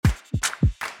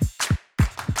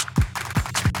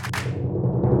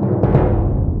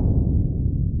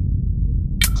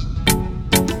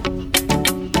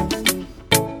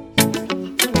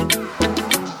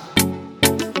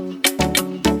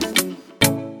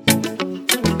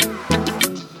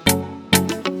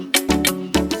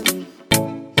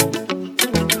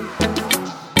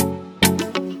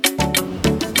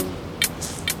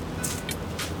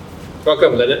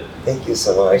Welcome, Leonard. Thank you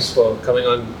so much. Thanks for coming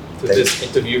on to this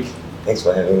interview. Thanks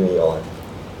for having me on.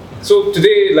 So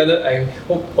today, Leonard, I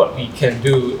hope what we can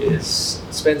do is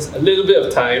spend a little bit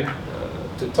of time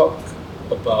to talk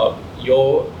about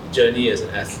your journey as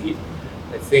an athlete.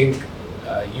 I think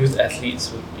youth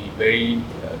athletes would be very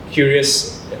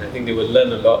curious, and I think they will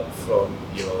learn a lot from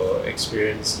your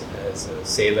experience as a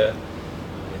sailor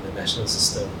in the national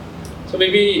system. So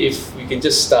maybe if we can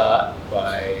just start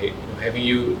by having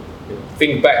you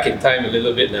think back in time a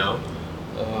little bit now.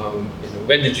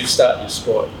 When did you start your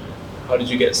sport? How did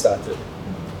you get started?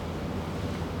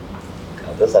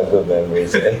 Those are good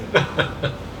memories.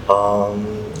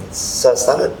 So I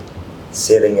started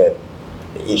sailing at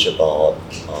the age of about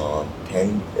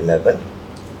 10, 11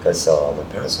 because my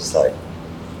parents was like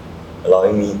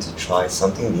allowing me to try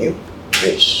something new,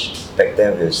 which back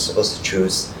then we were supposed to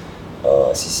choose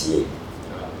CCA.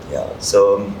 Yeah,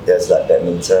 so there's like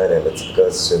badminton and the typical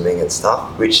swimming and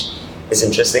stuff, which is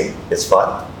interesting, it's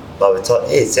fun. But we thought,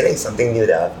 hey, sailing is something new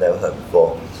that I've never heard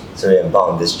before. So we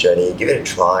embarked on this journey, give it a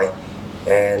try.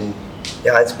 And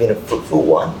yeah, it's been a fruitful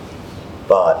one,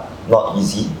 but not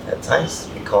easy at times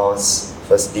because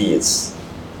firstly, it's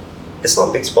not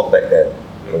a big sport back then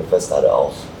when we first started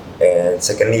off. And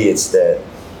secondly, it's that...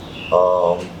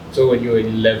 so when you were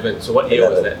 11, so what year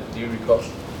 11. Was that? Do you recall?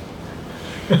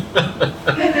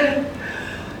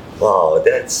 Wow,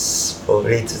 that's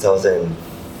probably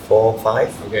 2004,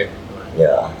 5. Okay.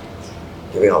 Yeah,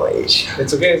 giving out my age.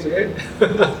 It's okay.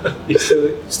 You're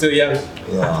still young.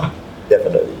 Yeah,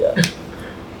 definitely.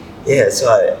 Yeah.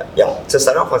 So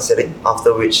started off on sailing.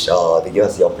 After which, they gave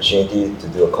us the opportunity to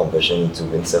do a conversion into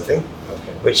windsurfing,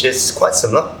 which is quite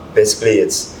similar. Basically,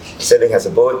 it's sailing has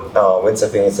a boat,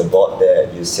 windsurfing is a board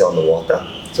that you sail on the water.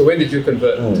 So when did you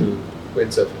convert to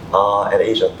windsurfing? At the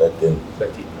age of 13.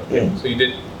 13. Okay. So you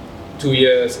did 2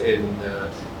 years in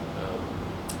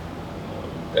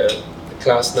the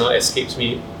class now escapes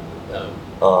me.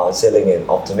 Sailing in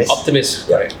Optimist. Optimist,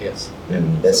 yeah. Correct, yes.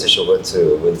 Then switched over to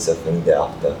windsurfing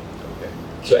thereafter. Okay.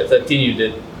 So at 13 you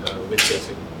did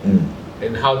windsurfing.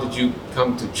 And how did you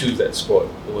come to choose that sport?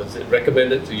 Was it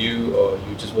recommended to you or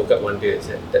you just woke up one day and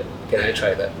said, can I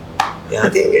try that? Yeah, I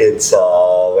think it's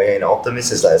when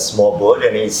Optimist is like a small boat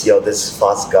and then you see all these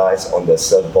fast guys on the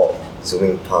surfboard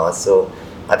zooming past. So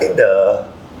I think the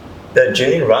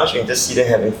adrenaline rush, when you just see them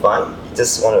having fun, you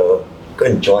just want to go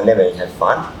and join them and have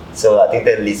fun. So I think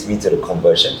that leads me to the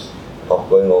conversion of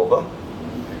going over.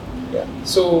 Yeah.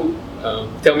 So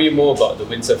tell me more about the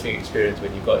windsurfing experience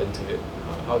when you got into it.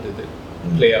 How did it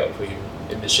play out for you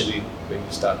initially when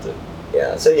you started?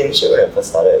 Yeah, so initially when I first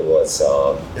started, it was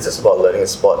it's just about learning a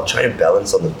sport, trying to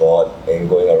balance on the board and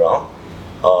going around.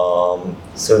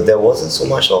 So there wasn't so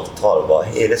much of thought about,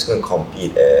 hey, let's go and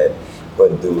compete and go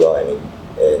and do well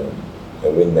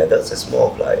and win medals. It's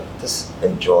more of like, just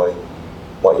enjoy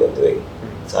what you're doing.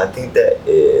 So I think that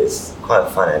is quite a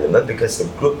fun element because the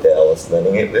group that I was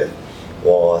learning it with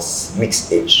was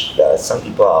mixed age. Some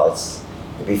people are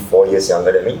maybe 4 years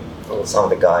younger than me. Some of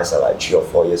the guys are like 3 or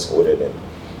 4 years older than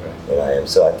I am.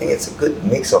 So I think it's a good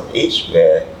mix of age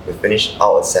where we finish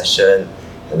our session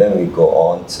and then we go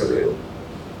on to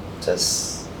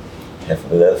just have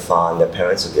a little fun. The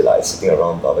parents will be like sitting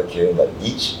around barbecuing by the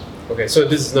beach. Okay, so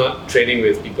this is not training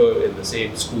with people in the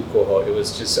same school cohort. It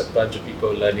was just a bunch of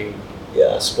people learning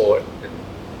sport, and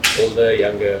older,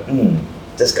 younger.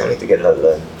 Just coming together to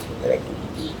learn an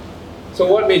activity. So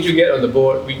what made you get on the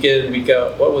board week in, week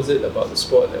out? What was it about the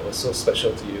sport that was so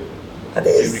special to you? Do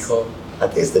you recall? I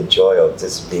think it's the joy of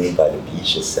just being by the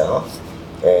beach itself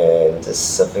and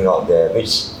just surfing out there,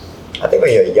 which I think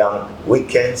when you're young,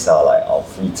 weekends are like our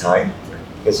free time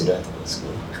because you don't have to go to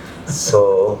school.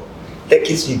 So that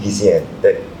keeps me busy and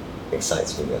that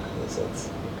excites me in a sense.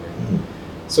 Okay.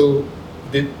 So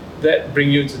did that bring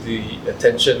you to the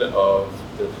attention of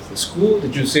the school?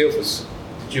 Did you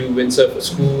windsurf for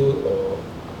school, or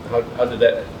how did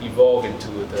that evolve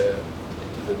into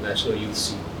the national youth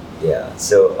scene? Yeah,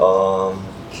 so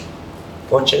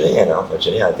fortunately and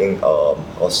unfortunately, I think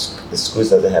the schools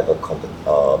doesn't have a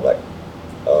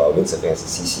windsurfing as a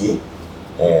CCA,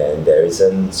 and there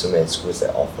isn't so many schools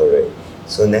that offer it.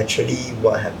 So naturally,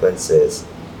 what happens is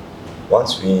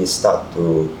once we start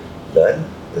to learn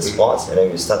the sports and then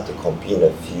we start to compete in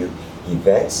a few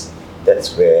events,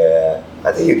 that's where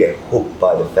I think you get hooked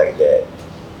by the fact that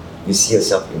you see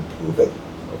yourself improving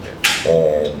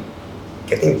and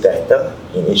getting better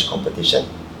in each competition.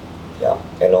 Yeah,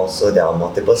 and also there are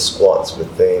multiple squads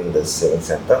within the sailing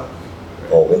center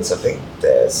for windsurfing.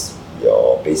 There's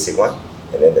your basic one,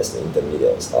 and then there's the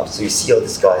intermediate stuff. So you see all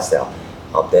these guys that are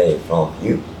up there in front of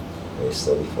you, and you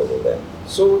slowly follow them.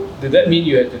 So did that mean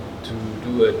you had to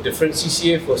do a different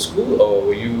CCA for school, or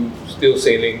were you still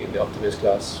sailing in the Optimist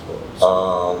class for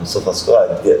school? So for school,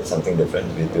 I did something different.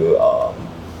 We do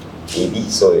AV,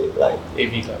 so like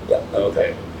AV club. yeah.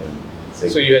 Okay. So,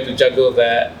 So you had to juggle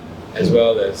that as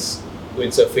well as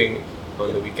windsurfing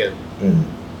on the weekend.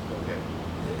 Okay.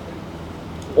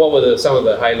 What were some of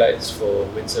the highlights for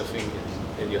windsurfing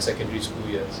in your secondary school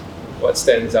years? What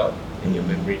stands out in your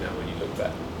memory now when you look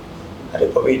back? I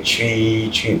did probably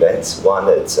three events. One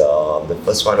that's the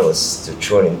first one was to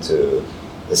thrown into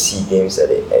the SEA Games at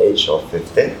the age of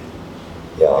 15.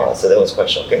 Yeah, so that was quite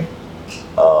shocking.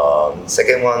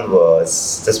 Second one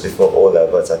was just before O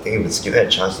levels. I think it was given a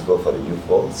chance to go for the Youth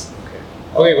Worlds.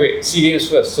 Okay, wait, SEA Games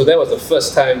first. So that was the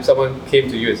first time someone came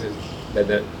to you and said,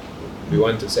 Leonard, we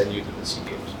want to send you to the SEA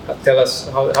Games. Tell us,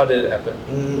 how did it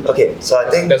happen? Okay, so I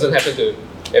think it doesn't happen to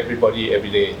everybody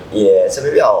every day. Yeah, so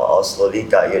maybe I'll slowly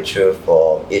guide you through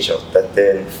from age of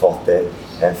 13, 14,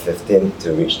 and 15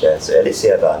 to reach there. So at least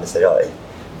you have an understanding of it.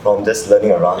 From just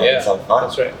learning around having some fun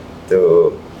that's right.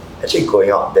 to actually going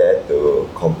out there to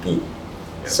compete.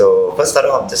 Yeah. So first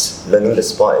started off just learning the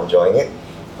sport, enjoying it.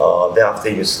 Then after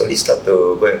you slowly start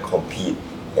to go and compete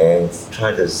and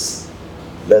try to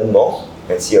learn more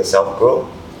and see yourself grow.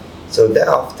 So then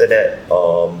after that,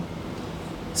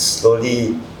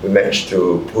 slowly we managed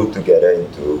to put together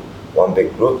into one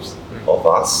big group of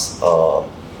us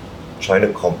trying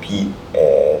to compete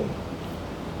and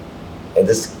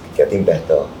just getting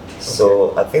better. Okay.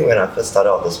 So I think when I first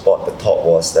started out the sport, the thought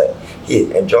was that,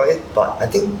 hey, enjoy it, but I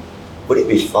think would it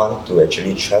be fun to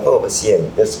actually travel overseas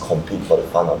and just compete for the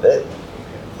fun of it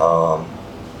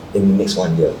in the next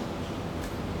 1 year?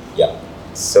 Yeah.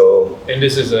 So. And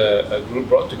this is a group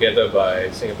brought together by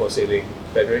Singapore Sailing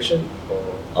Federation,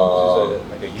 or is it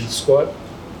like a youth squad?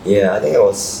 Yeah, I think it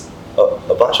was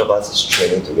a bunch of us is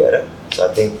training together. So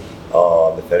I think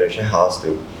the federation has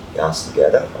to get us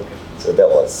together. Okay. So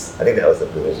I think that was the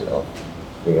privilege of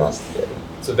bringing us together.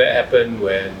 So that happened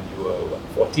when you were what,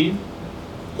 14?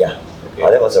 Yeah. Okay.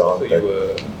 That was around so you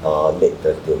were late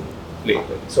 13. Late.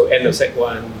 So end of Sec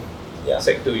 1, yeah.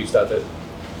 Sec 2 you started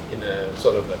in a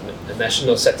sort of a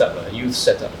national setup, a youth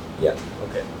setup. Yeah.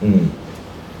 Okay.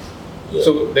 Yeah.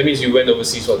 So that means you went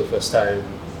overseas for the first time,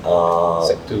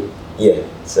 Sec 2? Yeah,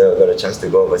 so I got a chance to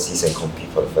go overseas and compete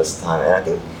for the first time. And I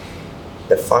think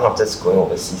the fun of just going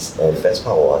overseas, and the best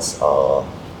part was, I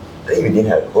think we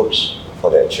didn't have a coach for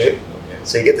that trip. Okay.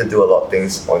 So you get to do a lot of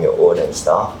things on your own and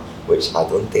stuff, which I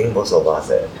don't think most of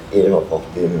us at 18 or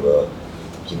 14 were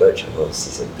able to travel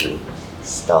overseas and do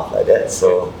stuff like that.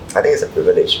 So I think it's a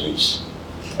privilege which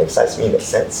excites me in that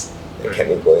sense. It kept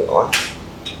me going on.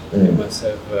 It must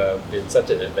have been such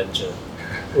an adventure.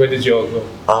 Where did you all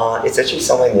go? It's actually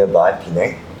somewhere nearby,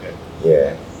 Penang. Okay.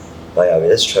 Yeah. But yeah, we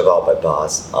just travel out by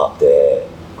bus up there,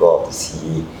 go out to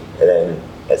sea. And then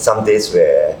at some days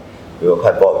where we were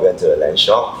quite bored, we went to the land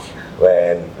shop.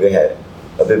 When we had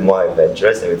a bit more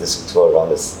adventurous, and we just tour around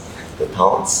the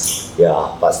towns.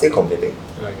 Yeah, but still competing.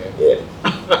 Okay.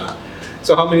 Yeah.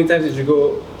 So how many times did you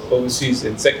go overseas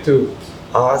in Sec 2?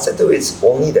 Sec 2 is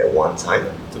only that one time.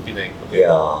 To Penang. Okay.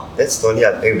 Yeah, that's only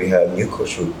I think we had a new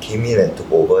coach who came in and took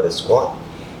over the squad.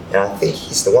 And I think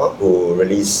he's the one who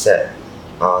really set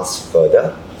us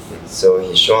further. So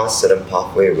he showed us certain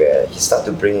pathway where he started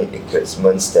to bring in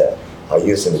equipments that are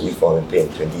used in the Youth Olympian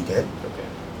in 2010.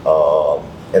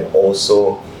 Okay. And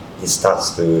also he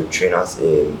starts to train us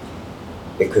in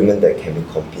equipment that can be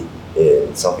compete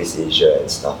in Southeast Asia and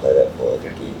stuff like that for the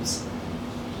games.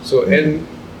 So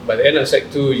by the end of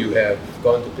Sec 2, you have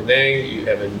gone to Penang, you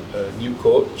have a new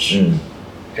coach,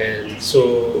 and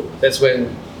so that's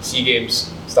when SEA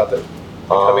Games started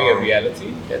becoming a reality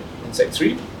in Sec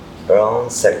 3?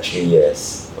 Around Sec 3,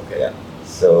 yes. Okay. Yeah.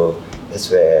 So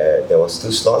that's where there was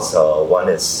two slots. One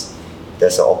is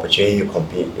there's an opportunity to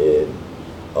compete in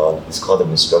it's called the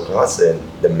minstrel class, and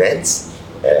the men's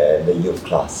and the youth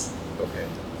class. Okay.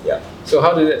 Yeah. So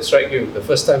how did that strike you? The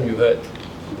first time you heard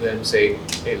them saying,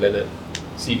 "Hey, Leonard,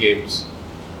 SEA Games."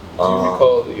 Do you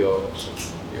recall your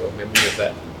memory of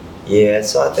that? Yeah.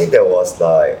 So I think there was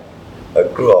like a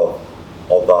group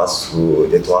of us who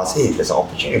they told us, hey, there's an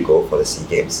opportunity to go for the SEA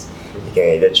Games. You can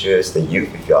either choose the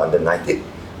youth if you're under 19,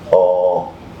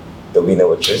 or the winner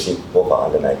will choose if both are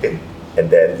under 19, and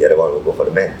then the other one will go for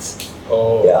the men's.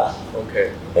 Oh, yeah.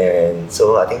 Okay. And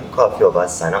so I think quite a few of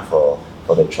us signed up for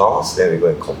the trials, then we go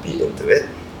and compete into it.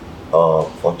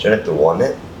 Fortunate to win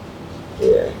it.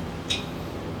 Yeah.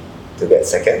 To get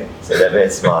second. So that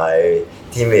means my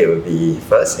teammate will be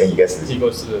first, and he goes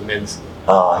to the men's.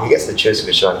 He gets to choose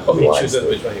which one he chooses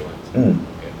which one he wants.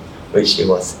 Okay. Which he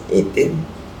was 17,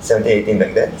 18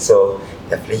 back then. So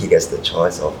definitely he gets the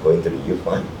choice of going to the youth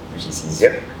one. which is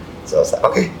easier. So I was like,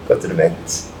 okay, go to the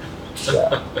men's.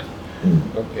 Yeah.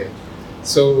 Okay.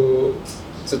 So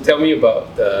tell me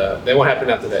about then what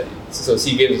happened after that? So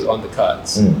SEA Games was on the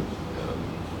cards.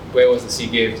 Where was the SEA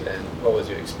Games and what was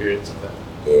your experience of that?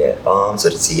 Yeah. So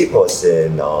the SEA Games was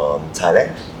in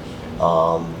Thailand.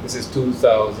 This is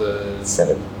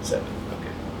 2007. Okay.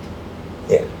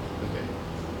 Yeah. Okay.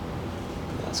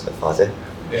 That's quite fast, eh?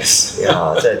 Yes.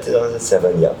 Yeah, so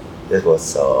 2007, yeah. This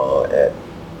was at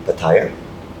Pattaya.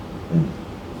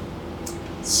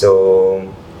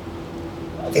 So,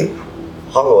 I think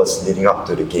how it was leading up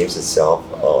to the games itself,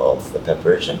 the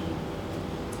preparation.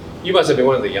 You must have been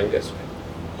one of the youngest,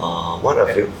 right? One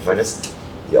of you, minus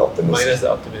the optimist. Minus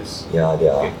the optimist. Yeah, they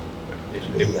are. Okay.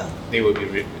 They would be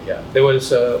really, yeah. There was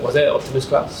there an optimist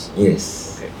class?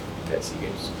 Yes. Okay, at SEA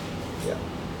Games. Yeah.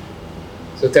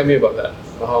 So tell me about that.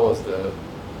 How was the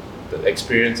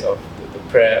experience of the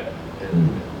prep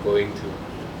and going to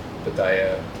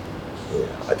Pattaya? Yeah,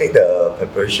 I think the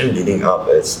preparation leading up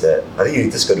is that I think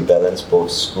you just got to balance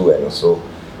both school and also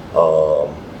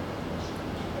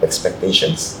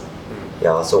expectations.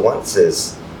 Yeah, so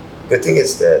good thing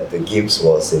is that the games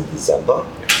was in December,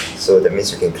 so that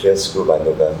means you can clear school by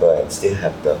November and still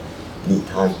have the need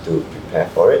time to prepare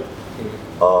for it.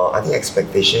 I think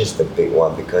expectation is the big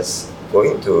one because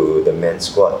going to the men's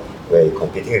squad where you're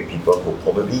competing with people who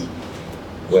probably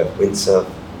will have windsurf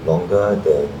longer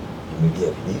than you maybe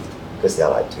have lived because they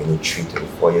are like 23,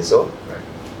 24 years old. Right.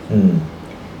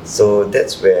 So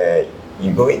that's where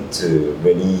you go into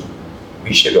really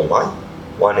reshape your mind.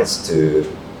 One is to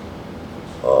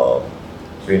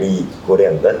really go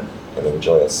there and learn and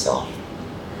enjoy yourself.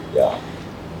 Yeah.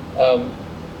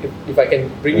 If I can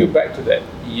bring you back to that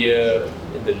year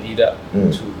in the lead up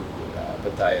to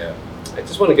Pattaya, I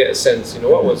just want to get a sense,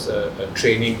 what was a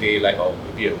training day like, or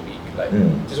maybe a week like?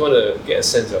 Just want to get a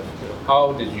sense of,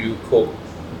 how did you cope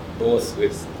both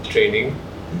with training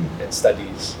and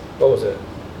studies? What was a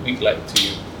week like to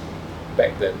you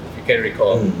back then, if you can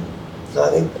recall? So I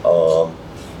think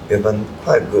we have a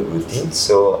quite good routine.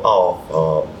 So out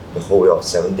of the whole week of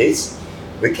 7 days,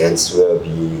 weekends will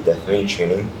be definitely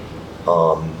training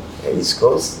at East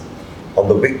Coast. On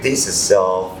the weekdays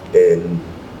itself, in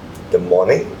the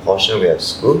morning portion we have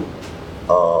school.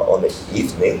 On the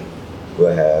evening,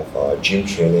 we'll have gym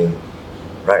training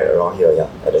right around here,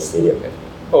 at the stadium. Okay.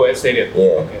 Oh, at stadium?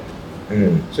 Yeah.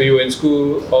 Okay. So you were in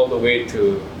school all the way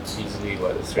to easily,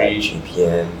 3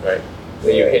 p.m. Right.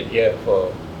 Then you hit here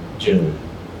for gym.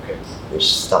 Okay.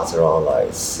 Which starts around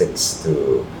like 6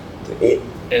 to 8.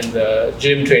 And the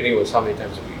gym training was how many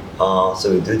times a week?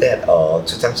 So we do that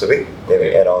 2 times a week. Then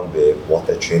we add on with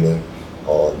water training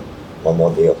on one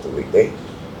more day of the weekday,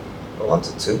 1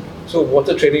 to 2. So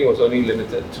water training was only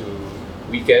limited to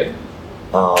weekend?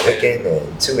 Weekend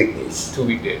and 2 weekdays. 2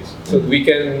 weekdays. So the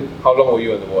weekend, how long were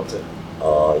you on the water?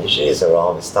 Usually we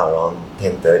start around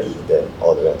 10:30, then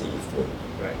all the way to evening.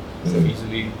 Right. So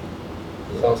easily,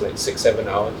 sounds like 6-7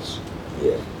 hours.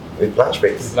 Yeah. With lunch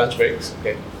breaks. With lunch breaks,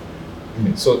 okay.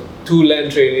 So 2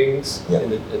 land trainings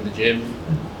in the gym,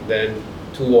 then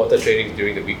 2 water trainings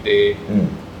during the weekday,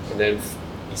 and then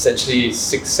essentially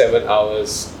 6-7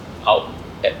 hours out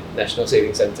at National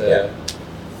Saving Centre,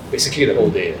 basically the whole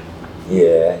day.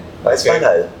 Yeah, but it's fun.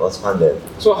 It was fun then.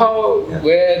 So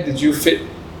where did you fit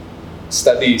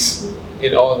studies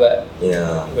in all that?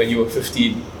 Yeah. When you were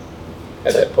 15,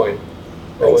 at that point,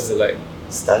 what was it like?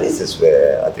 Studies is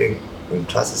where I think in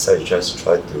class itself you just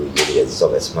try to really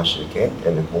absorb as much as you can,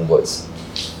 and the homeworks.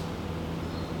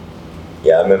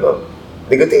 Yeah, I remember.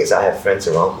 The good thing is I have friends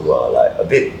around who are like a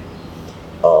bit.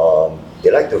 They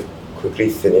like to quickly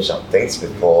finish up things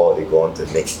before they go on to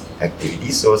the next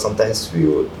activity. So sometimes we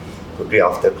would quickly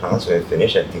after class when we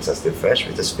finish and things are still fresh,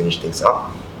 we just finish things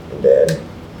up and then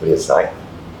put it aside.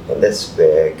 And that's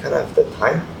where kind of the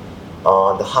time.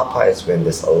 The hard part is when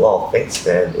there's a lot of things,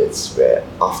 then it's where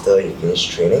after you finish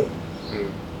training,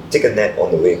 take a nap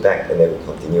on the way back and then we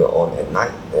continue on at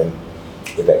night and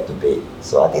get back to bed.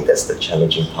 So I think that's the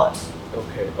challenging part.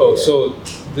 Okay. Oh, so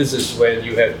this is when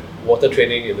you had water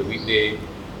training in the weekday,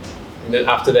 and then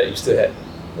after that you still had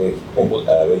homework?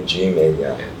 With gym and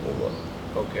homework.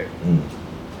 Okay.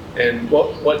 And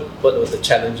what were the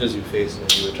challenges you faced when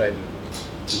you were trying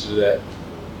to do that?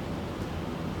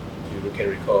 If you can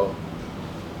recall.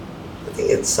 I think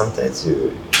it's sometimes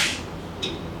you.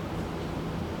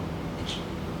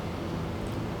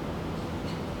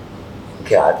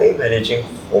 Okay, I think managing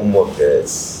homework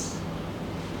it's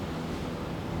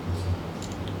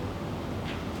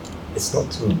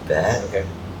not too bad. Okay.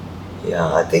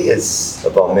 Yeah, I think it's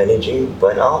about managing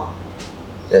burnout.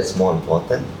 That's more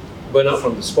important. Burnout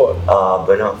from the sport?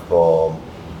 Burnout from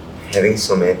having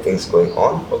so many things going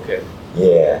on. Okay.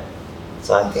 Yeah.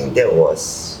 So I think that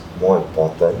was more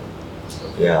important.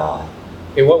 Yeah.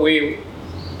 In what way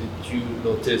did you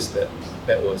notice that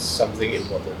that was something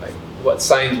important? Like, what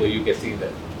signs were you getting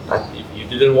that if you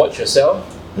didn't watch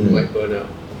yourself, you might burn out?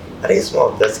 I think it's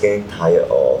more of just getting tired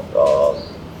of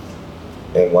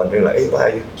and wondering like, hey, why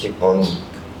you keep on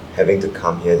having to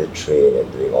come here to train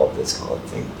and doing all this kind of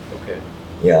thing. Okay.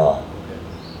 Yeah.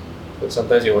 But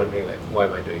sometimes you're wondering like, why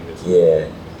am I doing this? Yeah.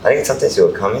 I think sometimes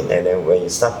you'll come in and then when you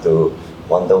start to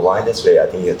wonder why, that's where I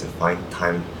think you have to find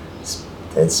time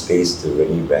and space to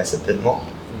really rest a bit more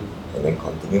and then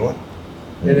continue on.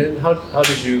 And then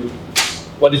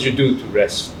what did you do to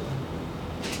rest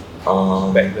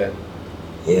back then?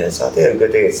 Yeah, so I think a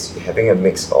good thing is having a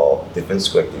mix of different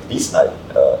school activities like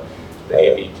The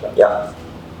AV club. yeah,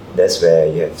 that's where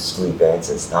you have school events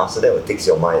and stuff. So that will take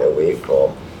your mind away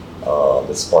from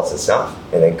the sports itself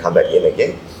and then come back in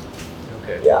again.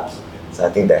 Okay. Yeah, so I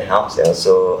think that helps. And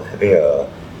also having a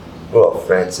group of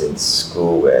friends in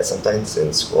school where sometimes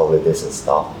in school holidays and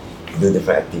stuff, you do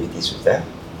different activities with them.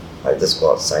 Like just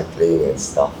go out cycling and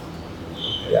stuff.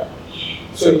 Yeah.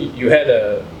 So you had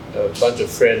a bunch of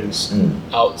friends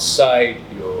outside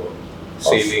your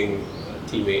sailing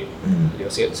teammate, your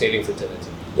sailing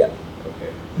fraternity. Yeah.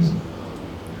 Okay.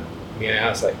 May I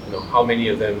ask, like, how many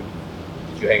of them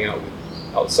did you hang out with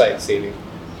outside sailing,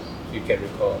 if you can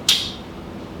recall?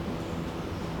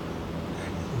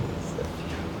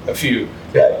 A few.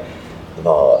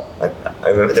 Like I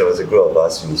remember there was a group of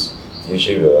us who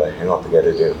usually we will hang out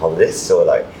together during holidays. So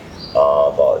like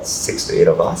about 6 to 8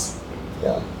 of us.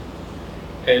 Yeah.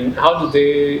 And how did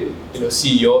they,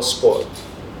 see your sport?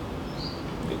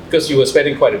 Because you were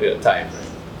spending quite a bit of time, right?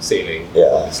 Sailing,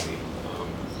 obviously.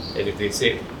 And if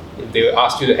they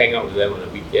asked you to hang out with them on a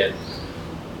weekend,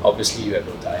 obviously you have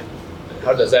no time.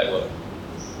 How does that work?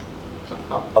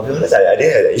 I'll be honest, I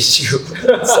didn't have an issue.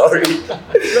 Sorry.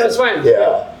 No, it's fine.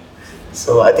 Yeah.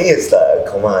 So I think it's like a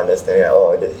common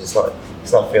understanding. He's not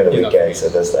free on the weekend, so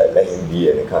just like let him be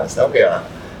and that kind of stuff. Okay. Yeah.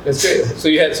 That's great. So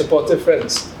you had supportive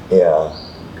friends. Yeah.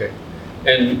 Okay.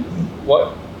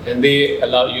 And they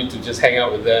allowed you to just hang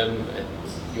out with them, and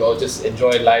you all just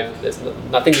enjoy life. There's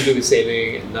nothing to do with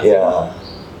sailing, and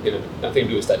nothing to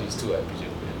do with studies too, I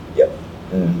presume. Yep.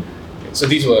 Okay. So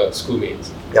these were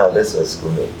schoolmates. Yeah, this was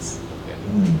schoolmates.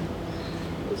 Okay.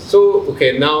 So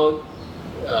now,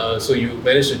 so you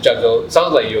managed to juggle.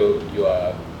 Sounds like you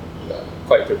are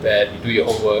quite prepared. You do your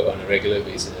homework on a regular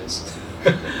basis.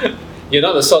 You're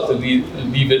not the sort to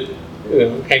leave it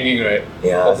hanging, right?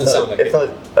 Yeah, Doesn't sound like it's not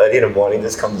early in the morning,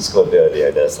 just come to school a bit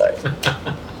earlier, just like...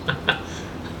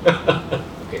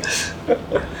 Okay.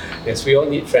 Yes, we all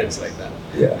need friends like that.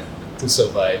 Yeah. To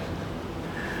survive.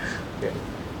 Okay.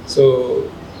 So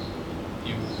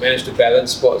you manage to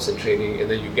balance sports and training, and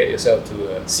then you get yourself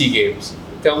to SEA Games.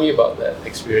 Tell me about that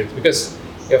experience, because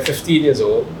you're 15 years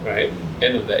old, right?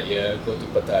 End of that year, go to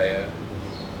Pattaya,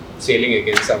 sailing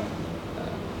against some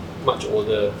much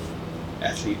older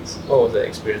athletes. What was that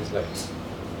experience like?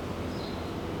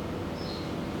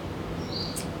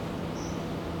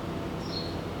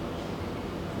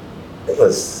 It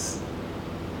was...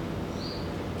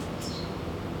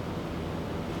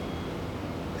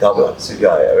 I'll be honest with you,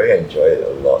 I really enjoyed it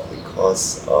a lot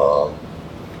because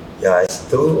I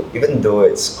still, even though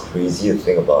it's crazy to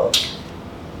think about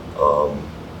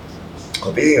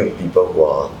competing with people who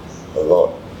are a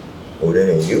lot older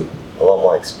than you, a lot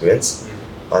more experienced,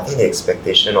 I think the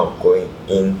expectation of going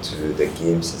into the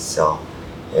games itself,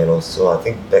 and also I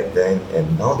think back then,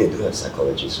 and now they do have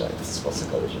psychologists, right? Sports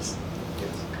psychologists.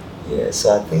 Yeah,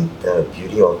 so I think the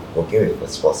beauty of working with a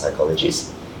sports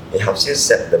psychologist, it helps you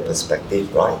set the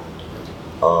perspective right.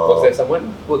 Was there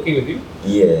someone working with you?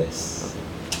 Yes.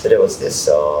 So there was this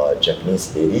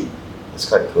Japanese lady. It's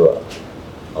quite cool.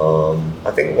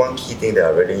 I think one key thing that I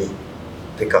really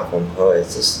pick up from her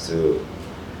is just to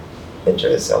enjoy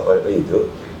yourself, whatever you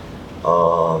do.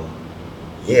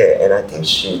 And I think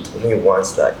she told me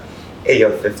once like, hey,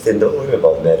 you're 15, don't worry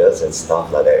about medals and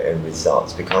stuff like that and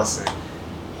results, because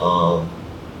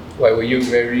why, were you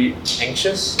very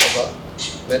anxious about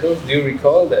medals? Do you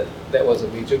recall that was a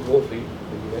major goal for you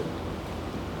when you went?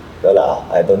 No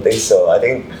lah, I don't think so. I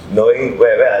think knowing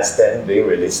where I stand, being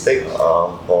realistic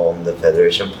from the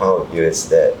federation point of view is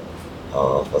that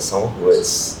for someone who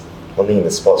is only in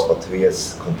the sports for 2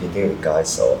 years, competing with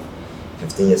guys of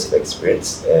 15 years of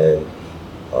experience, and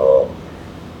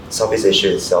Southeast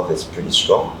Asia itself is pretty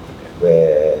strong,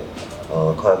 where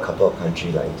quite a couple of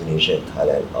countries like Indonesia and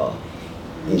Thailand are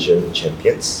Asian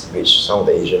champions, which some of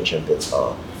the Asian champions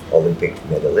are Olympic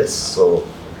medalists. So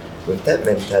with that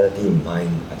mentality in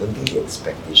mind, I don't think the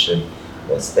expectation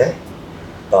was there.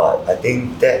 But I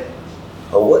think that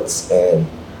awards and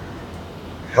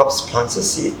helps plant a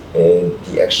seed in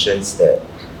the actions that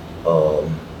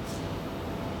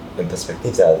and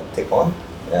perspectives that I take on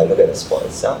and I look at the sport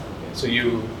itself. So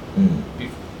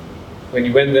when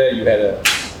you went there, you had a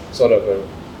sort of a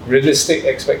realistic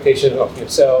expectation of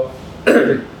yourself.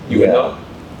 You were not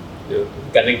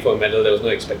gunning for a medal. There was no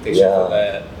expectation for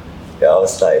that. Yeah, I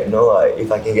was like,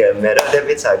 if I can get a medal, that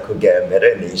means I could get a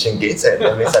medal in the Asian Games, and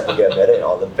that means I could get a medal in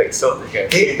Olympics. So,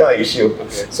 hey, not an issue.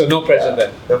 Okay. So no pressure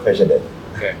then. No pressure then.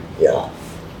 Okay. Yeah.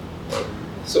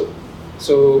 So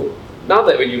now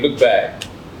that when you look back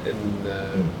and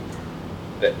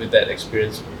with that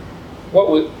experience,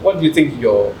 what do you think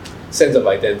your sense of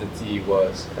identity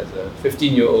was as a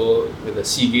 15-year-old with the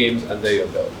SEA Games under your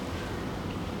belt?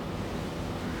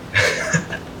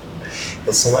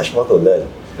 There's so much more to learn.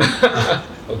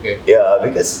 Okay. Yeah,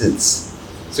 because it's.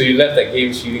 So you left that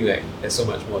games feeling like there's so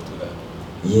much more to learn.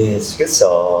 Yes, because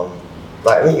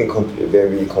when we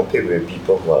compete with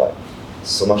people who are like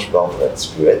so much more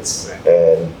experience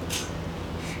and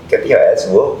getting your ass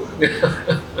whooped.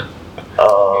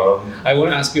 I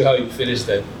won't ask you how you finished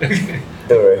then.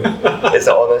 Don't worry, it's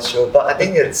an honest show. But I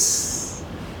think it's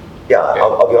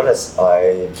I'll be honest.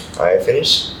 I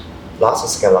finished last or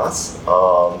second last.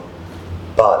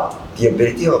 But the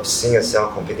ability of seeing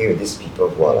yourself competing with these people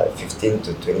who are like 15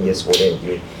 to 20 years older than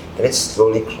you, and then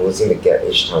slowly closing the gap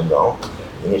each time round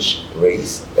in each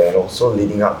race, and also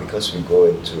leading up because we go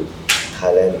into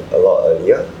Thailand a lot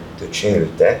earlier to train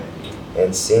with them,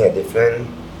 and seeing at different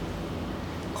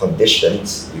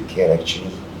conditions you can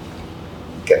actually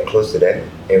get close to them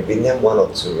and win them one or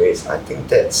two races. I think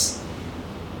that's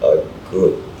a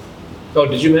good. Oh,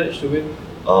 did you manage to win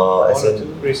one or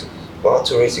two races? One or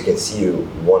two races you can see you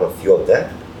won a few of them.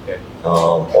 Okay.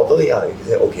 Although you can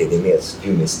say they made a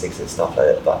few mistakes and stuff like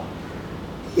that, but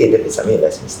that means I made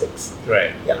less mistakes.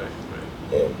 Right. Yeah. Right.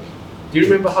 Yeah. Do you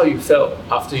remember how you felt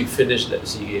after you finished that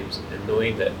SEA Games and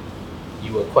knowing that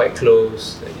you were quite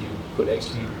close, that you could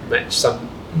actually match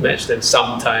them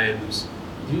sometimes?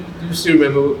 Do you still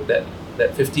remember that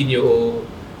 15-year-old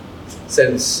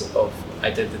sense of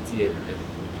identity and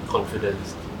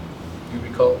confidence? Do you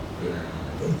recall? Yeah, I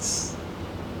think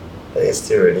it's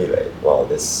still really like, wow,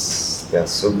 they are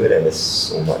so good and there's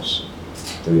so much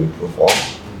to improve on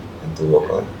and to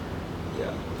work on.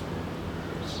 Yeah.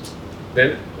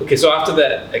 Then, so after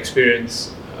that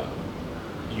experience,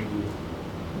 you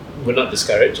were not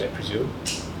discouraged, I presume.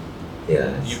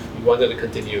 Yeah. You wanted to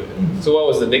continue. Mm-hmm. So what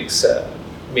was the next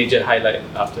major highlight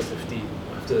after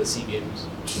the SEA Games?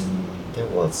 That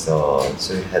was, so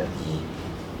we had the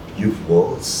Youth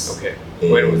Worlds. Okay.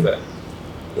 When was that?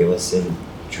 It was in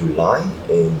July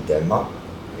in Denmark.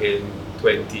 In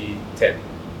 2010?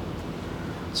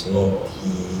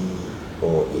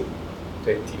 2008.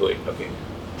 2008, okay.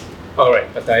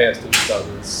 Alright, Pattaya is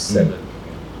 2007.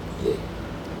 Yeah.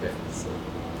 Okay.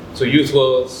 So Youth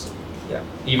Worlds, yeah,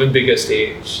 even bigger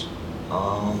stage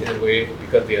in a way,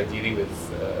 because they are dealing with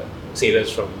sailors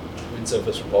from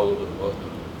windsurfers from all over the world.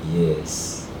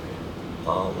 Yes.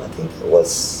 I think that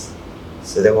was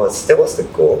the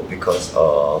goal because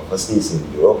firstly it's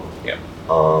in Europe. Yeah.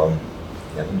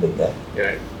 Haven't been there.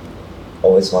 Yeah.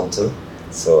 Always want to.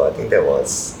 So I think that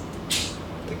was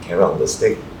the carrot on the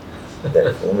stick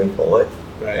that moving forward.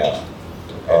 Right. Yeah.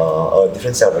 Okay. A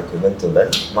different set of equipment to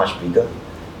learn, much bigger.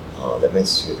 That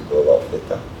means you have to go a lot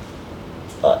fitter.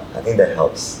 But I think that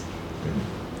helps.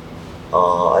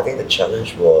 I think the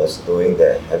challenge was doing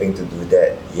that, having to do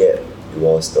that, yet it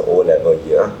was the O-level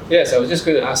year. Yes, I was just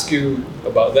going to ask you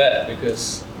about that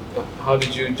because how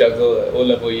did you juggle an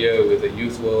O-level year with the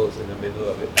Youth Worlds in the middle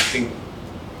of it? I think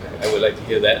I would like to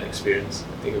hear that experience.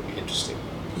 I think it would be interesting.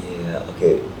 Yeah,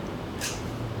 okay.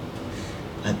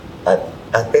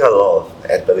 I think a lot of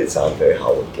athletes are very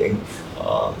hardworking.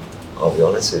 I'll be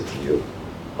honest with you,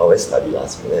 I always study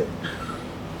last minute.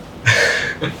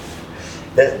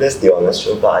 That's the honest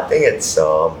truth, but I think it's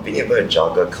being able to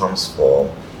juggle comes from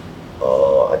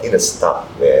I think the start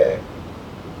where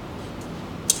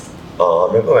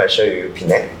remember when I showed you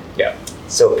Penang? Yeah.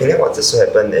 So Penang, what just so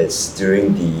happened is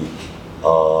during the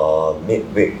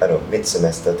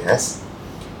mid-semester test,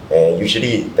 and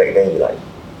usually back then you're like,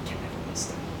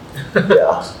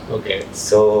 yeah. Okay.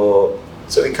 So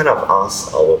we kind of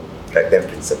asked our back then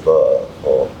principal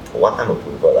for one-time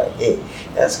approval, like, hey,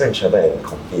 let's go and travel and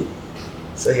compete.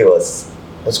 So it was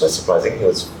quite surprising. He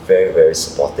was very, very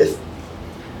supportive.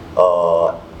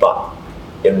 But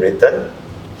in return,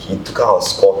 he took out our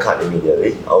scorecard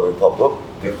immediately, our report book,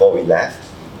 before we left,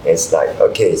 It's like,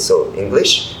 okay, so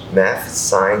English, math,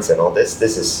 science, and all this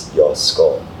is your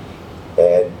score.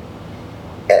 And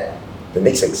at the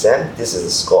next exam, this is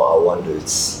the score I want to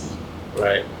see.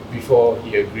 Right. Before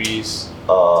he agrees.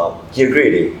 He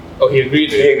agreed. Oh, he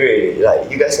agreed. He agreed. Like,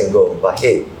 you guys can go, but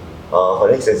hey, for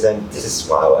the next exam, this is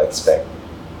what I will expect.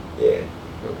 Yeah.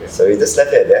 Okay. So he just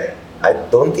left it there. I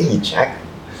don't think he checked.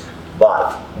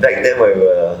 But back then when we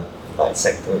were like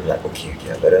Sec 2, like, okay,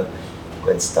 I better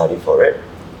go and study for it.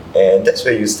 And that's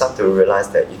where you start to realize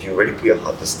that if you really put your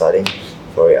heart to studying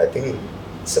for it, I think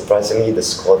surprisingly the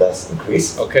score does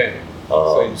increase. Okay.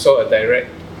 So you saw a direct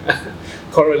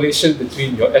correlation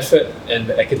between your effort and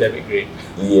the academic grade.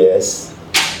 Yes.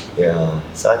 Yeah.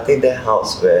 So I think that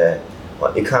helps where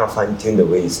it kind of fine-tune the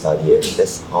way you study, and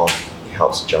that's how it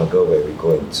helps juggle when we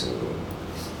go into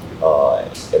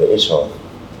at the age of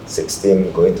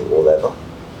 16 going to O level.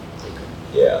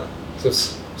 Yeah. So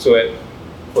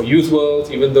for Youth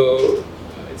World, even though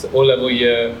it's an O level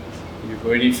year, you've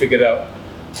already figured out,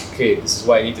 okay, this is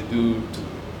what I need to do to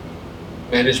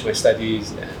manage my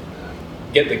studies and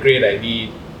get the grade I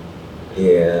need.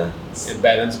 Yeah. And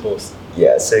balance both.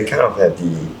 Yeah, so you kind of have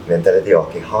the mentality of,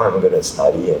 okay, how am I going to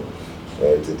study and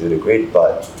to do the grade?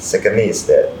 But secondly is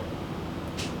that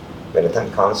when the time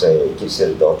comes when it gives you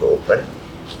the door to open,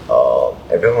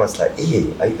 everyone was like,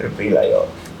 hey, are you going to bring like your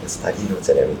study notes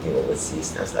and everything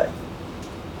overseas? And I was like,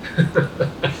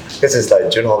 because it's like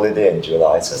June holiday in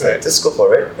July, so it's like, just go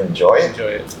for it, enjoy it.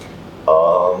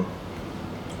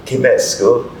 Came back to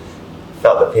school,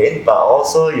 felt the pain, but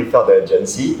also you felt the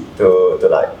urgency to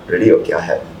like, really, okay, I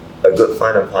had a good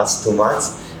final past 2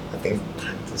 months, I think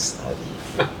time to study.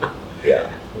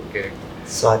 Yeah. Okay.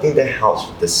 So I think that helps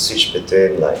with the switch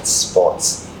between like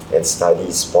sports and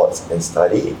study, sports and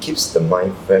study. It keeps the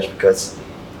mind fresh because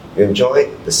you enjoy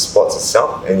the sports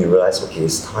itself and you realize, okay,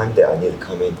 it's time that I need to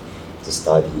come in to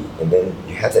study, and then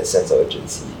you have that sense of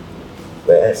urgency.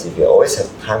 Whereas if you always have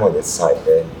time on your side,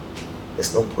 then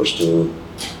there's no push to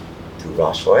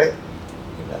rush for it.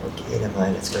 You're like, okay, never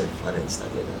mind, let's go have fun and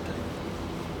study another time.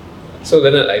 So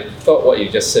Leonard, I thought what you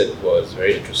just said was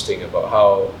very interesting about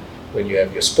how when you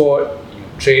have your sport, you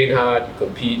train hard, you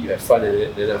compete, you have fun in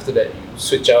it, then after that you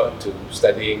switch out to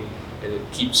studying and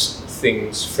it keeps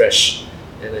things fresh.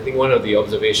 And I think one of the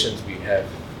observations we have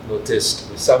noticed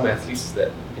with some athletes is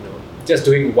that, just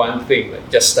doing one thing, like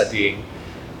just studying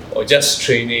or just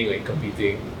training, like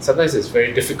competing, sometimes it's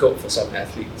very difficult for some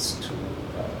athletes to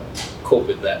cope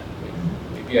with that.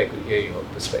 Maybe I could hear your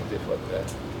perspective on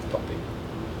that topic.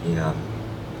 Yeah,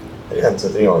 I think I'm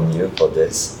totally on you for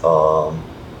this.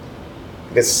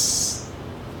 Because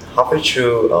halfway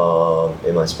through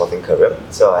in my sporting career,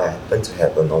 so I happened to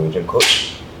have a Norwegian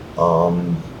coach.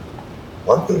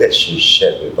 One thing that she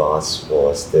shared with us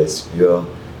was this: we were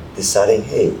deciding,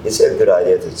 hey, is it a good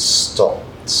idea to stop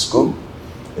school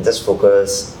and just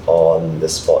focus on the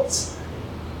sports?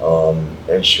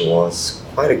 And she was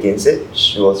quite against it.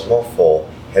 She was more for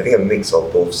having a mix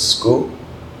of both school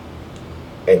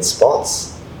and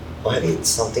sports, or having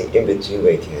something in between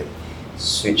where you can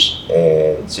switch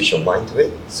your mind to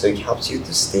it, so it helps you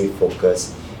to stay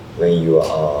focused when you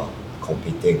are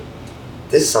competing.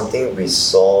 This is something we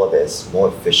saw that's more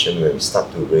efficient when we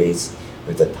start to race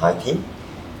with the Thai team.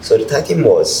 So the Thai team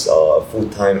was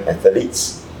full-time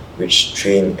athletes which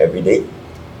train every day,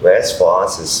 whereas for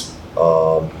us is we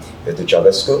have to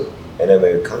juggle school, and then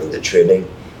when we come into training,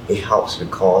 it helps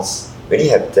because we only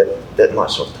have that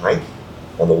much of time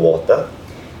on the water.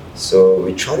 So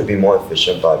we try to be more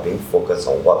efficient by being focused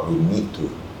on what we need to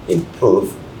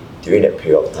improve during that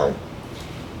period of time.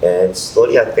 And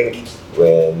slowly, I think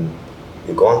when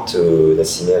you go on to the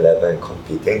senior level and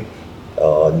competing,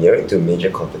 nearing to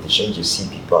major competitions, you see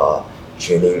people are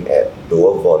training at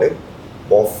lower volume,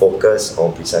 more focused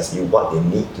on precisely what they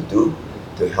need to do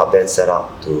to help them set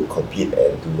up to compete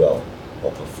and do well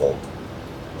or perform.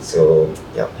 So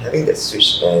yeah, having that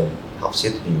switch and helps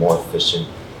you to be more efficient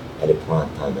at a point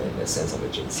in time and a sense of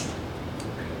urgency.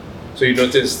 So you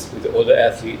noticed with the older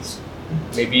athletes,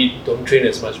 maybe don't train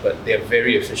as much, but they're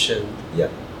very efficient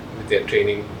with their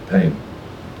training time.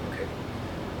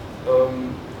 Okay.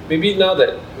 Maybe now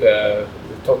that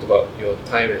we've talked about your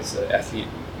time as an athlete,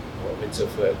 or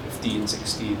windsurfer at 15,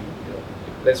 16,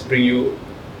 let's bring you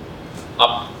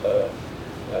up a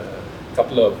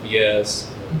couple of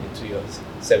years into your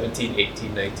 17,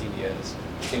 18, 19 years.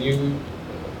 Can you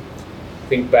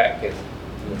think back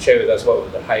and share with us what were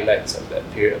the highlights of that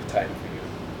period of time for you,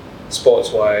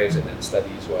 sports-wise and then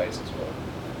studies-wise as well?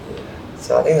 Yeah.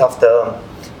 So I think after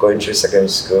going through secondary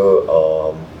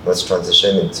school, was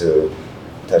transitioned into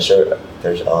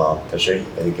tertiary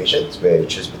education, where you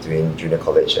choose between junior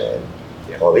college and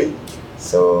Yeah. poly.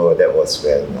 So that was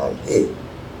when hey,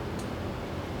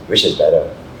 which is better?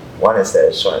 One is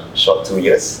that short 2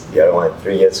 years, the other one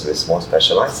 3 years with more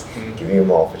specialized, giving you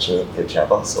more opportunity to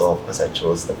travel. So of course I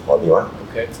chose the poly one.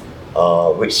 Okay.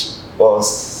 Which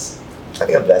was I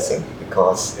think a blessing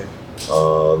because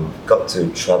got to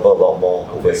travel a lot more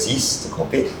overseas to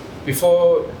compete.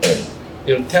 Before,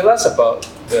 tell us about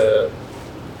the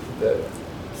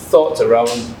thoughts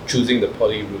around choosing the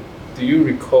poly route. Do you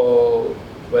recall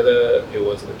whether it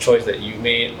was a choice that you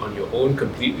made on your own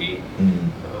completely,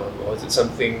 or was it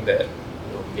something that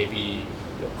maybe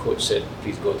your coach said,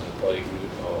 please go to the poly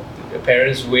route, or did your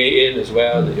parents weigh in as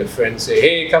well? Did your friends say,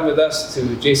 hey, come with us to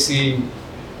JC?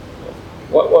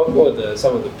 What were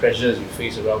some of the pressures you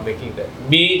faced around making that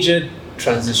major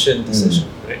transition decision?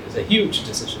 Right, it's a huge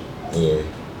decision. Yeah.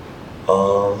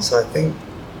 So I think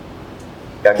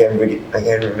I can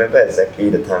remember exactly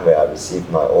the time where I received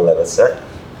my O-level cert,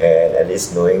 and at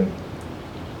least knowing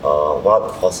what are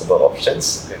the possible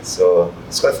options. Okay. So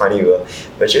it's quite funny. We were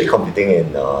actually competing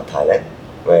in Thailand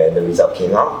when the result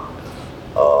came out.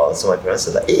 So my parents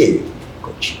were like, "Hey,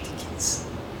 got cheap tickets.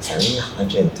 It's only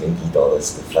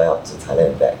 $120 to fly out to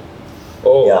Thailand and back."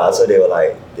 Oh. Yeah. So they were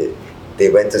like, they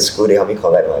went to school. They helped me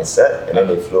collect my cert, and then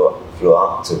they flew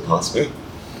out to pass me.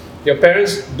 Your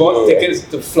parents bought tickets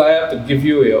to fly out to give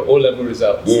you your O-level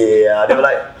results. Yeah, they were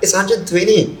like, it's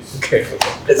 120. Okay.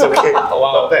 It's okay.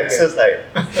 Wow. Okay. So it's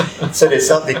like, so they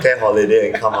self-declare holiday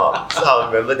and come out. So I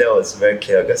remember that was very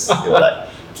clear because they were like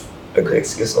a good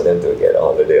excuse for them to get a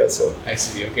holiday also. I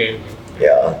see. Okay.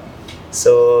 Yeah.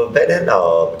 So back then,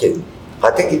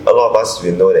 I think a lot of us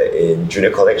will know that in junior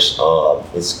college,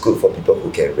 it's good for people who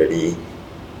can really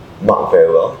mark very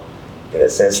well. In a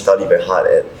sense, study very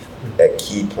hard at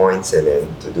key points and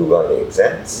then to do well in the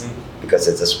exams because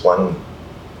it's just one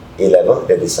A level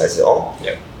that decides it all.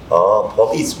 Yeah.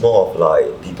 Probably it's more of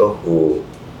like people who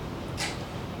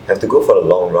have to go for the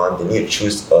long run. They need to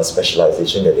choose a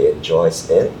specialization that they enjoy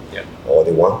in, or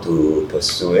they want to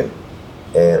pursue it,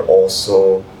 and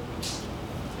also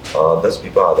those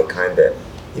people are the kind that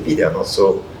maybe they are not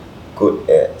so good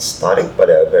at studying, but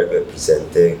they are very good at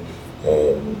presenting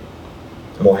and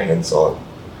more hands-on.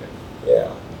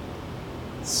 Yeah.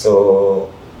 So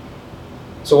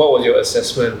what was your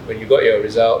assessment when you got your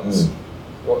results?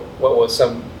 What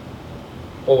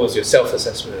was your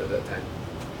self-assessment at that time?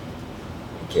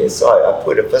 Okay, so I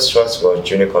put the first choice was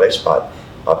junior college, but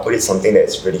I put it something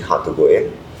that's really hard to go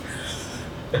in.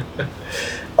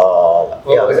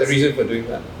 What was the reason for doing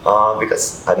that?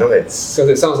 Because I know it's... Because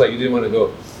it sounds like you didn't want to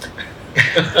go.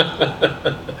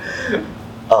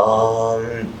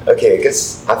 Okay,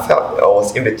 because I felt I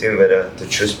was in between whether to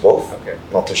choose both. Okay.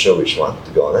 Not too sure which one,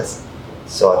 to be honest.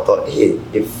 So I thought, hey,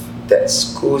 if that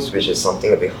schools, which is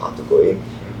something a bit hard to go in,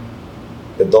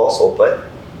 the doors open,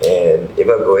 and if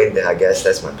I go in, then I guess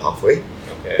that's my pathway.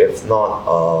 Okay. If not,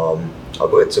 I'll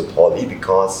go into poly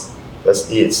because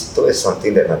firstly, it's still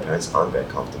something that my parents aren't very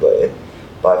comfortable in,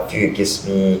 but I feel it gives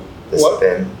me the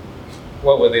span.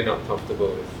 What were they not comfortable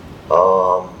with?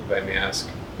 If I may ask.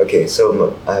 Okay,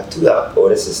 so I have two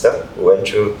older sisters who went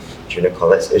through junior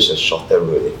college. It's a shorter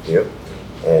route, they feel,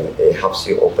 and it helps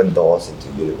you open doors into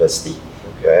university.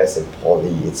 Whereas in poly,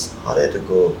 it's harder to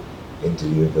go into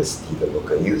university, the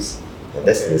local use, and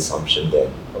that's the assumption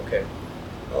then. Okay.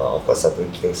 Of course, I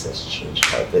think things has changed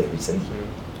quite a bit recently.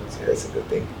 So that's a good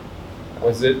thing.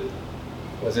 Was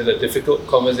it a difficult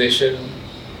conversation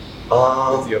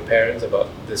with your parents about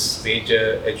this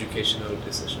major educational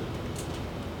decision?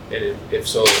 And if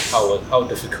so, how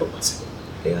difficult was it?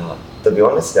 Yeah, to be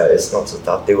honest, it's not so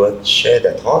tough. They will share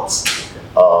their thoughts,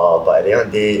 but at the end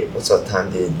of the day, most of the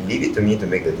time they leave it to me to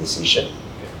make the decision.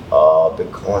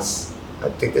 Because I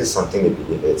think this is something they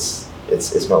believe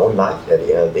it's my own life at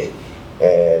the end of the day,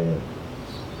 and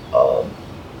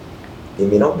they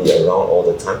may not be around all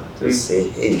the time to say,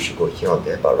 hey, you should go here or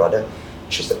there, but rather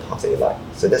choose the path that you like.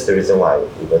 So that's the reason why I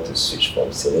was able to switch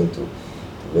from sailing to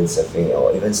windsurfing,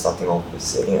 or even starting off with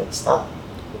sailing at the start.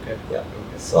 Okay. Yeah.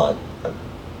 Okay. So I'm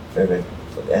very, very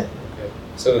thankful for that. Okay.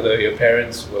 So your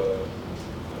parents were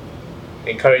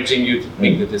encouraging you to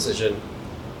make the decision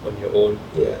on your own.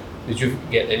 Yeah. Did you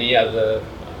get any other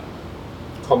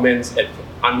comments,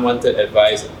 unwanted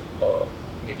advice, or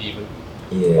maybe even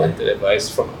wanted advice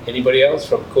from anybody else,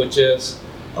 from coaches,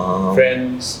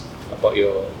 friends, about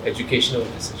your educational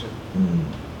decision?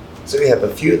 So we have a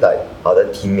few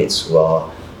other teammates who are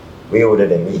way older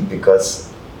than me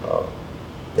because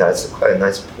it's quite a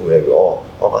nice pool that we all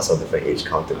of us of different age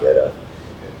come together.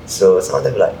 Okay. So some of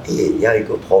them were like, hey, you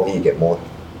go poly, you get more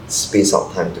space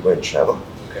out time to go and travel.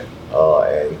 Okay.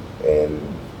 And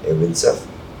windsurf.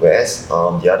 Whereas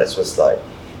the others was like,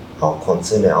 how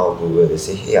concerned and how good were they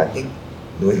say, hey, I think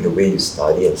knowing the way you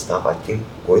study and stuff, I think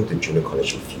going to junior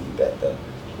college will feel you better.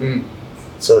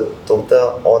 So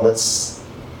total honest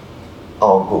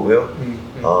goodwill,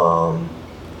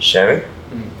 sharing,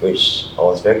 which I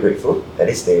was very grateful. At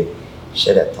least they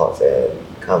share their thoughts and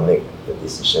kind of make the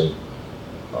decision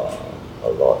a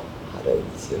lot harder and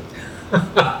easier.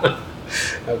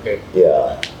 Okay.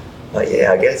 Yeah. But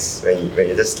yeah, I guess when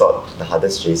you just thought the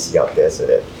hardest JC out there so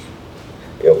that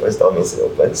it opens door means it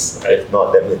opens. Right. If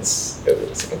not, that means it'll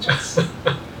be a second chance.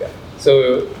 Yeah.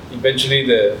 So eventually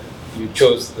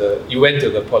you went to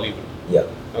the poly route. Yeah.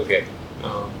 Okay.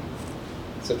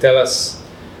 So tell us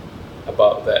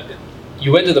about that.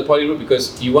 You went to the poly route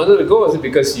because you wanted to go, or is it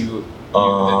because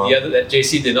that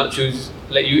JC did not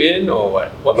let you in, or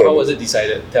what? Okay. How was it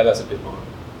decided? Tell us a bit more.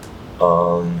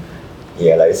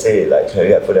 Yeah, like I say, like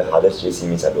maybe I put the hardest JC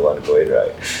means I don't want to go in,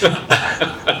 right?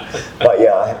 But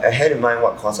yeah, I had in mind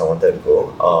what course I wanted to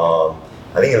go.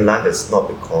 I think in life it's not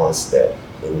because that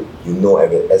you know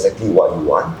exactly what you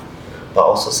want, but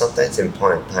also sometimes in a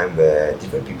point in time where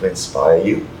different people inspire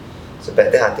you. So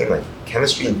back then I think my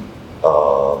chemistry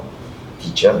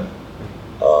teacher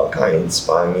kind of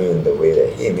inspired me in the way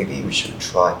that, hey, maybe we should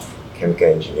try chemical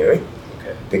engineering.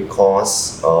 Okay.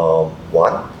 Because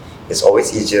one, it's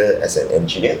always easier as an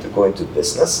engineer to go into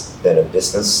business than a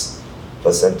business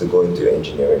person to go into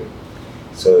engineering.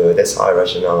 So that's how I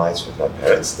rationalized with my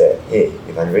parents that, hey,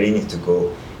 if I really need to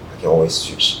go, I can always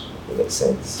switch in that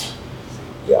sense.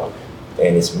 Yeah.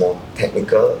 And it's more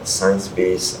technical,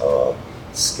 science-based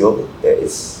skill that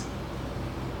is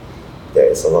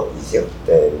a lot easier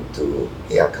than to,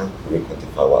 hey, I can't really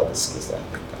quantify what are the skills that I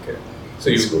have. Okay. So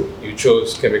you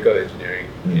chose chemical engineering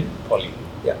in poly.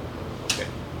 Yeah. Okay.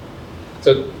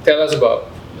 So tell us about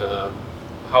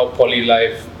how poly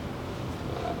life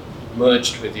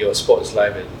merged with your sports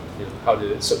life, and how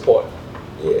did it support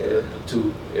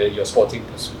your sporting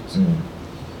pursuits?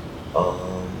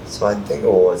 So I think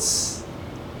it was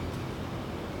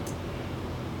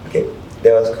okay.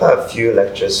 There was quite a few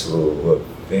lecturers who were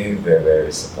very, very,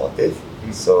 very supportive.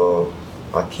 So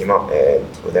I came up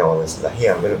and told them honestly, like, hey,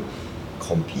 I'm going to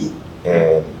compete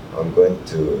and I'm going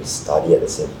to study at the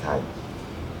same time.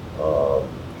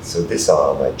 So these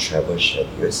are my travel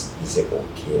schedules. Is it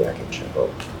okay I can travel?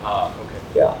 Okay.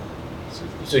 Yeah.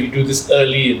 So you do this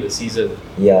early in the season?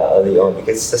 Yeah, early on,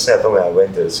 because that's what happened when I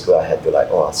went to school. I had to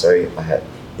I had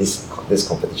this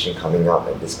competition coming up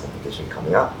and this competition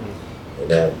coming up, and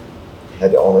then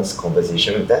had the honest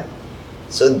conversation with them.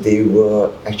 So they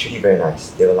were actually very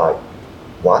nice. They were like,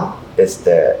 one is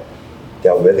that they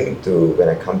are willing to, when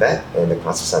I come back and the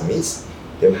classes I miss,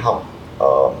 they'll help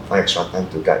find extra time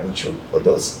to guide me through for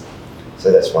those.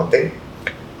 So that's one thing.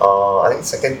 I think the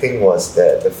second thing was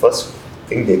that the first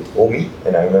thing they told me,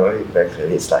 and I remember it very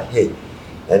clearly, it's like, hey,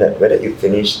 and whether you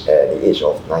finish at the age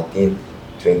of 19,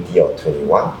 20 or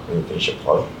 21 when you finish your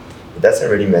poly, it doesn't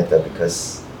really matter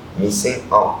because missing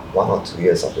out 1 or 2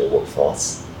 years of your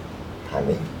workforce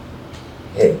timing,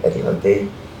 hey, at the end of the day,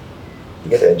 you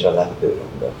get to enjoy life a bit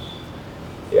longer.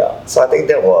 Yeah, so I think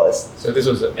that was... So this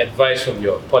was advice from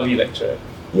your poly lecturer?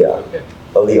 Yeah, okay.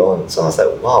 Early on. So I was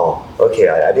like, wow, okay,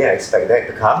 I didn't expect that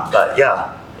to come, but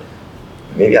yeah,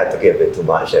 maybe I took it a bit too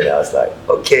much and I was like,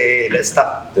 okay, let's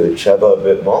start to travel a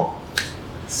bit more.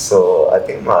 So I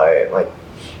think my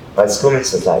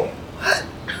schoolmates was like, what?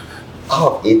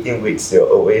 Out of 18 weeks,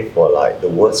 you're away for the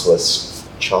worst was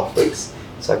 12 weeks.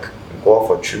 So I could go off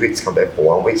for 3 weeks, come back for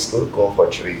 1 week school, go off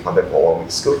for 3 weeks, come back for 1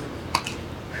 week school.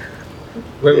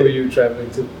 Where were you traveling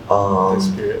to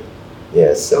this period?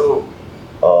 Yeah, so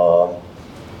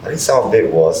I think some of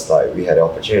it was we had the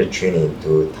opportunity to train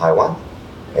into Taiwan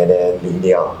and then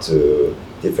link out to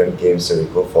different games. So we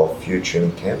go for a few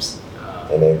training camps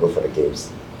and then go for the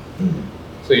games.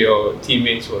 So your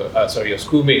your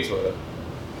schoolmates were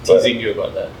teasing you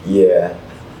about that? Yeah,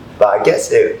 but I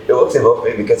guess it works in both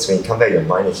ways because when you come back, your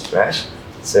mind is fresh.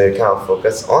 So you kind of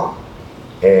focus on,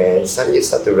 and suddenly you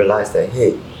start to realize that,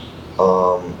 hey,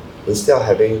 instead of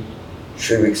having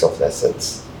 3 weeks of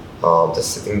lessons,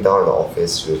 just sitting down in the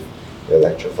office with your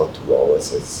lecturer for 2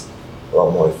 hours is a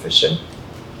lot more efficient.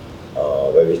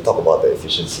 When we talk about the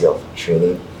efficiency of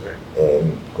training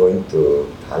and going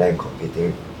to Thailand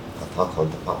competing with our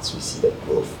counterparts, we see that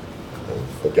growth and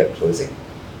the gap closing.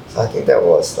 So I think that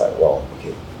was wow,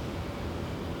 okay.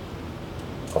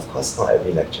 Of course, not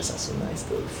every lectures are so nice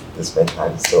to spend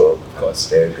time, so I was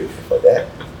very grateful for that.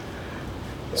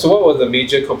 So what were the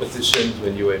major competitions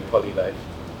when you were in poly life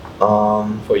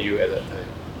for you at that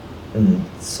time?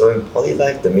 So in poly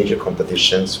life, the major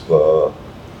competitions was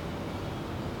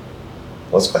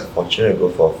quite fortunate to go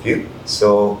for a few.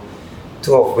 So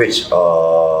two of which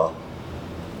are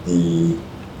the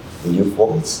youth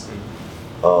ones.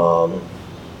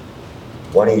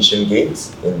 One Asian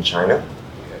Games in China,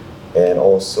 and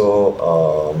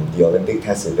also the Olympic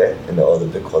test event and the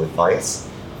Olympic qualifiers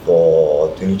for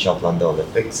 2012 London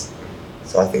Olympics.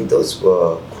 So I think those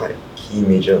were quite key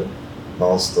major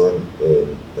milestone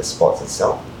in the sports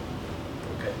itself.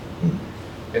 Okay.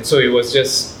 And so it was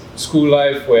just school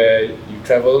life where you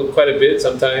traveled quite a bit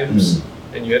sometimes,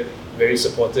 and you had very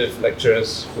supportive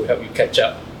lecturers who helped you catch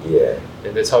up. Yeah.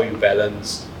 And that's how you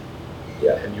balanced.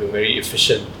 Yeah. And you were very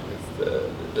efficient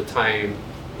with the time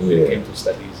when it came to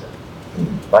studies.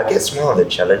 But I guess one of the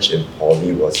challenge in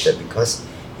poly was that because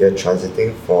you're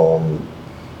transiting from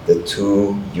the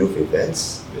two youth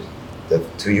events, the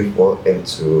two youth world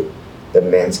into the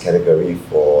men's category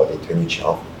for the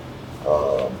 2012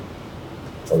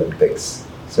 Olympics.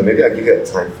 So maybe I'll give you a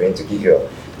time frame to give you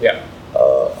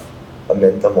a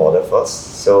mental model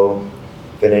first. So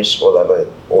finished O-level in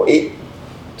 08,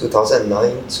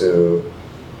 2009 to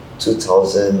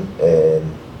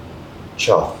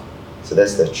 2012. So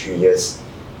that's the 3 years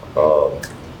of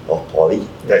poly.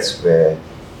 That's where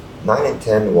 9 and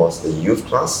 10 was the youth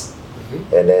class,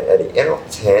 and then at the end of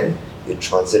 10, you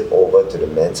transit over to the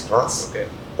men's class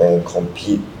and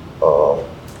compete for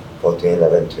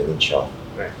 2011 and 2012.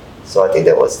 Right. So I think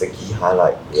that was the key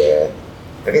highlight, where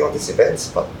having all these events,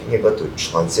 but being able to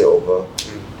transit over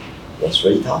was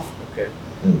really tough. Okay.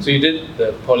 So you did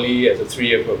the poly as a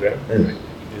 3-year program, right? You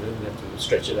didn't have to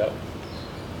stretch it out.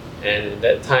 And at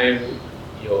that time,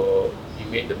 you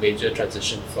made the major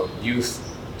transition from youth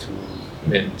to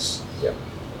men's. Yeah.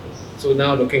 So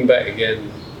now looking back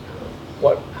again,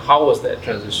 how was that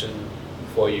transition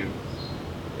for you?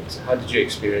 How did you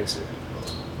experience it?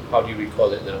 How do you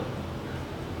recall it now?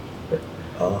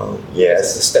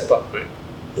 Yes. It's a step up, right?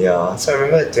 Yeah. So I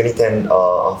remember 2010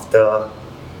 after.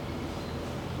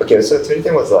 Okay, so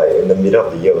 2010 was like in the middle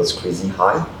of the year, was crazy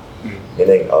high. And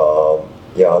then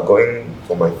going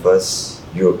for my first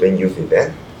European youth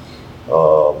event,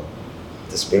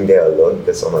 just being there alone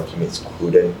because all my teammates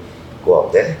couldn't go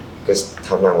out there because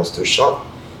timeline was too short.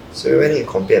 So we went in and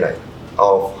compared like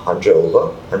out of 100 over,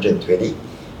 120.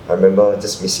 I remember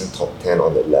just missing top 10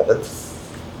 on the 11th,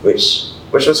 which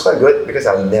was quite good because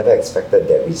I never expected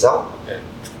that result. Okay.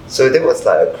 So that was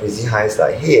like a crazy high. It's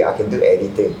like, hey, I can do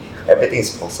anything. Everything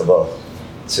is possible.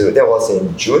 So that was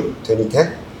in June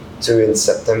 2010 to in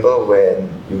September when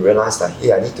you realize that,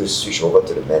 hey, I need to switch over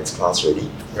to the men's class already.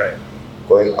 Right.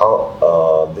 Going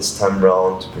out this time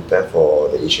round to prepare for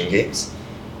the Asian Games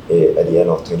at the end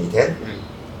of 2010.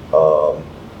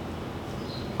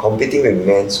 Competing with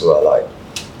men who are like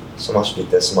so much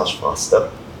fitter, so much faster.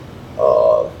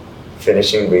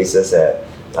 Finishing races at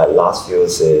last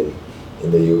fields in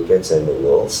the Europeans and the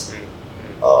Worlds.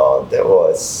 That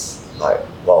was like,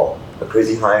 wow, a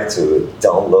crazy high to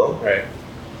down low. Right.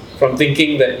 From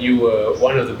thinking that you were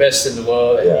one of the best in the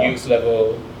world at youth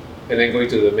level, and then going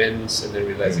to the men's and then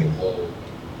realizing, whoa.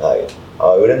 Like,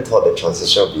 I wouldn't thought the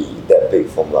transition would be that big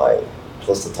from like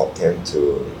close to top 10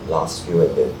 to last few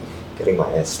and then getting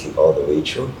my ass kicked all the way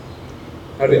through.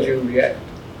 How did you react?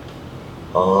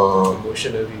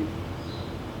 Emotionally?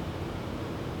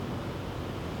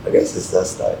 I guess it's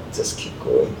just like, just keep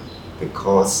going.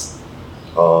 Because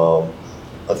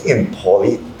I think in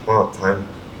poly point of time,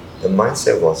 the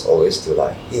mindset was always to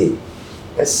like, hey,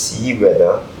 let's see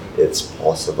whether it's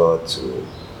possible to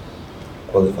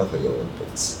qualify for the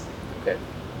Olympics. Okay.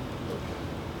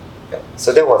 Yeah.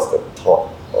 So that was the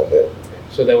thought of it. Okay.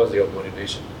 So that was your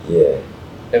motivation. Yeah.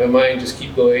 Never mind, just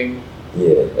keep going.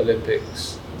 Yeah.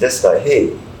 Olympics. Just like,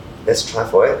 hey, let's try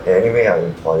for it. And anyway, I'm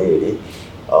in poly already.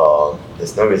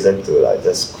 There's no reason to like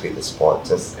just quit the sport.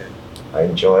 Just I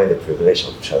enjoy the privilege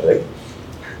of traveling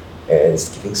and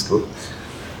skipping school.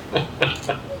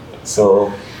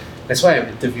 So that's why I'm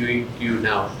interviewing you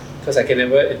now, because I can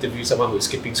never interview someone who's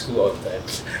skipping school all the time.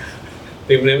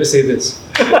 They will never say this.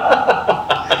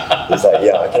 It's like,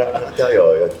 yeah, I cannot tell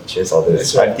your teachers all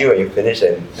this until when you finish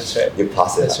and you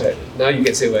pass it. That's right. Now you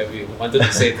can say whatever you wanted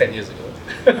to say 10 years ago.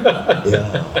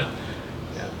 Yeah.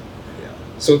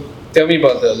 So tell me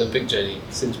about the Olympic journey,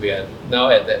 since we are now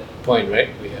at that point, right?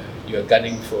 You are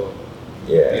gunning for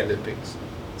the Olympics.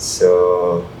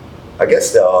 So I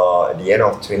guess at the end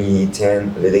of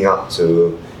 2010, leading up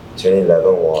to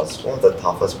 2011 was one of the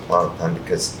toughest part of time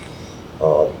because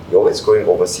you're always going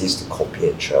overseas to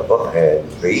compete and travel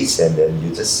and race, and then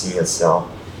you just see yourself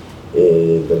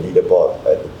in the leaderboard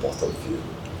at the bottom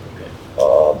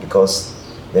field. Because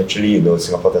naturally,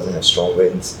 Singapore doesn't have strong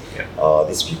winds.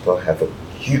 These people have a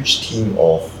huge team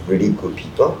of really good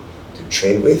people to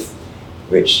train with,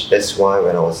 which that's why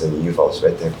when I was in the youth, I was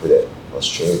very thankful that I was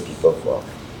training with people who are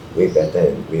way better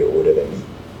and way older than me,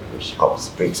 which helps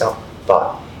breaks up.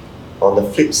 But on the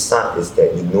flip side is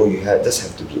that just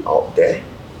have to be out there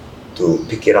to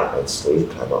pick it up and slowly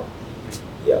climb up.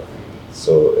 Yeah.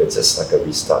 So it's just like a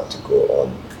restart to go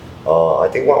on. I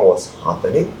think what was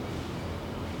happening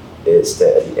is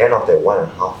that at the end of that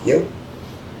 1.5 year,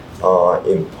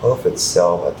 in Perth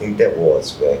itself, I think that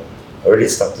was where I really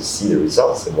started to see the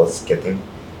results. It was getting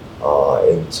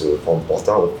into from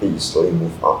bottom of the fleet, you slowly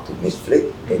move up to mid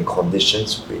fleet in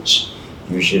conditions which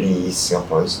usually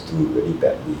Singaporeans do really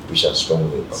badly, which are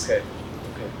strong winds. Okay.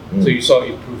 So you saw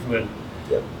improvement,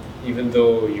 Yeah. even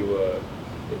though you were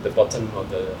at the bottom of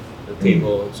the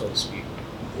table, so to speak.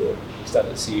 Yeah. You started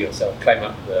to see yourself climb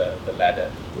up the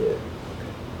ladder.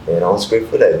 Yeah. And I was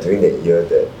grateful that during that year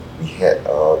that we had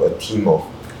a team of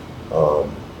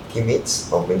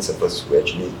teammates of windsurfers who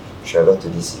actually travel to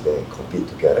this event and compete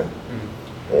together.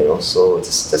 And also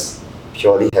just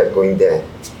purely had going there.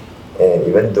 And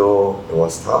even though it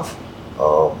was tough,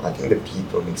 I think the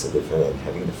people makes a difference and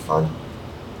having the fun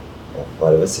of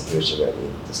whatever situation you're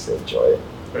in, just to enjoy it.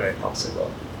 Right. Helps a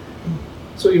lot.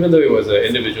 So even though it was an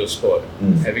individual sport,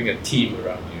 Mm. having a team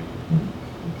around you, Mm.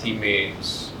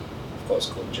 teammates, of course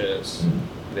coaches,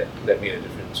 that made a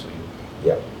difference for you.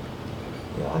 Yeah.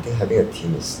 Yeah, I think having a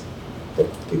team is the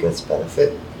biggest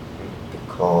benefit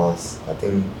because I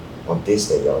think on days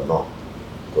that you're not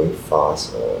going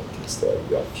fast or things that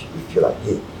you feel like,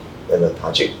 hey, they're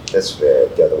lethargic, that's where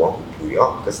they're the one who pull you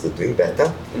up because they're doing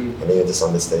better. And then you're just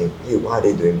understanding, hey, why are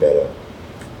they doing better?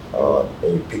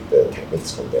 And you pick the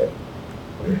techniques from there.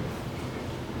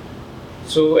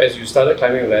 So as you started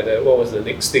climbing the ladder, what was the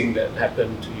next thing that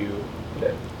happened to you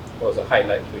that was a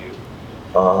highlight for you?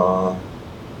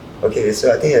 Okay,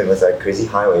 so I think it was like crazy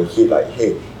high when you hit like,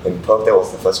 hey, in Perth that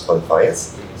was the first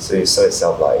qualifiers. So you saw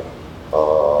yourself like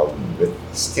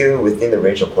still within the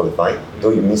range of qualifying,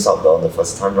 though you miss out on the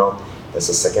first time round. There's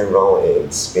a second round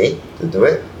in Spain to do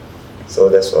it. So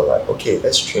that's where like, okay,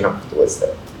 let's train up towards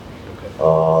that.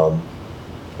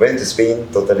 Went to Spain,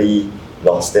 totally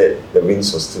lost it. The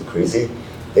winds was too crazy.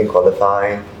 Didn't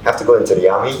qualify. Have to go into the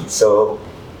army. So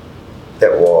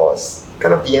that was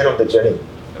kind of the end of the journey.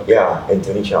 Okay. Yeah, in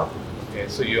 2012. Okay,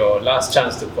 so your last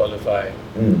chance to qualify,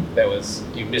 that was,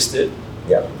 you missed it,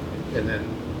 Yeah, and then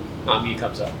army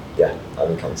comes up. yeah,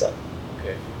 army comes up.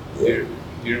 Okay. Yeah.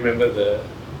 Do you remember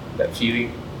that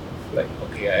feeling? Like,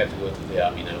 okay, I have to go to the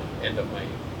army now. End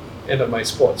of my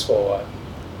sports for a while.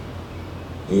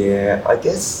 Yeah, I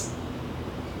guess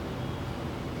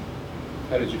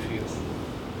How did you feel?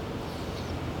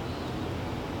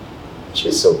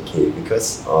 it's okay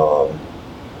because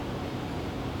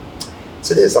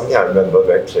so this is something I remember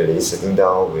very clearly, sitting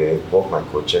down with both my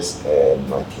coaches and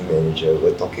my team manager.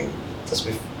 We're talking just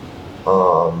with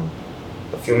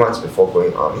a few months before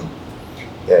going army,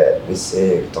 that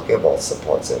we're talking about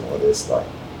supports and all this, like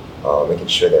making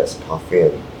sure there's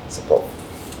pathway and support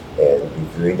and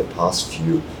reviewing the past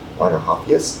few 1.5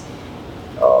 years.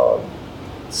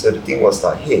 So the thing was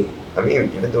like, hey, I mean,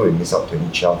 even though we missed out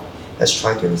 2012, let's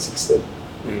try 2016.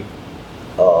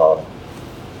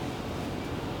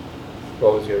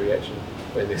 What was your reaction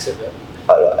when they said that?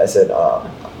 I said,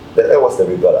 that was the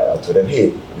rebel. I told them, hey,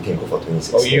 we can go for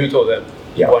 2016. Oh, you told them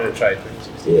you Yeah. want to try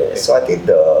 2016. Yeah, Okay. so I think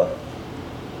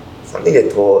something they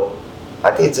told,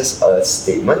 I think it's just a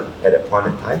statement at that point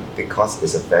in time because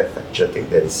it's a very factual thing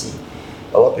that they see.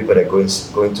 A lot of people that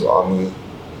go into army,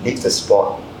 leave the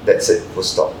sport, that's it, full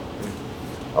stop,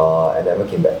 and never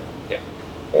came back. Yeah.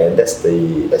 And that's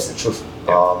the truth.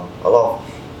 Yeah. A lot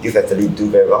of youth athletes do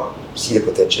very well, see the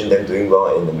potential in them doing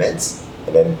well in the men's,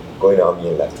 and then go in the army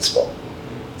and left the sport.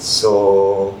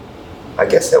 So I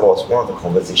guess that was one of the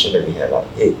conversations that we had, like,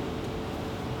 hey,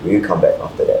 will you come back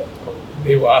after that?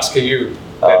 They were asking you,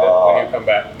 when you come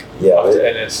back yeah, after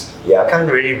but- NS. Yeah, I can't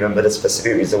really remember the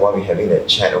specific reason why we're having that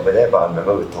chat over there, but I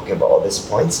remember we're talking about all these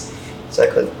points. So I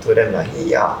could told them like, hey,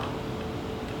 yeah,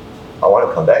 I want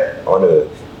to come back. I want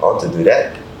to do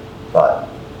that, but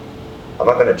I'm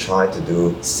not going to try to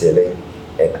do sailing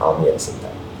and army at the same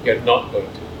time. You're not going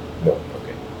to. No.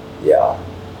 Okay. Yeah.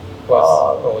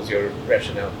 What was your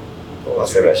rationale?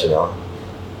 What's the rationale?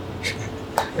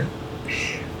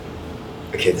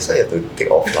 Okay, this one you have to take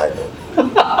offline. Though.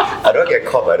 I don't get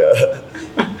caught by the.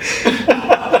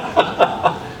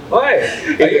 Why?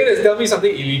 Are you going to tell me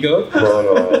something illegal?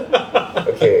 No.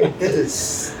 Okay, this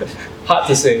is. Hard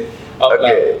to say. Out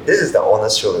Okay, loud. this is the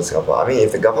honest truth in Singapore. I mean,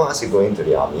 if the government asks you to go into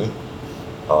the army,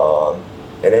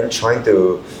 and then trying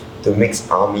to mix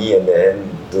army and then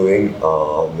doing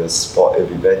the sport, it will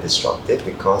be very disruptive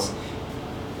because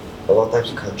a lot of times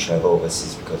you can't travel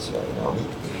overseas because you are in army.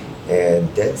 And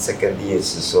then secondly,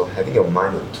 it's also having your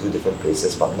mind in two different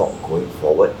places but not going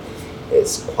forward.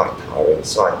 It's quite tiring.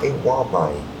 So I think one of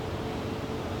my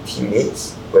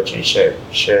teammates who actually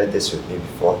shared this with me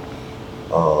before,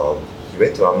 he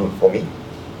went to army for me,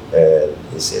 and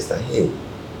he says that, hey,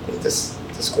 just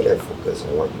go there and focus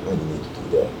on what you need to do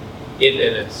there.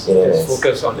 In NS. In NS. Just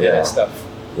focus on Yeah. NS stuff.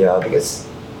 Yeah, because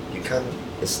you can't,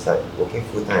 it's like working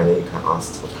full time and then you can't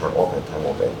ask for time off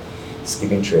and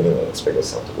skipping training and expect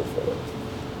yourself to go forward.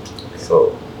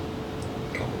 So,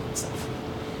 come on, stuff.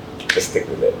 Just stick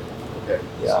with it. Okay.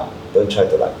 Yeah, don't try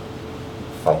to like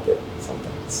fight it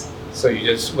sometimes. So you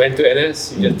just went to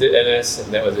NS, you just did NS,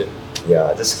 and that was it.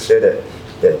 Yeah, just clear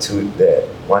that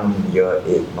 1 year,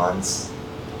 8 months.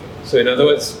 So in other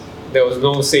words, there was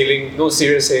no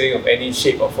serious sailing of any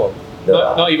shape or form.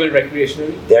 No. Not even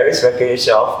recreationally? There is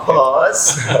recreation, of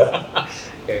course.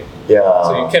 Okay. Yeah.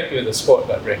 So you kept with the sport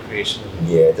but recreationally.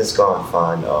 Yeah, just go and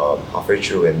fun. Halfway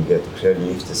through when we had to clear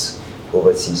leave, just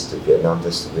overseas to Vietnam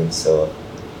just to windsurf,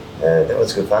 and that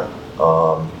was good fun.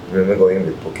 Remember going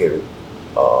with Phuket with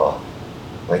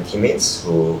my teammates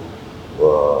who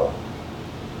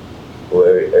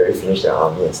already finished their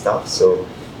army and stuff. So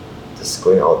just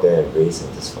going out there and race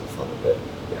and just for fun of it.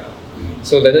 Yeah.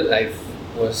 So Leonard, I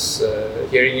was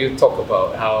hearing you talk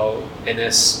about how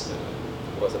NS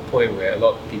was a point where a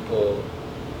lot of people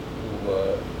who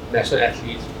were national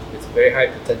athletes with very high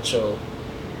potential,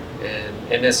 and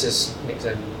NS just makes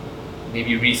them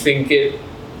maybe rethink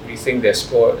their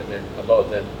sport, and then a lot of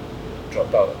them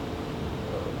drop out.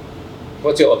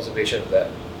 What's your observation of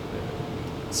that?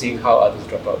 Seeing how others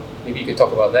drop out. Maybe you could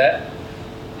talk about that,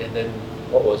 and then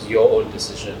what was your own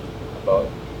decision about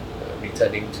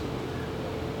returning to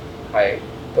high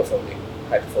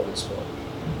performance sport?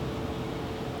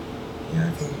 Yeah,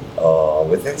 I think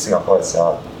within Singapore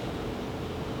itself,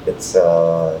 it's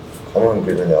a common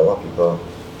agreement that a lot of people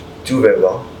do very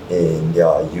well in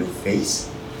their youth phase,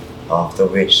 after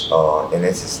which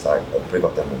NS is like a break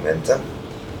of their momentum,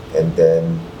 and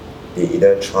then they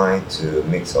either try to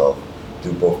mix of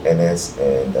do both NS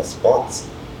and their sports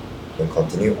and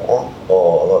continue on,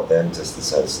 or a lot of them just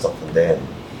decide to stop from there and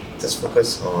just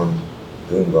focus on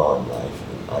doing well in life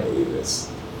in other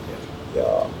areas.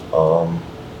 Yeah.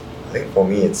 I think for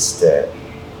me it's that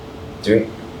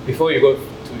Before you go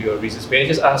to your reasons, may I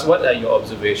just ask, what are your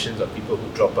observations of people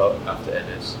who drop out after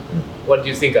NS? What do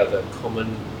you think are the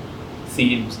common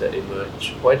themes that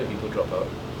emerge? Why do people drop out,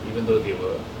 even though they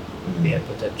had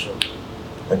potential?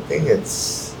 I think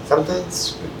it's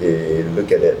sometimes they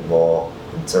look at it more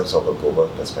in terms of a global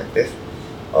perspective.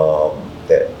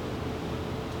 That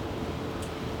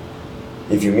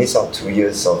if you miss out 2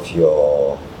 years of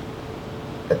your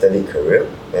athletic career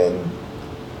and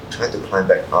trying to climb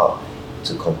back up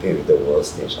to compete with the world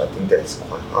stage, I think that's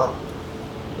quite hard.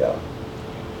 Yeah.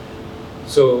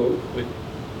 So,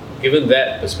 given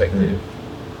that perspective,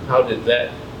 how did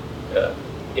that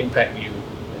impact you?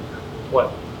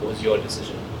 What was your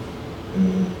decision?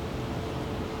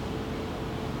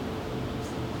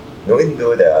 Knowing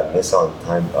though that I missed out on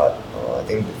time, but I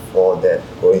think before that,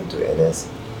 going to NS,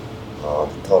 the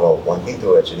thought of wanting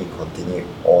to actually continue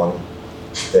on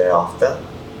thereafter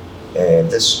and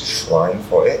just trying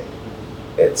for it,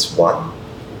 it's one,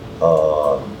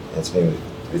 it's been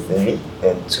within me,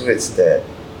 and two, it's that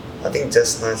I think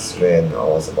just nice when I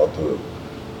was about to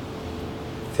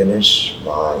finish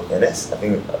my NS, I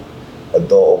think a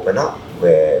door opened up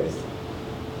where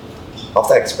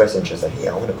after I expressed interest, like, hey,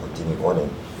 I want to continue on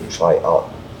and try it out.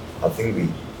 I think we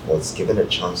was given a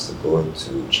chance to go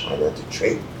into China to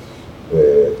train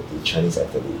with the Chinese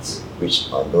athletes, which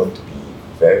are known to be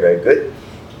very, very good.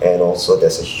 And also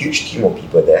there's a huge team of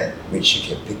people there which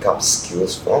you can pick up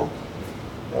skills from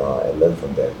and learn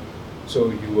from them.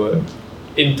 So you were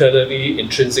internally,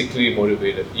 intrinsically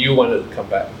motivated. You wanted to come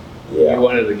back. Yeah. You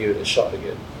wanted to give it a shot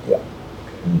again. Yeah.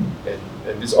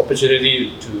 And this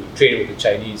opportunity to train with the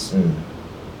Chinese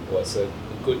was a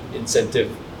good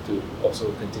incentive to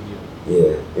also continue.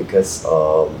 Yeah, because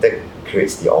that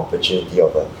creates the opportunity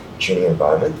of a training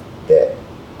environment that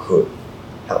could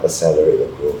help accelerate the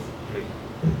growth. Okay.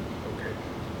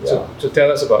 Yeah. So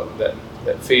tell us about that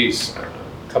phase,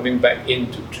 coming back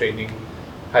into training,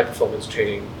 high performance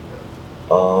training.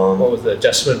 What was the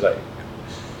adjustment like?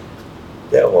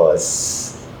 That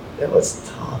was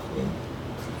tough, man.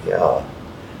 Yeah.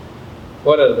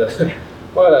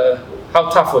 How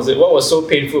tough was it? What was so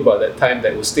painful about that time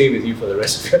that will stay with you for the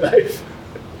rest of your life?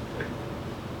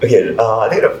 Okay, I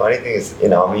think the funny thing is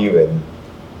in army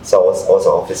so I was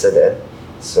an officer then,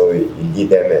 so you lead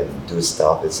them and do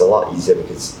stuff. It's a lot easier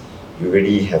because you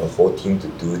really have a whole team to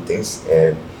do things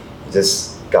and you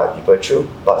just guide people through.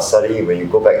 But suddenly when you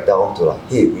go back down to like,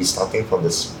 hey, we're starting from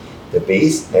the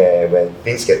base, and when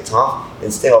things get tough,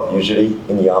 instead of usually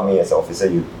in the army as an officer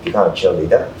you become a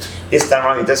cheerleader, this time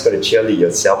around you just got to cheerlead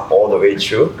yourself all the way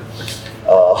through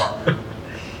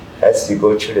as you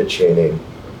go through the training.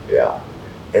 Yeah.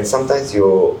 And sometimes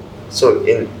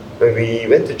when we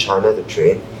went to China to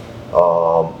train,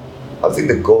 I think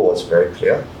the goal was very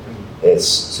clear.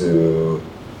 It's to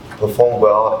perform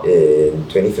well in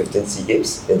 2015 SEA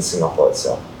Games in Singapore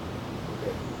itself.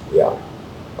 Yeah.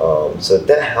 So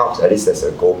that helps, at least there's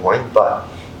a goal point, but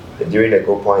during the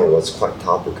goal point it was quite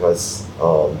tough because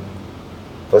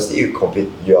firstly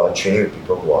you are training with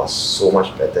people who are so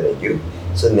much better than you,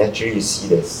 so naturally you see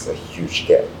there's a huge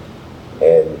gap.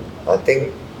 And I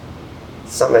think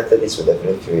some athletes will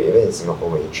definitely feel it, even in Singapore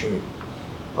when you train with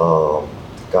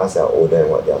guys that are older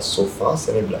and they are so fast,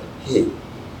 and they're like, hey,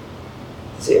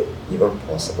 is it even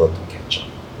possible to catch up?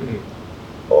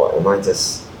 Or am I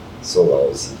just so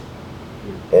lousy?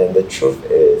 And the truth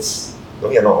is, no,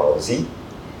 you're not lousy,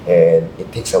 and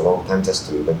it takes a long time just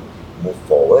to even move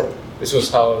forward. This was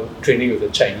how training with the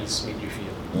Chinese made you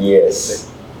feel. Yes,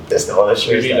 that's the honest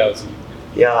truth. Really lousy.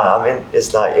 Yeah, I mean,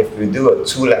 it's like if we do a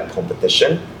 2-lap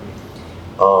competition,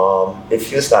 it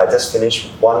feels like I just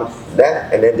finished 1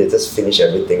 lap and then they just finish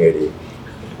everything already.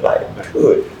 Like,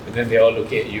 good. And then they all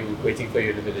look at you, waiting for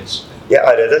you to finish.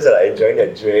 Yeah, they're just like enjoying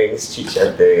their drinks,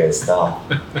 chit-chatting and stuff.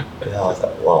 Yeah, I was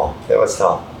like, wow, that was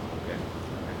tough. Okay.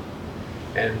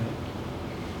 And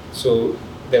so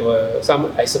there were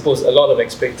I suppose, a lot of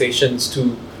expectations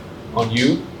too on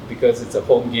you because it's a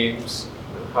home games.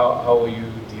 How were you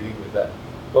dealing with that?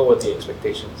 What were the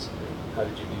expectations? How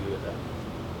did you deal with that?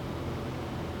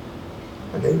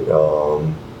 I think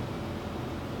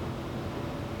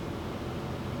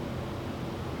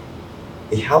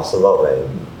it helps a lot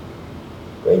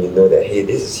when you know that, hey,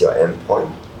 this is your end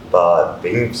point, but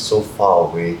being so far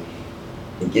away,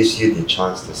 it gives you the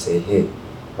chance to say, hey,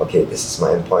 okay, this is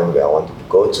my end point where I want to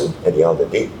go to at the end of the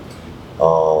day.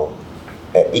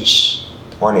 At each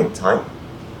point in time,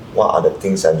 what are the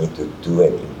things I need to do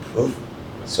and improve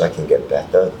so I can get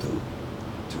better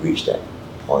to reach that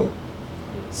point.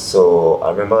 So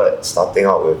I remember starting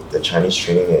out with the Chinese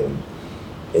training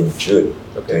in June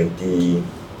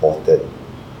 2014.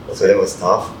 So that was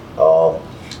tough.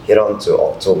 Head on to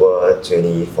October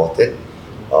 2014.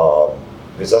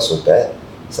 Results were bad.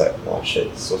 It's like, oh shit,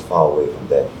 it's so far away from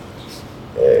that.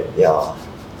 And yeah.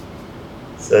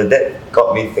 So that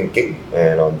got me thinking,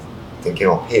 and I'm thinking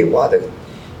of, hey, what are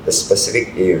the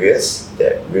specific areas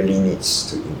that really needs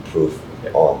to improve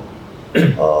on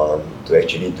to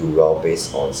actually do well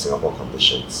based on Singapore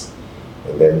conditions.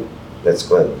 And then let's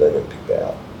go and learn and pick that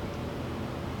up.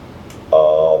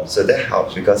 So that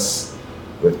helps because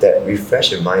with that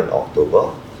refresh in mind in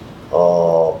October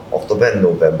and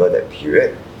November, that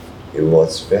period, it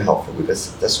was very helpful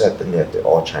because that's what happened. They have the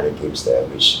All China Games there,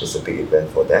 which is a big event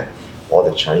for them. All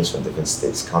the Chinese from different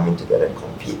states come in together and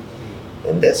compete.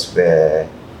 And that's where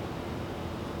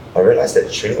I realized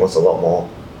that training was a lot more,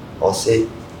 I'll say,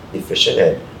 efficient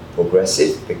and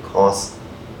progressive because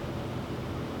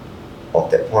of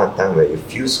that point in time where you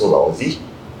feel so lousy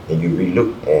and you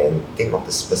relook and think of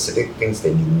the specific things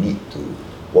that you need to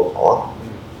work on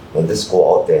and just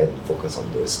go out there and focus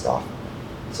on those stuff.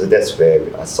 So that's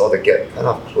where I saw the gap kind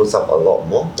of close up a lot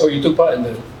more. Oh, you took part in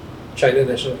the China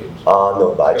National Games?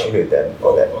 No, but I trained with them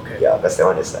for that. Okay. Yeah, because that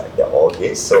one is like they're all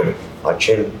games. So I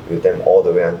trained with them all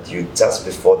the way until just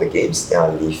before the games, then I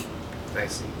leave. I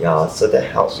see. Yeah, so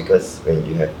that helps because when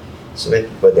you have so many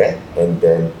people there and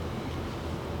then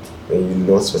when you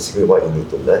know specifically what you need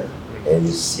to learn and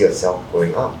you see yourself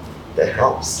growing up, that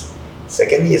helps.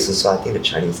 Secondly, is also I think the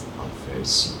Chinese are very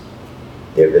sweet.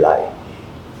 They'll be like,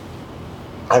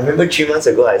 I remember 3 months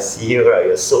ago I see you, right?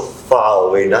 You're so far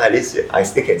away. Now at least I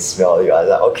still can smell you. I was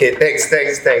like, okay, thanks.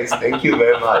 Thank you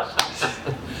very much.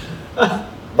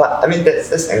 But I mean,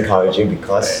 that's encouraging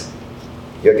because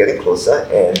you're getting closer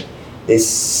and they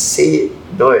say,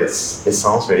 though it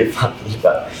sounds really funny,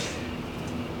 but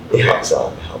it helps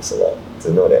out. It helps a lot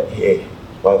to know that, hey,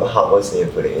 whatever hard work you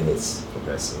put in is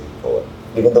progressing forward.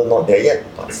 Even though not there yet,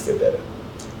 but still better.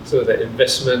 So the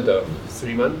investment of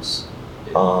 3 months?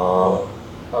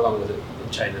 How long was it in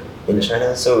China? In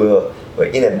China, so we're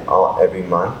in and out every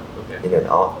month. Okay. In and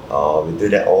out. We do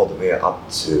that all the way up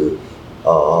to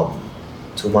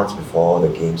 2 months before the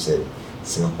games in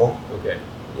Singapore. Okay.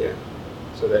 Yeah.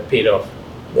 So that paid off.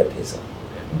 That pays off.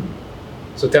 Okay.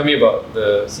 So tell me about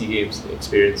the SEA Games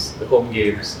experience, the home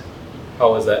games.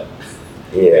 How was that?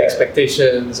 Yeah. The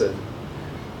expectations and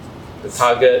the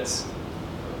targets.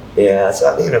 Yeah,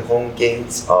 so I think in the home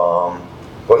games,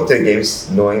 going to the games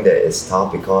knowing that it's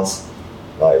tough because,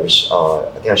 which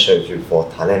I think I shared with you before,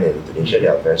 Thailand and Indonesia, they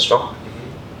are very strong.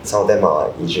 Some of them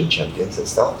are Asian champions and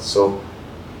stuff. So,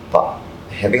 but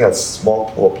having a small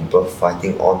pool of people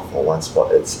fighting on for one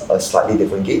spot, it's a slightly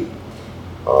different game.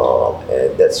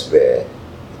 And that's where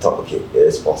I thought, okay, it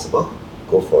is possible,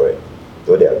 go for it.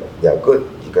 Though they are good,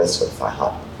 you guys will fight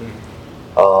hard.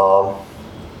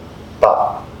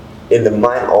 But in the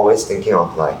mind, always thinking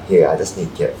of like, hey, I just need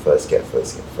to get first.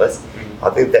 I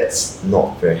think that's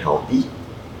not very healthy.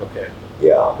 Okay.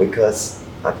 Yeah, because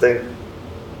I think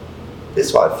this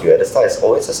is what I feel at the start. It's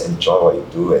always just enjoy what you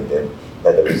do, and then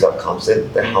let the result comes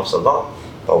in. That helps a lot.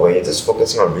 But when you're just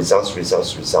focusing on results,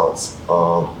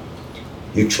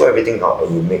 you throw everything out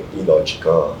and you make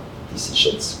illogical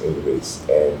decisions when you race,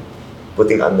 and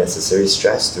putting unnecessary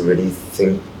stress to really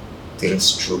think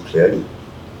things through clearly.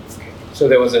 So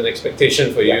there was an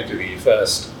expectation for you to be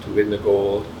first, to win the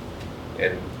gold,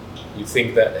 and you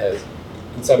think that has,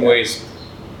 in some ways,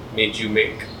 made you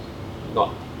make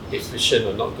not efficient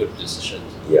or not good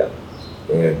decisions. Yeah,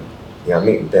 and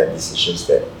make bad decisions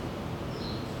that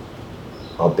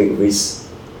are big risks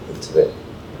into it.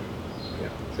 Yeah.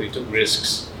 So you took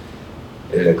risks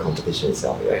In the competition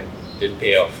itself, yeah. and didn't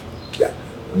pay off. Yeah.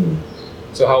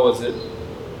 So how was it?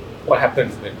 What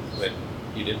happened when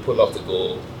you didn't pull off the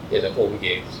goal in the home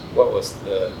games? What was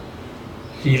the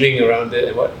feeling around it,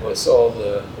 and what were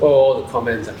all the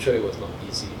comments? I'm sure it was not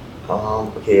easy.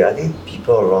 Okay, I think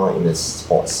people around in the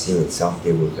sports scene itself,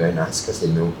 they were very nice because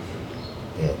they know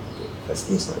that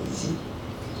firstly it's not easy.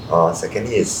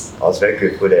 Secondly is I was very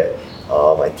grateful that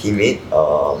my teammate,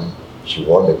 she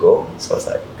won the gold, so I was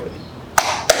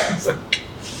like,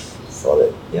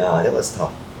 solid. Yeah, that was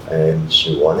tough, and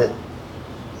she won it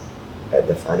at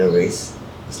the final race.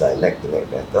 It's like neck to neck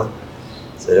battle,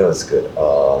 so that was good.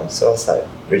 So I was like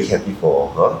really happy for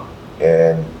her,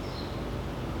 and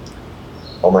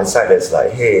on my side, it's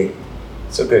like, hey,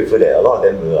 so grateful that a lot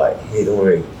of them were like, hey, don't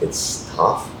worry, it's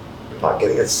tough, but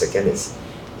getting a second is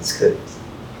good.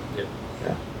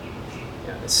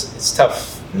 Yeah, it's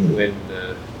tough when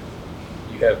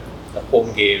you have the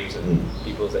home games and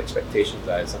people's expectations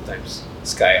are sometimes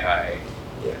sky high.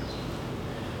 Yeah.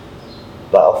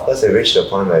 But of course, it reached the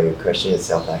point where you question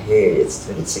yourself, like, hey, it's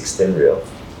 2016 real.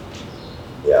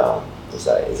 Yeah, it's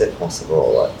like, is it possible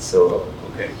or what? So,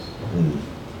 Okay.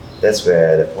 That's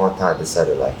where at the point of time I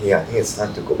decided, like, hey, I think it's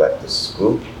time to go back to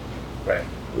school. Right.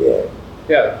 Yeah.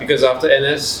 Yeah, because after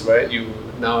NS, right, you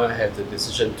now have the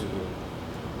decision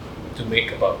to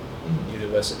make about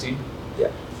university.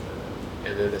 Yeah.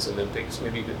 And then there's Olympics.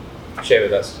 Maybe you could share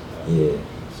with us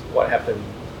what happened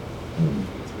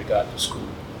with regard to school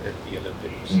and the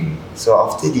Olympics. So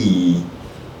after the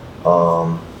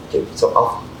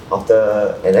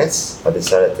after NS, I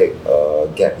decided to take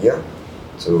a gap year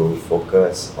to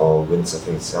focus on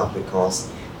windsurfing itself, because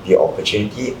the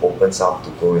opportunity opens up to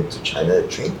go into China to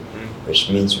train, which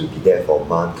means we'll be there for a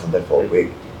month, come back for a week,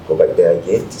 go back there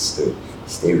again just to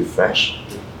stay refreshed.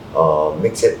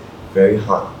 Makes it very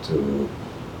hard to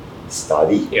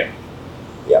study. Yeah.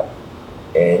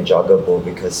 And juggle both,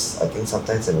 because I think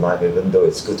sometimes in life, even though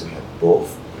it's good to have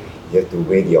both, you have to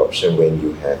weigh the option when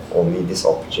you have only this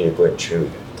opportunity to go and train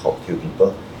with the top few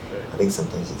people. I think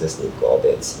sometimes you just need to go out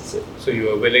there and seize it. So you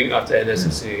were willing after NS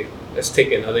to say, let's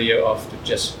take another year off to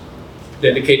just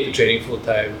dedicate to training full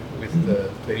time with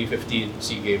the 2015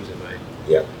 SEA Games in mind.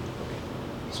 Yeah.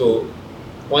 So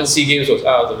once SEA Games was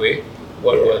out of the way,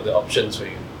 what were the options for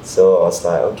you? So I was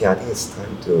like, okay, I think it's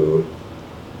time to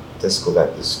just go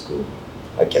back to school.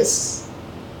 I guess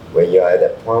when you're at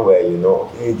that point where you know,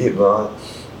 okay, you did well,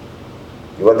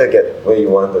 you want to get where you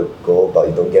want to go, but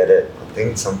you don't get it. I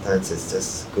think sometimes it's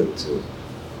just good to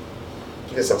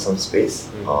give yourself some space.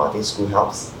 I think school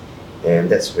helps, and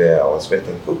that's where I was very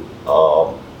thankful.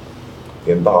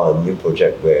 We embarked on a new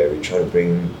project where we try to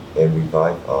bring and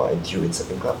revive NTU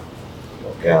Windsurfing Club.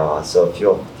 Okay. Yeah, so a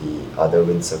few of the other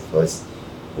windsurfers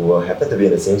who happened to be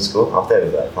in the same school, after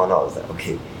I found out, I was like,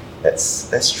 okay,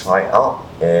 let's try it out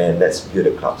and let's build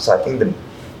a club. So I think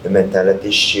the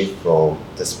mentality shift from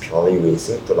just purely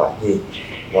racing to like, hey,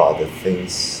 what are the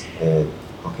things and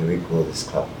how can we grow this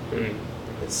club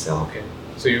itself? Okay.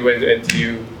 So you went to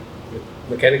NTU with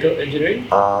mechanical engineering?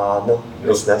 No,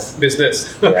 business.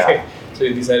 Business. Yeah. Okay. So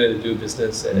you decided to do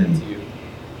business at NTU.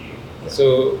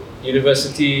 So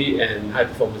university and high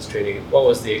performance training, what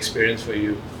was the experience for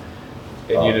you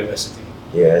in university?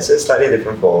 Yeah, so it's slightly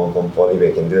different from poly where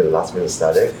you can do the last minute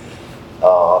study.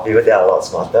 People there are a lot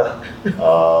smarter.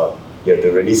 You have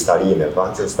to really study in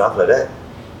advance and stuff like that.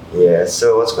 Yeah,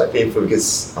 so it was quite painful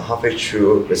because halfway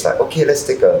through, it's like, okay, let's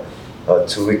take a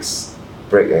 2 weeks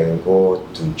break and go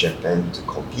to Japan to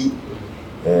compete.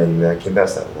 And when I came back, I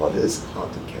was like, wow, this is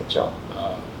hard to catch up.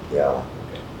 Yeah.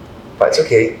 Okay. But it's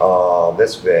okay.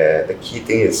 That's where the key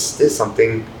thing is, this is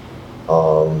something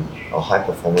our high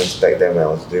performance back then when I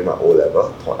was doing my O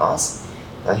level taught us.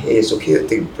 Hey, it's okay to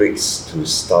take breaks to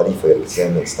study for your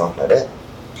exam and stuff like that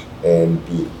and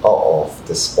be out of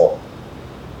the sport.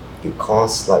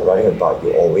 Because like riding a bike,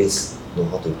 you always know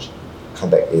how to come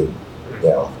back in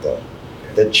thereafter.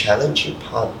 The challenging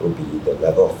part will be the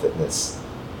level of fitness.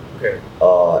 Okay.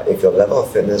 If your level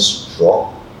of fitness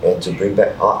drop and to bring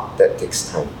back up, that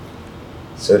takes time.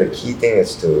 So the key thing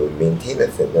is to maintain the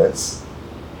fitness,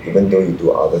 even though you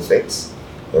do other things.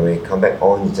 And when you come back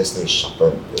on, you just need to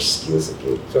sharpen your skills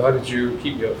again. So how did you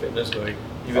keep your fitness going,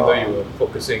 even though you were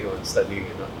focusing on studying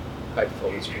and not high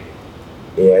performance training?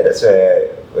 Yeah, that's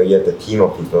where you have the team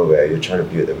of people where you're trying to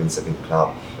build the windsurfing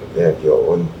club. You have your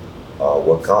own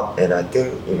workout, and I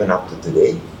think even up to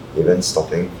today, even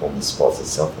stopping from the sports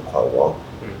itself for quite a while,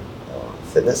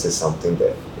 fitness is something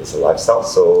that is a lifestyle,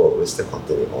 so we're still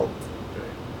continuing on.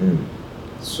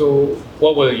 So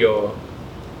what were your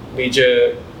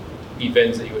major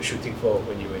events that you were shooting for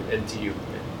when you were in NTU?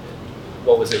 And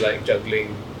what was it like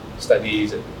juggling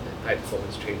studies and high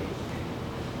performance training?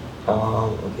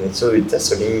 Okay, so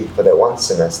just only for that one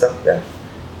semester, that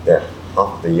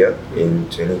half of the year in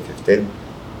 2015,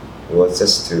 it was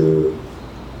just to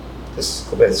just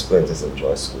go back to school and just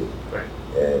enjoy school. Right.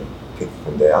 And pick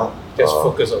from there out. Just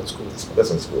focus on school. Just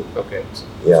focus on school. Okay.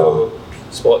 Yeah. So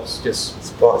sports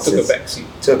just took a backseat.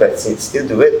 Took a backseat. Still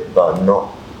do it, but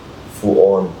not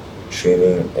full on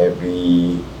training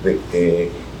every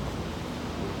weekday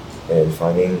and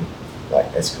finding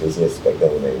like as crazy as back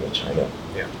then when we were in China.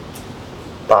 Yeah.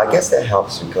 But I guess that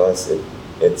helps because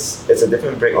it's a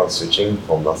different break on switching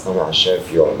from last time I shared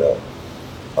with you on the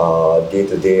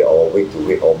day-to-day or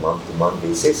week-to-week or month-to-month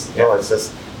basis. Now it's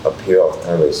just a period of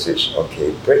time where you switch,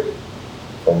 okay, break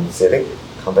from sailing,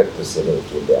 come back to sailing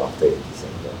again thereafter in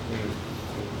December.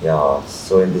 Yeah,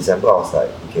 so in December I was like,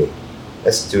 okay,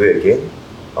 let's do it again.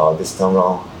 This time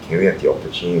around, can we have the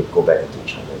opportunity to go back into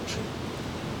China and train?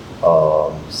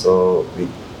 So we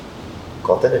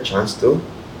gotten a chance to,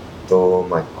 though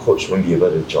my coach won't be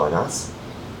able to join us.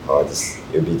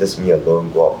 It'll be just me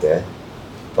alone go up there.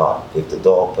 But if the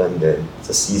door open, then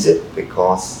just seize it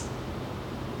because.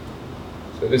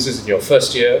 So this is in your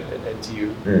first year at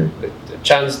NTU. The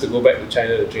chance to go back to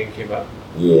China to train came up.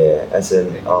 Yeah, as in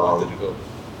and you wanted to go.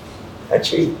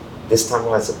 Actually, this time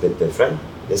around it's a bit different.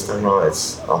 This time around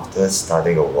it's after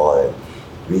studying a while and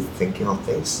rethinking of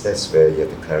things. That's where you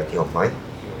have the clarity of mind,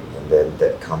 and then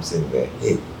that comes in where,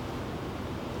 hey,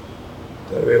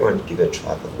 do I really want to give it a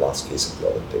try for the last phase of the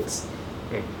Olympics?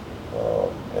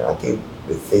 And I think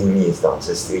within me is the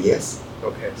answer is still yes.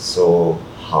 Okay. So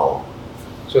how?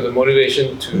 So the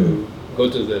motivation to go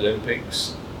to the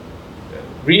Olympics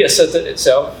reasserted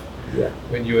itself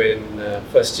when you were in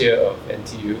first year of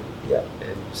NTU. Yeah.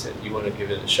 And you said you want to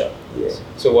give it a shot. Yeah.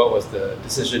 So what was the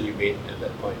decision you made at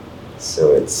that point?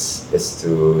 So it's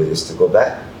to go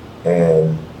back,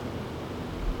 and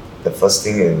the first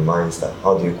thing in mind is that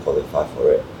how do you qualify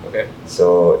for it? Okay.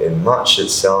 So in March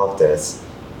itself, there's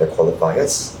the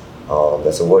qualifiers.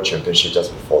 There's a World Championship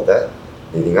just before that,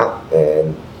 leading up,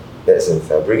 and that's in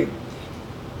February.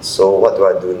 So what do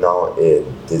I do now in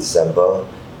December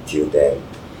till then?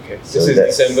 Okay, so this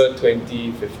is December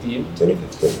 2015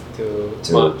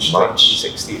 to March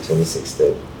 2016.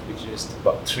 2016. Which is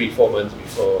about 3-4 months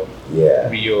before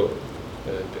Rio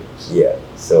Olympics. Yeah,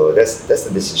 so that's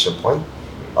the decision point.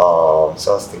 So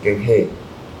I was thinking, hey,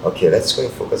 okay, let's go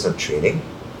and focus on training.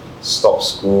 Stop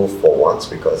school for once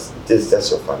because that's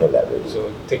your final lap already.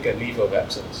 So take a leave of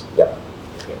absence. Yeah.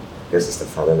 Okay. Because it's the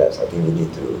final lap, so I think you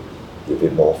need to be a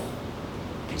bit more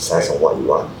precise on what you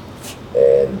want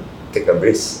and take a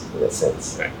risk in that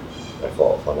sense. Right.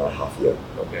 For another half year.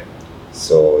 Okay.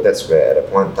 So that's where at a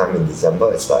point in time in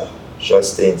December, it's like, should I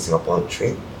stay in Singapore and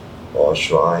train, or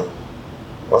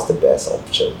what's the best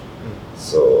option?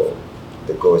 So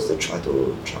the goal is to try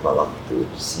my luck to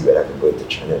see whether I can go into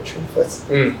China and train first.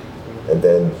 And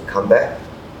then come back,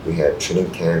 we had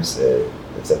training camps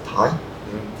with the Thai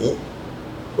team,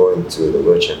 go into the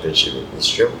World Championship in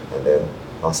Israel, and then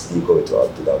lastly go into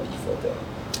Abu Dhabi for the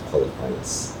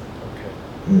qualifiers.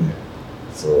 Okay.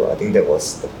 So I think that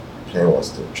was the plan, was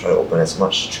to try to open as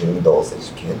much training doors as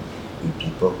you can with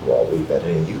people who are way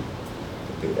better than you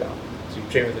to pick that up. So you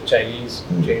train with the Chinese,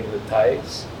 you train with the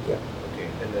Thais. Yeah. Okay,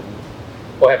 and then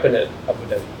what happened at Abu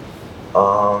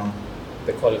Dhabi?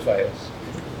 The qualifiers.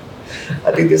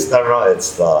 I think this time around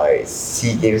it's like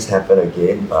SEA Games happen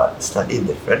again, but slightly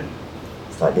different.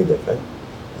 Slightly different.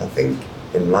 I think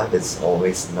in life it's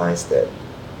always nice that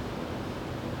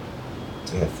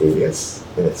to have failures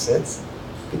in a sense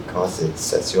because it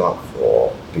sets you up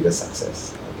for bigger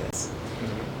success, I guess.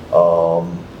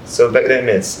 So back then,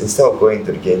 instead of going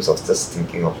to the games, I was just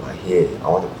thinking of like, hey, I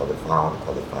want to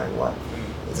qualify in what?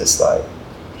 It's just like,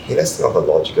 hey, let's think of a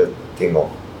logical thing of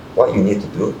what you need to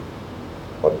do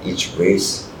on each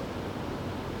race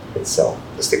itself.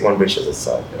 Just take one race at a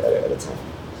time.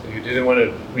 So you didn't want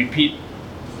to repeat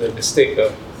the mistake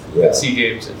of the SEA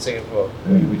Games in Singapore.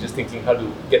 You were just thinking how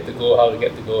to get the goal, how to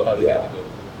get the goal.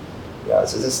 Yeah,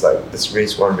 so just like, just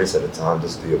race one race at a time,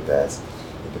 just do your best.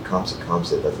 If it comes, it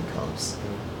comes, it doesn't come.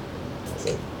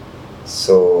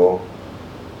 So,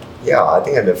 yeah, I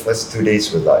think the first 2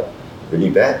 days were like really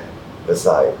bad. It's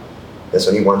like, there's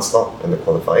only one stop in the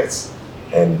qualifiers,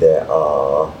 and there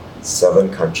are 7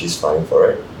 countries fighting for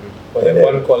it. For that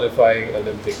one qualifying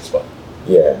Olympic spot.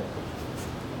 Yeah,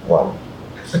 1.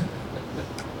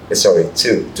 Sorry,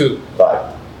 2. 2.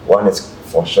 But 1 is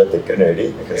for sure taken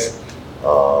already because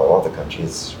one of the countries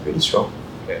is really strong.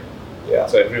 Okay. Yeah.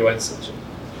 So everyone's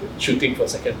shooting for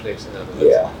second place in other words.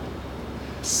 Yeah.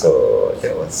 So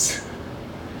that's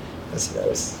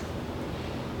hilarious.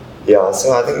 Yeah,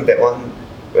 so I think that one,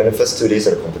 when the first 2 days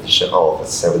of the competition, out of a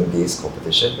 7 days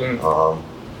competition,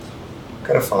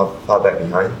 kind of far back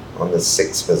behind on the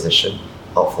 6th position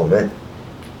out from it.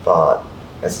 But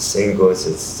as the saying goes,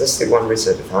 it's just take one race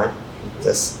at a time,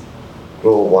 just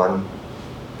grow one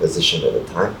position at a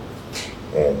time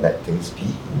and let things be.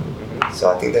 So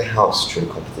I think that helps through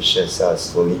the competition, so I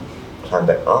slowly climb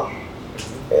back up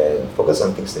and focus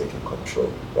on things that you can control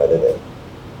rather than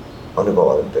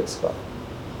undergo Olympics. But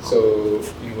so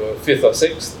you were 5th or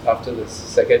 6th after the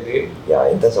second day? Yeah,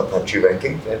 in terms of country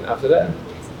ranking. And after that,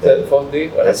 3rd, 4th day?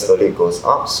 That slowly goes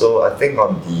up. So I think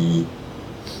on the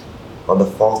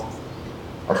 4th,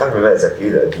 I can't remember exactly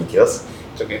the details.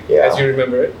 It's okay. Yeah. As you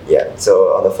remember it? Yeah.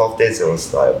 So on the 4th day, it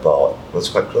was like it was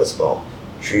quite close, about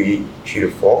 3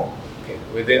 to 4. Okay.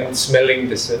 Within smelling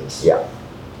distance? Yeah.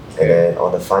 And then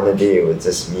on the final day, it was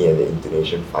just me and the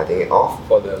Indonesian fighting it off.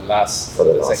 For the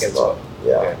second spot.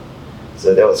 Yeah. Okay.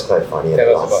 So that was quite funny.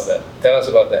 Tell us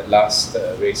about that last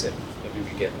race every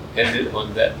weekend. Ended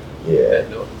on that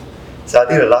note. So I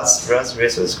think the last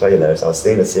race was quite hilarious. I was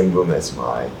staying in the same room as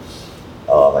my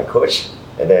coach,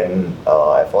 and then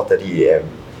at 4:30 a.m.,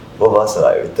 both of us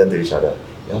like we turned to each other.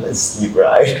 You haven't sleep,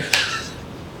 right?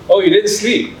 Oh, you didn't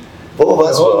sleep? Both of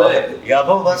us were night? Yeah,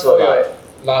 both of us were like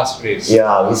last race.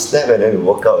 Yeah, we slept and then we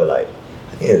woke up like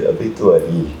I think it's a bit too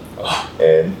early.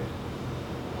 And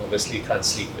obviously can't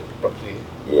sleep properly.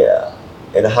 Yeah.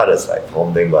 And the heart is like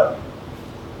pumping, but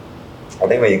I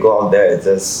think when you go out there, it's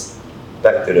just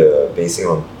back to the basing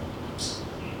on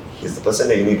he's the person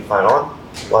that you need to find on.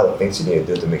 What are the things you need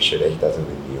to do to make sure that he doesn't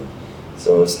win you?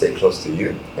 So stay close to you,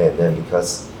 and then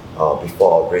because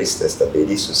before our race, there's the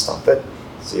ladies who started,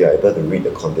 so you're able to read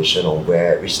the condition on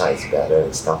which side is better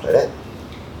and stuff like that.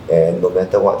 And no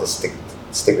matter what, just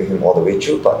stick with him all the way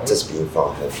through, but just be in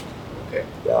front of him. Okay.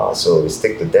 Yeah, so we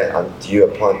stick to that until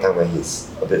a point in time when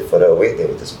he's a bit further away, then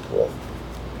we just pull off.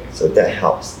 Okay. So that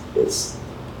helps. It's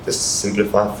just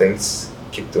simplify things,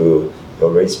 keep to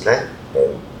your race plan,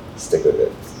 and stick with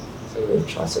it. So then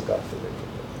trust your gut feeling.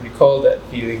 Recall that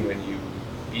feeling when you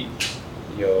beat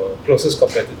your closest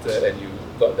competitor and you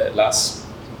got that last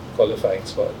qualifying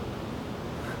spot.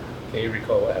 Can you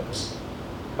recall what happened?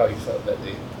 How you felt that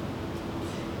day?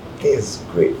 I think it's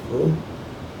grateful.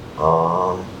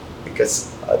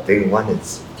 Because I think one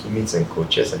is teammates and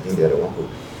coaches. I think they're the one who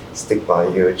stick by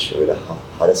you through the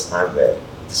hardest time where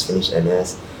just finish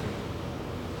NS.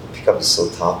 Pickup is so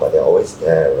tough, but they're always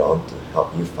there around to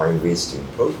help you find ways to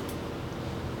improve.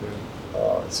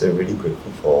 So really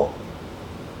grateful for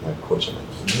my coach and my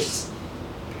teammates,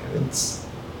 parents.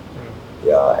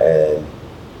 Yeah, and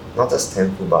not just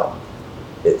thankful, but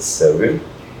it's surreal.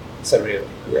 Surreal.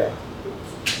 Yeah.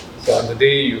 So on the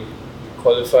day you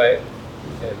qualified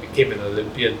and became an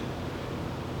Olympian,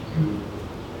 you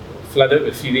flooded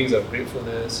with feelings of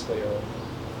gratefulness for your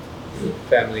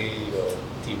family, your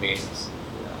teammates,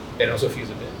 and also feels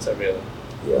a bit surreal.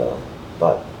 Yeah,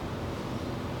 but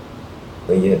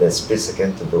when you have that split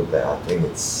second to look back, I think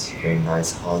it's very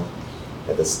nice how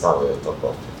at the start when we talk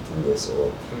about 15 years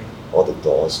old, all the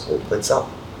doors opens up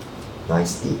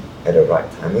nicely at the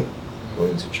right timing,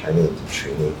 going to China into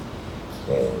training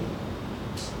and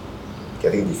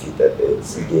getting defeated in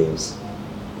SEA Games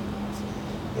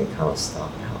and kind of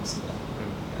stuff helps.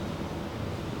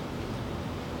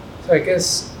 So I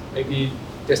guess maybe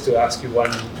just to ask you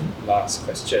one last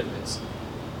question is,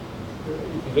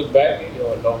 if you look back at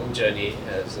your long journey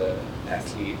as an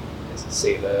athlete, as a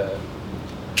sailor,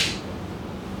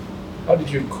 how did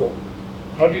you cope?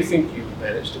 How do you think you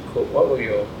managed to cope? What were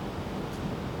your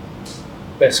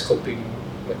best coping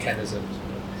mechanisms?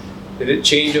 Did it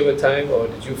change over time, or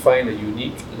did you find a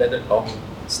unique Leonard Ong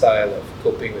style of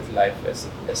coping with life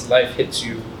as life hits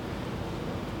you,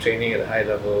 training at a high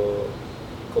level,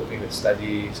 coping with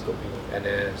studies, coping with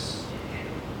NS,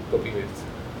 coping with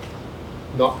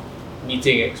not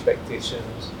meeting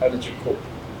expectations? How did you cope?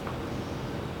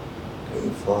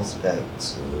 It falls back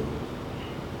to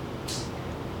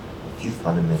a few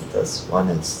fundamentals. One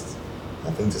is,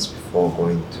 I think just before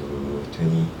going to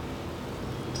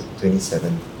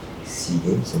 27 SEA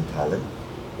Games in Thailand,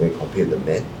 where you compete with the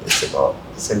men, it's about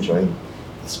just enjoying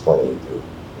the sport that you do.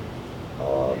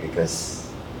 Because,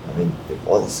 I mean, with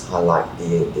all this highlight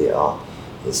day in, day out,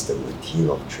 it's the routine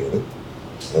of training.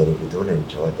 And if you don't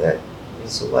enjoy that,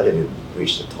 so what if you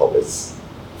reach the top? It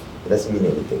doesn't mean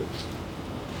anything.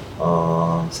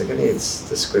 Secondly, it's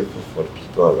just grateful for the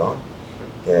people around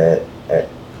that at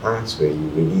times where you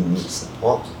really need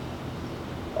support,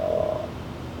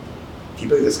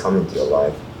 people just come into your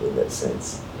life in that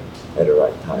sense at the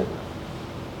right time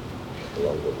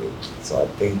along the way. So I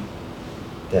think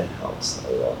that helps a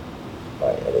lot.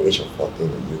 Like at the age of 14,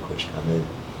 a new coach come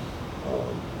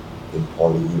in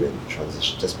poly when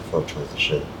transition, just before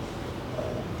transition,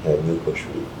 had a new coach,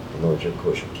 a Norwegian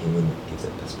coach who came in and gives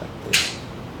that perspective.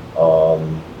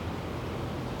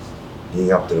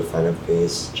 Leading up to the final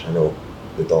phase, China,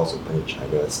 the doors open in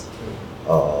China.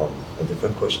 A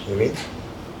different coach came in,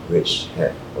 which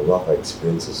had a lot of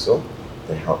experience also,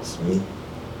 that helps me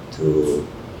to.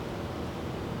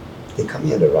 They come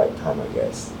in at the right time, I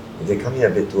guess. If they come in a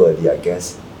bit too early, I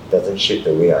guess it doesn't shape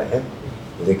the way I am.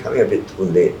 If they come in a bit too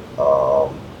late,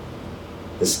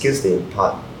 the skills they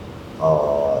impart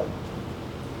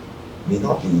may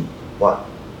not be what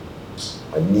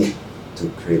I need to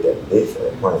create that live at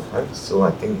that point of time. So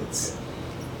I think it's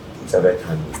a very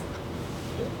timely.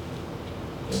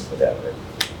 For that.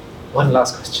 One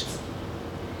last question.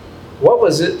 What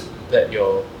was it that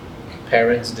your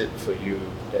parents did for you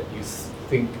that you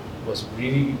think was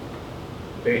really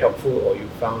very helpful, or you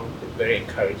found it very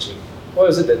encouraging? What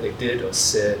was it that they did or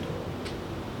said?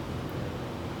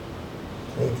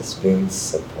 I think just being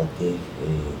supportive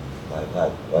in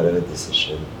whatever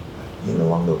decision I've made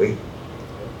along the way.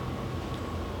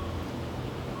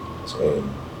 And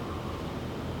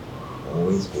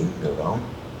always being around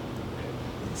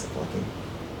and supporting.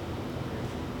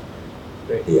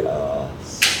 Great. They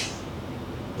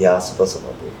are super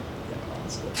supportive.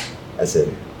 As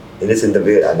in this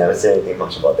interview, I never said anything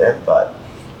much about them, but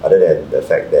other than the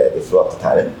fact that they flew up to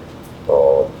Thailand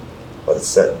for the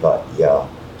cert. But yeah,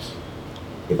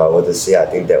 if I were to say, I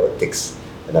think that would take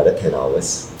another 10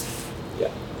 hours.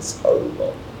 Yeah, it's a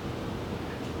lot.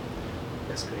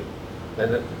 That's great.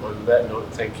 Leonard, on that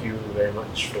note, thank you very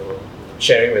much for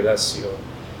sharing with us your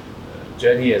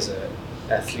journey as an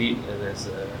athlete and as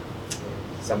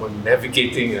someone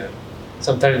navigating a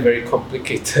sometimes very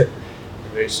complicated,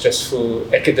 very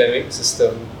stressful academic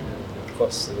system, and of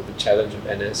course the challenge of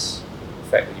NS, the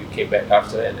fact that you came back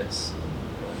after NS.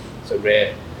 It's a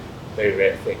rare, very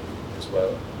rare thing as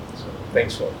well. So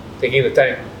thanks for taking the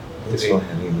time Thanks today. for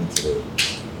having me today.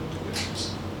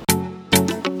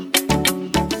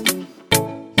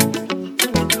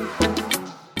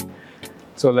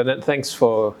 So Leonard, thanks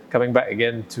for coming back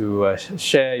again to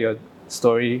share your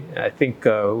story. I think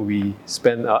we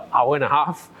spent an hour and a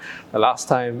half the last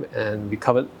time, and we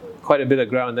covered quite a bit of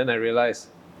ground. Then I realized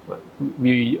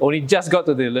we only just got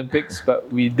to the Olympics,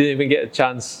 but we didn't even get a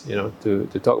chance, to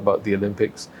talk about the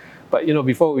Olympics. But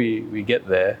before we get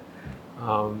there,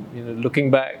 looking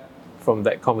back from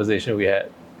that conversation we had,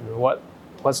 what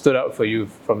stood out for you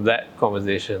from that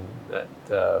conversation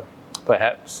that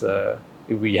perhaps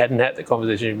if we hadn't had the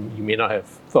conversation, you may not have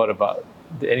thought about?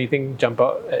 Did anything jump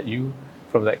out at you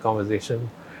from that conversation?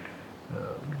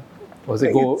 Was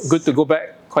it good to go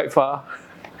back quite far?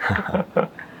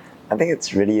 I think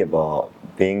it's really about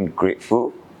being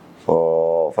grateful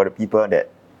for the people that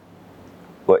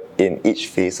were in each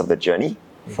phase of the journey,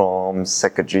 from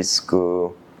secondary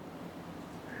school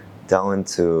down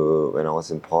to when I was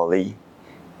in poly,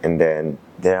 and then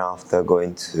thereafter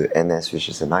going to NS, which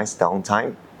is a nice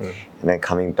downtime, and then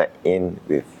coming back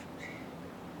into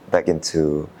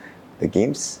the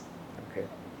games. Okay.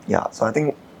 Yeah, so I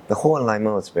think the whole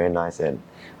alignment was very nice, and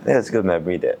I think it's a good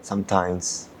memory that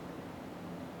sometimes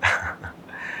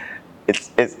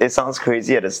it sounds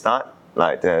crazy at the start,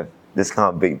 like to have this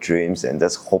kind of big dreams and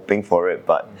just hoping for it,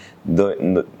 but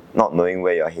not knowing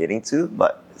where you're heading to,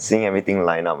 but seeing everything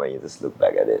line up when you just look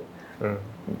back at it.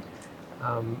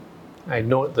 I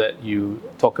note that you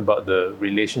talk about the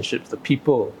relationships, the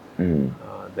people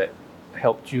that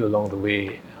helped you along the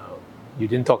way. You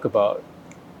didn't talk about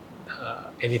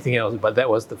anything else, but that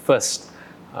was the first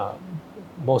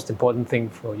most important thing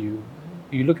for you.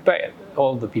 You look back at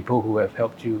all the people who have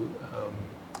helped you.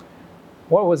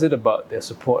 What was it about their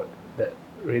support that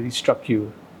really struck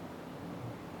you?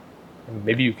 And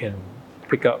maybe you can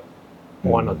pick up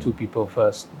one or two people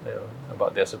first,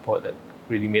 about their support that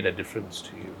really made a difference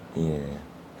to you. Yeah.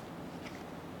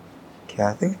 Okay,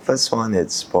 I think first one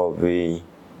it's probably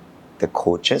the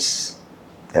coaches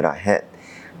that I had.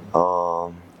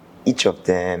 Each of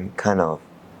them kind of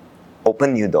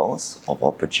opened new doors of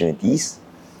opportunities.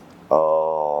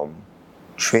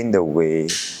 Trained the way,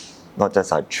 not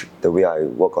just the way I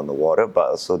work on the water,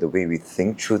 but also the way we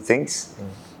think through things,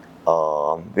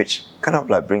 which kind of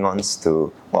like bring on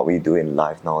to what we do in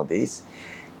life nowadays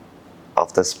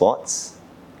after sports.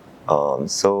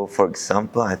 So for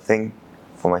example, I think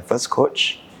for my first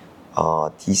coach,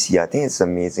 TC, I think it's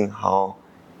amazing how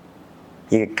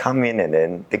he could come in and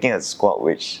then taking a squad,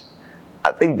 which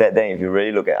I think back then, if you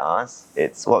really look at us,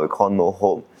 it's what we call no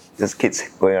hope. Just kids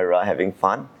going around having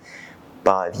fun.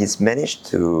 But he's managed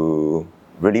to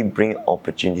really bring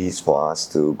opportunities for us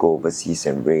to go overseas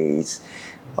and race,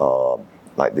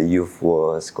 like the youth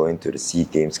wars, going to the SEA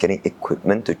Games, getting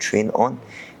equipment to train on.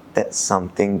 That's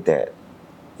something that,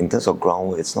 in terms of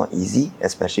groundwork, it's not easy,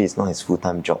 especially it's not his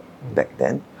full-time job back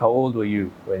then. How old were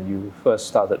you when you first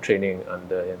started training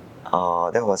under him?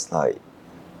 That was like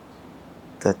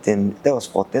 13, that was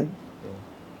 14.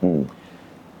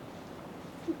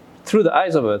 Through the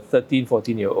eyes of a 13,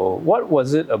 14-year-old, what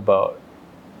was it about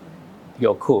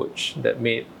your coach that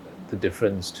made the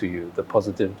difference to you, the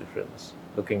positive difference,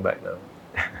 looking back now?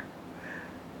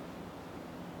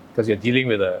 Because you're dealing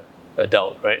with an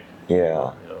adult, right?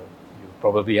 Yeah. You're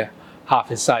probably half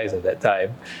his size at that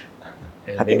time,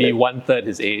 and maybe 1/3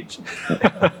 his age.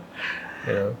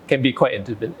 Can be quite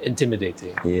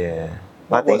intimidating. Yeah.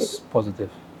 What was positive?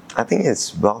 I think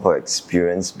it's wealth of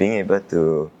experience, being able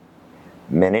to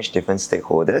manage different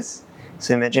stakeholders.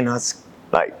 So imagine us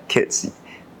like kids,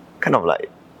 kind of like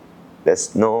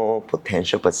there's no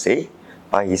potential per se,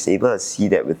 but he's able to see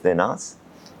that within us.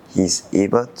 He's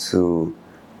able to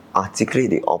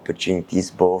articulate the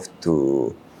opportunities both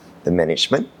to the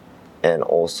management and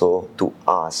also to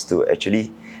us to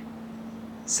actually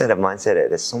set a mindset that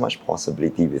there's so much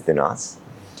possibility within us.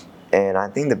 And I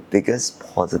think the biggest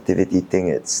positivity thing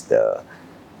is the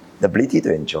ability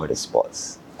to enjoy the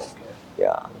sports.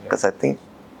 Yeah, because I think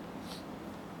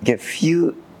you can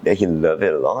feel that he loved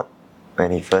it a lot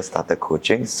when he first started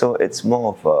coaching. So it's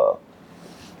more of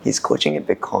he's coaching it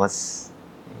because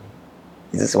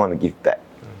he just want to give back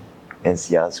and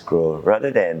see us grow, rather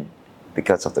than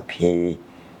because of the pay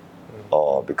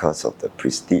or because of the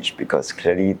prestige, because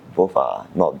clearly both are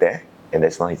not there and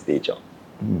that's not his day job.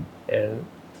 And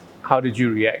how did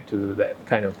you react to that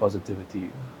kind of positivity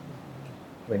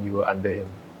when you were under him?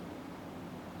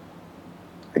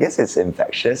 I guess it's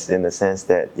infectious in the sense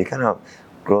that you kind of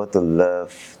grow to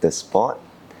love the sport.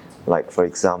 Like for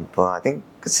example, I think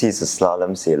because he's a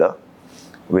slalom sailor,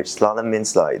 which slalom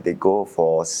means like they go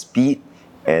for speed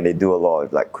and they do a lot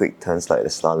of like quick turns like the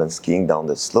slalom skiing down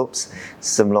the slopes,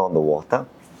 similar on the water.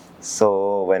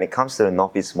 So when it comes to the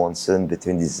northeast monsoon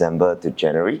between December to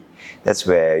January, that's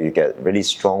where you get really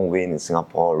strong wind in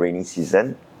Singapore, rainy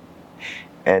season.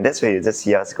 And that's where you just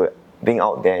see us being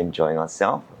out there enjoying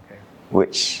ourselves,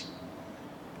 which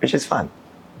is fun.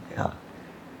 Yeah.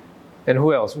 And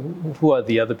who else? Who are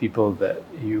the other people that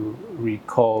you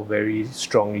recall very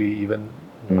strongly even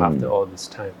after all this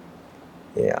time?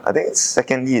 Yeah, I think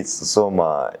secondly it's also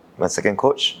my second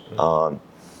coach,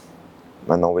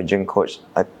 my Norwegian coach.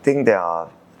 I think there are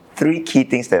three key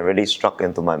things that really struck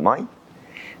into my mind.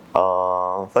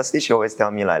 Firstly, she always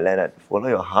tell me like, Leonard, follow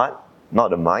your heart, not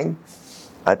the mind.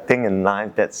 I think in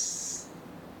life that's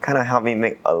kind of helped me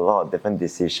make a lot of different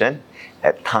decisions.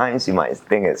 At times you might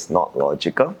think it's not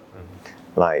logical,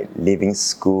 like leaving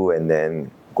school and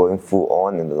then going full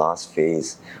on in the last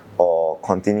phase, or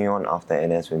continue on after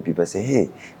NS when people say, hey,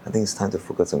 I think it's time to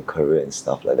focus on career and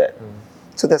stuff like that.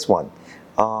 So that's one.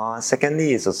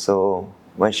 Secondly is also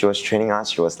when she was training us,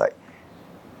 she was like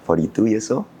 42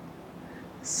 years old.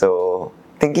 So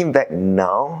thinking back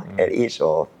now at age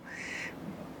of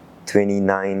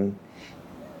 29,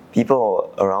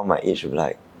 people around my age will be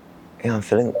like, hey, I'm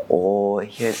feeling old,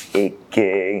 here's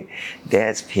aching,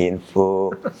 that's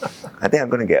painful. I think I'm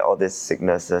going to get all these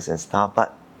sicknesses and stuff.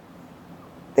 But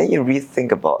then you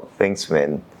rethink about things.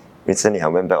 When recently I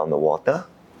went back on the water,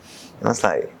 and I was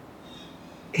like,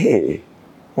 hey,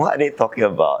 what are they talking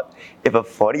about? If a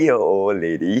 40-year-old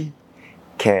lady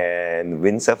can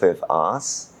windsurf with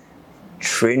us,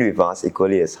 train with us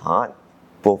equally as hard,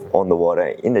 both on the water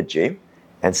and in the gym,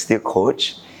 and still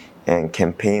coach and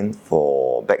campaign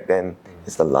for, back then,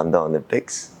 it's the London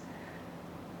Olympics.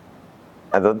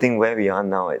 I don't think where we are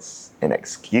now is an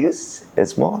excuse.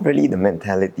 It's more really the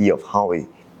mentality of how we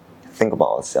think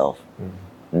about ourselves.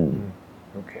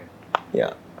 Okay.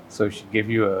 Yeah. So she gave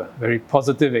you a very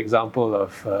positive example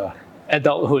of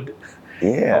adulthood,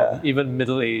 Yeah. or even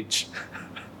middle age.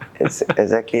 It's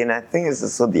exactly, and I think it's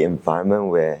also the environment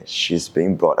where she's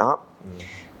being brought up.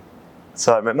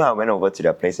 So I remember I went over to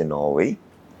their place in Norway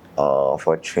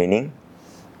for training,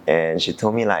 and she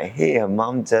told me like, hey, her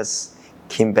mom just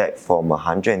came back from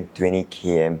 120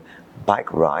 km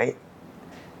bike ride.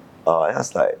 And I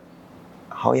was like,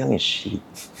 how young is she?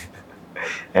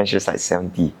 And she's like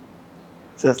 70.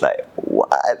 So it's like,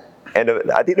 what?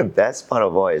 And I think the best part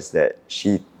of all is that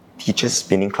she teaches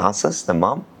spinning classes, the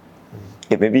mom.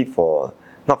 It may be for,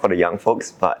 not for the young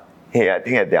folks, but hey, I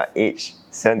think at their age,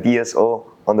 70 years old,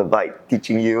 on the bike,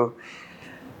 teaching you.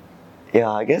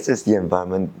 Yeah, I guess it's the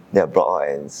environment that brought her,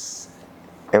 and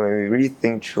when we really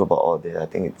think through about all this, I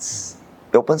think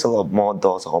it opens a lot more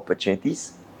doors of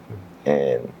opportunities.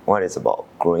 And what is about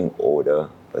growing older,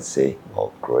 per se,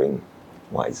 or growing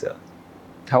wiser.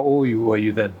 How old were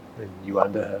you then when you were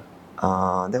under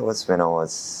her? That was when I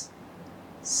was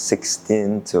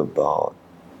 16 to about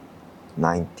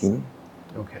 19.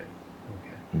 Okay.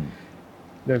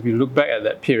 Now, if you look back at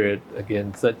that period,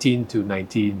 again, 13 to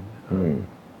 19,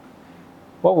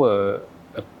 what were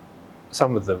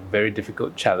some of the very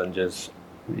difficult challenges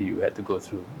you had to go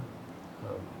through?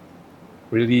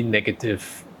 Really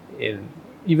negative.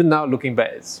 Even now, looking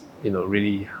back, it's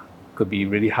really could be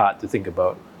really hard to think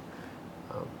about.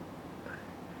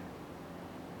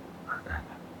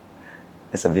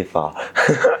 It's a bit far.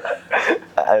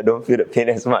 I don't feel the pain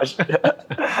as much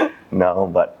now,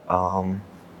 but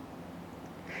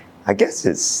I guess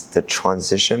it's the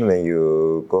transition when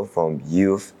you go from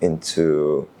youth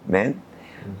into man.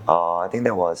 I think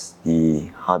that was the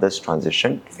hardest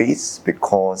transition phase,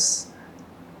 because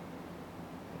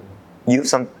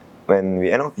when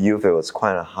we end off youth, it was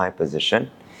quite a high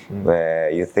position where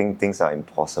you think things are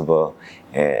impossible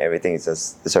and everything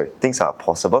is things are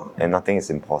possible and nothing is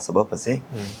impossible per se.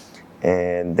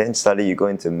 And then suddenly you go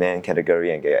into man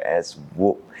category and get your ass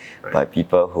whooped by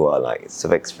people who are like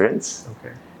super experienced.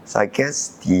 Okay. So I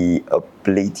guess the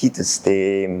ability to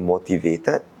stay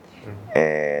motivated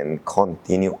and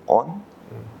continue on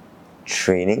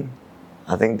training,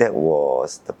 I think that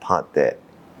was the part that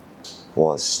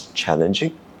was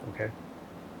challenging. Okay.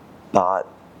 But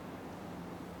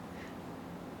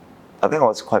I think I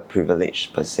was quite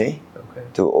privileged per se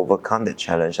to overcome the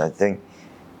challenge. I think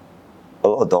a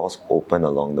lot of doors open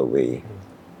along the way.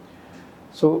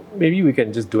 So maybe we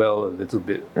can just dwell a little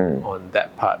bit on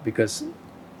that part, because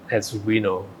as we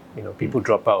know, people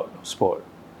drop out of sport,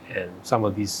 and some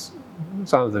of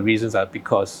the reasons are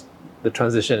because the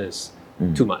transition is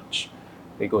too much.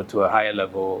 They go to a higher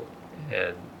level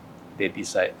and they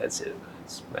decide that's it.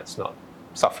 Let's not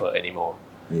suffer anymore.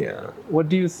 Yeah. What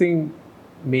do you think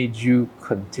made you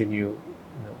continue?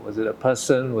 Was it a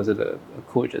person? Was it a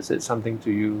coach that said something to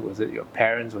you? Was it your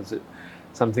parents? Was it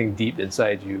something deep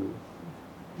inside you?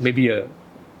 Maybe a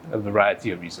variety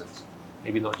of reasons.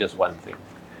 Maybe not just one thing.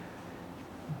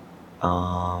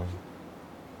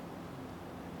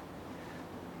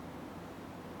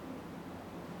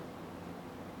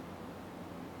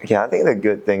 Yeah, I think the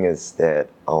good thing is that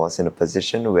I was in a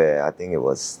position where I think it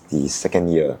was the second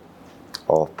year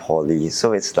of poly,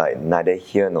 so it's like neither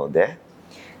here nor there.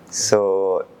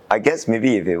 So I guess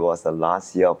maybe if it was the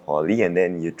last year of poly and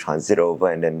then you transit over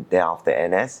and then thereafter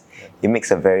NS, it makes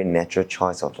a very natural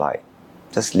choice of like,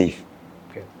 just leave.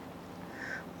 Okay.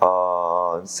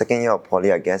 Second year of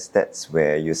poly, I guess that's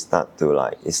where you start to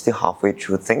like, it's still halfway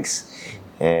through things,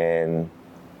 and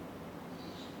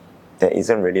there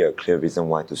isn't really a clear reason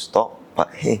why to stop.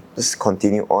 But hey, just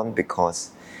continue on,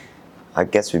 because I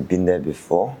guess we've been there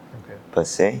before, per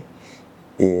se.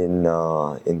 In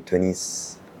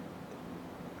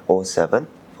 2007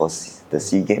 for the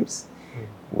SEA Games,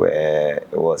 where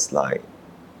it was like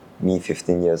me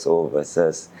 15 years old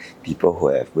versus people who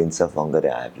have windsurfed longer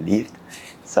than I have lived.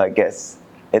 So I guess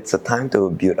it's a time to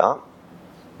build up.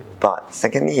 But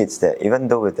secondly, it's that even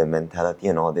though with the mentality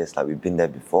and all this, like we've been there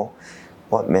before,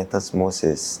 what matters most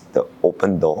is the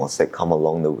open doors that come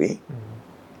along the way.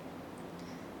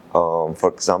 For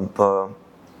example,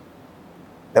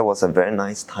 that was a very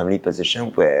nice, timely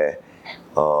position where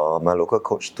my local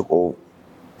coach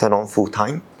turned on full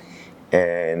time,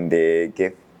 and they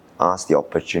gave us the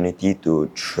opportunity to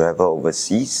travel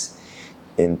overseas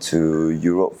into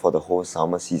Europe for the whole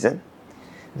summer season.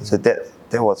 So that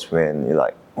was when you're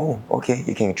like, oh, okay,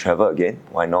 you can travel again.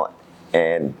 Why not?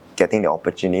 And getting the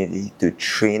opportunity to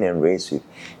train and race with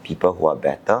people who are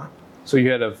better. So you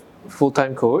had a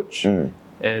full-time coach,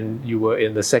 and you were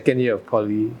in the second year of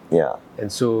poly. Yeah.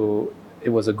 And so it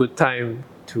was a good time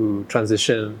to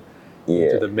transition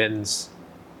to the men's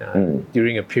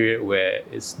during a period where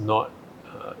it's not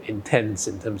intense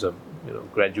in terms of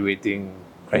graduating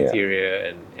criteria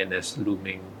and NS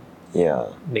looming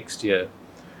next year.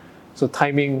 So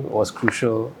timing was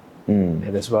crucial,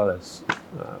 and as well as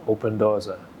open doors.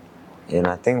 And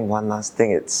I think one last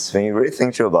thing, it's when you really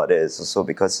think through about it, it's also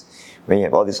because when you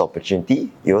have all this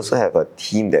opportunity, you also have a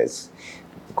team that's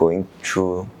going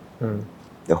through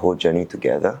the whole journey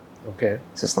together. Okay.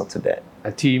 So it's not too bad.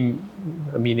 A team,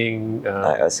 meaning?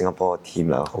 Like a Singapore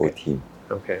team, a whole team.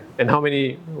 Okay. And how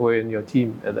many were in your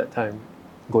team at that time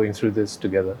going through this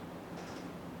together?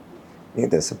 I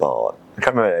think there's about, I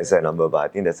can't remember the exact number, but I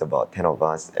think there's about 10 of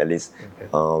us at least. Okay.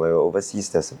 When we're overseas,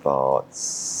 there's about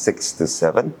 6 to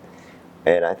 7.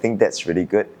 And I think that's really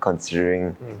good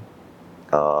considering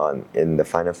in the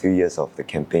final few years of the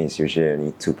campaign, it's usually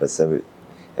only 2%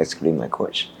 excluding my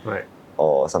coach. Right.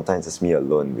 Or sometimes it's me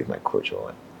alone with my coach or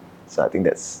what. So I think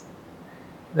that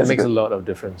makes a lot of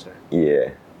difference, right?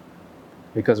 Yeah.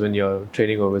 Because when you're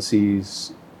training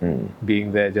overseas,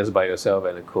 being there just by yourself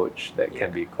and a coach, that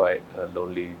can be quite a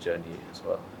lonely journey as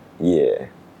well. Yeah.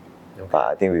 Okay. But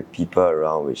I think with people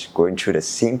around which going through the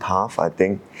same path, I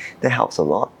think that helps a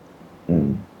lot.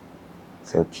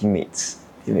 So teammates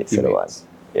are the ones.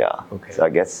 Yeah. Okay. So I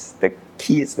guess the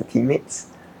key is the teammates.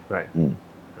 Right. Right.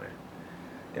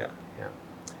 Yeah.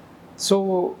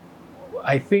 So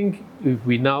I think if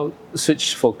we now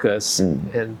switch focus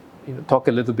and talk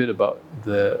a little bit about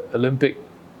the Olympic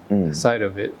side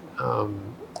of it.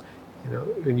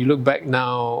 When you look back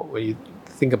now, when you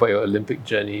think about your Olympic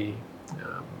journey,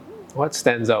 what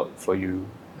stands out for you?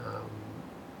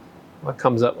 What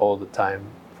comes up all the time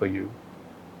for you?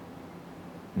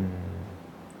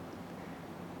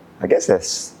 I guess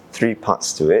there's 3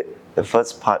 parts to it. The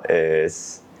first part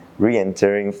is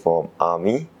re-entering from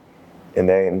army and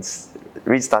then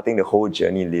restarting the whole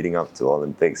journey leading up to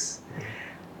Olympics.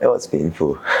 That was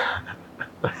painful.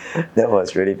 That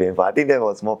was really painful. I think that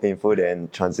was more painful than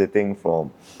transiting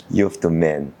from youth to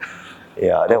men.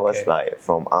 Yeah, that was like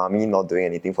from army, not doing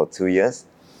anything for 2 years,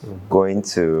 going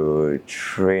to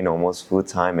train almost full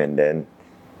time and then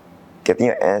getting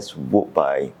your ass whooped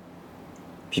by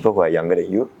people who are younger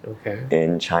than you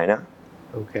in China.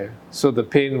 Okay. So the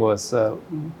pain was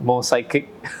more psychic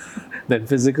than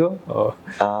physical? Or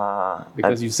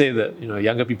because you say that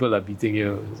younger people are beating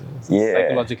you. It's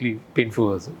psychologically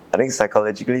painful. I think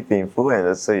psychologically painful, and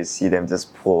also you see them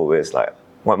just pull away. It's like,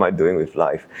 what am I doing with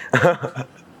life?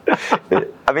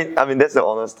 I mean that's the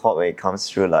honest thought when it comes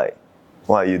through, like,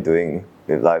 what are you doing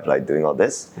with life, like doing all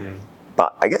this?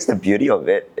 But I guess the beauty of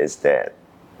it is that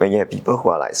when you have people who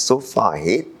are like so far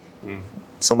ahead,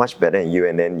 so much better than you,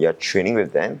 and then you're training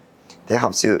with them, that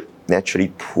helps you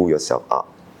naturally pull yourself up.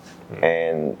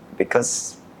 And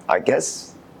because I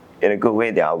guess in a good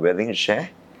way they are willing to share.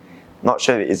 Not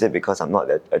sure is it because I'm not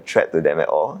a threat to them at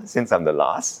all, since I'm the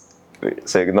last,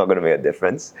 so it's not going to make a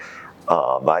difference.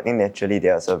 But I think naturally they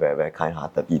are also very, very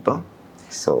kind-hearted people.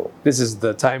 So this is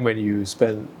the time when you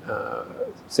spent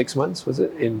 6 months, was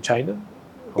it, in China?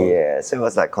 Yeah, so it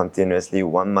was like continuously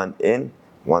 1 month in,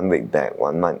 1 week back,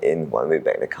 1 month in, 1 week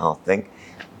back, that kind of thing,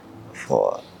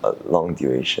 for a long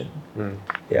duration.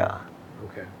 Yeah.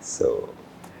 Okay. So,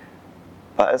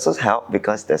 but it also helped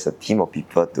because there's a team of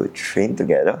people to train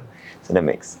together, so that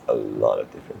makes a lot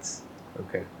of difference.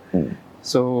 Okay.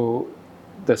 So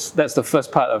that's the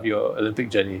first part of your Olympic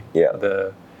journey.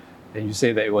 Yeah. And you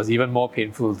say that it was even more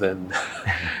painful than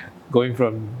going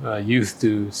from youth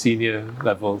to senior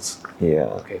levels.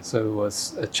 Yeah. Okay, so it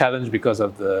was a challenge because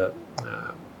of the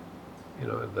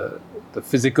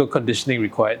physical conditioning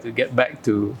required to get back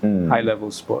to high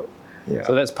level sport. Yeah.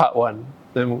 So that's part 1.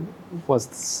 Then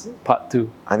what's part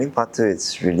 2? I think part 2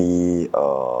 is really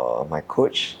my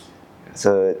coach.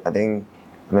 So I think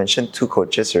I mentioned 2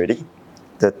 coaches already.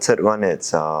 The third one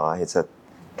it's a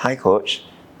Thai coach.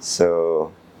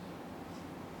 So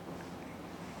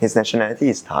his nationality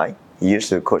is Thai. He used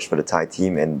to coach for the Thai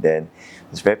team, and then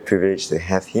I was very privileged to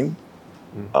have him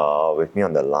with me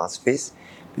on the last phase,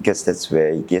 because that's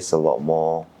where he gives a lot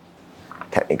more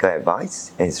technical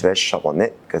advice, and he's very sharp on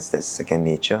it because that's second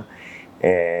nature.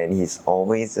 and he's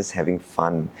always just having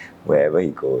fun wherever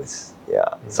he goes.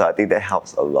 Yeah, so I think that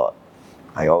helps a lot.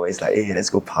 I always like, hey, let's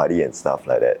go party and stuff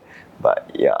like that.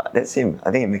 But yeah, that's him.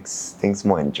 I think it makes things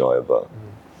more enjoyable.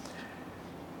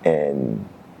 And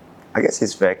I guess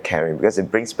he's very caring because it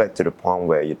brings back to the point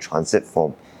where you transit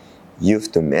from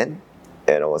youth to men.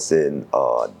 And I was in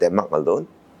Denmark alone.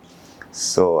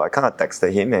 So I kind of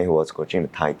texted him, and he was coaching the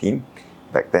Thai team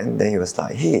back then. Then he was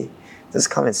like, hey, just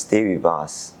come and stay with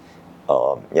us.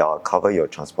 Yeah, I'll cover your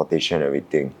transportation and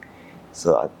everything.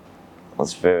 So I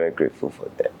was very, very grateful for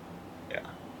that. Yeah.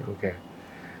 Okay.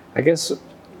 I guess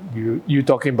you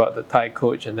talking about the Thai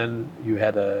coach, and then you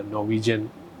had a Norwegian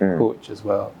coach as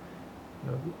well.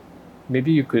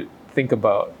 Maybe you could think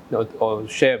about, or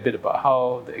share a bit about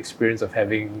how the experience of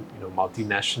having,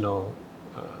 multinational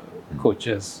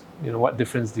coaches, what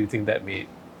difference do you think that made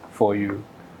for you?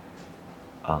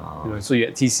 So you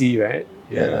had TC, right?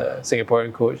 You had a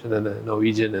Singaporean coach, and then a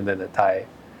Norwegian, and then a Thai.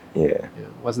 Yeah.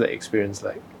 What's that experience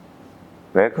like?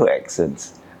 Very cool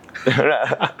accents.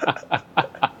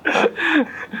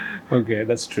 Okay,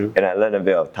 that's true. And I learned a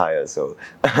bit of Thai also.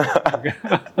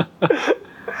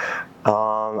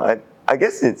 I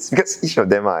guess it's because each of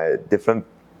them are different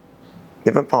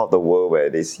part of the world where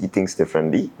they see things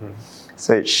differently.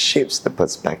 So it shapes the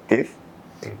perspective.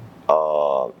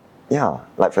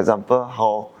 Like for example,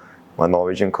 how my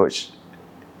Norwegian coach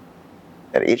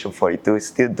at the age of 42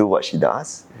 still do what she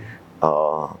does.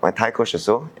 My Thai coach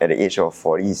also, at the age of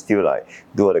 40, he still like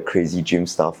do all the crazy gym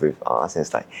stuff with us. And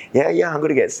it's like, yeah, I'm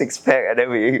gonna get 6-pack. And then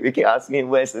we keep asking him,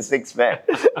 where's the 6-pack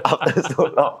after so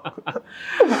long.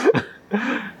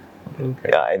 Okay.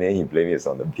 Yeah, and then he blames us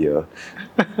on the beer.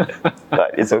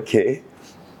 But it's okay.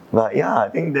 But yeah, I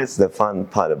think that's the fun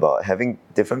part about having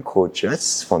different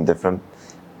coaches from different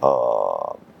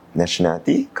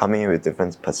nationality coming in with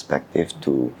different perspective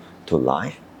to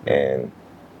life and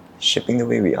shaping the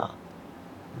way we are.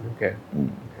 Okay.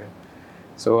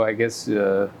 So I guess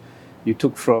you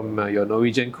took from your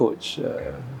Norwegian coach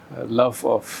a love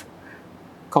of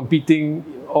competing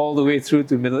all the way through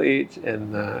to middle age,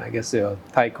 and I guess your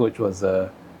Thai coach was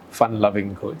a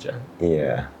fun-loving coach.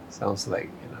 Yeah. Sounds like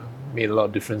made a lot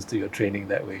of difference to your training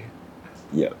that way.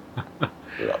 Yeah.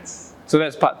 Lots. So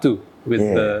that's part 2 with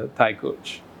the Thai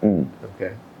coach.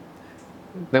 Okay.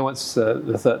 Then what's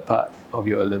the third part of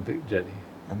your Olympic journey?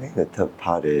 I think the third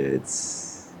part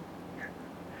is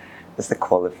the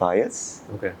qualifiers.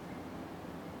 Okay.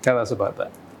 Tell us about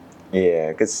that.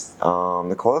 Yeah, because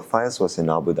the qualifiers was in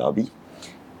Abu Dhabi,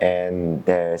 and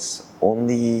there's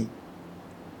only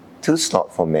 2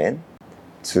 slots for men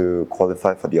to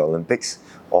qualify for the Olympics,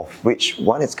 of which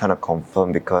one is kind of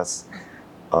confirmed because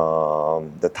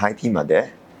the Thai team are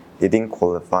there. They didn't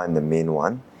qualify in the main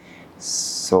one.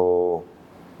 So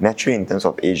naturally, in terms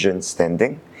of Asian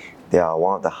standing, they are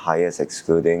one of the highest,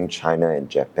 excluding China and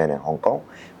Japan and Hong Kong,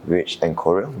 and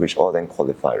Korea, which all then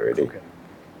qualify already. Okay.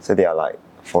 So they are like,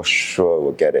 for sure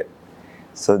will get it.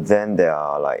 So then there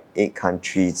are like 8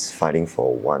 countries fighting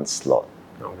for 1 slot.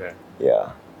 Okay.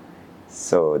 Yeah.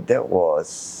 So that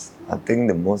was, I think,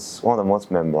 one of the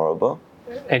most memorable.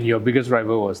 And your biggest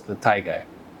rival was the Thai guy?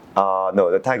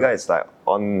 No, the Thai guy is like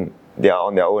they are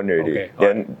on their own already. Okay.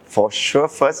 Then for sure,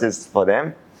 first is for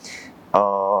them.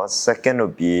 Second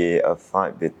would be a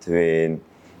fight between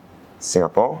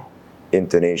Singapore,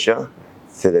 Indonesia,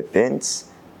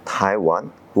 Philippines,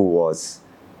 Taiwan, who was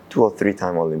 2 or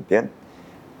 3-time Olympian,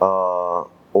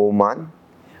 Oman.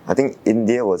 I think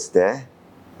India was there,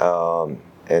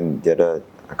 and the other,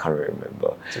 I can't really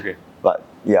remember. It's okay. But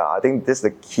yeah, I think this is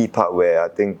the key part where I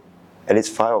think at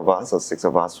least 5 of us or 6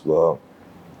 of us were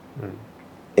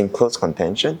in close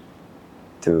contention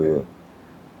to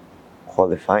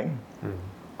qualifying.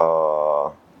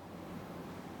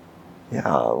 It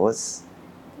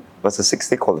was a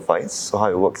 6-day qualifiers. So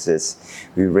how it works is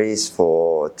we race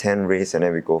for 10 race, and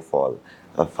then we go for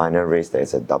a final race.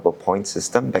 There's a double point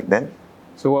system back then.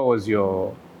 So what was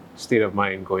your state of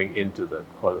mind going into the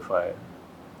qualifier?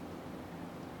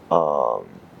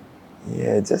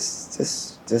 Yeah,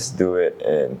 just do it,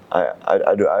 and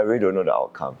I really don't know the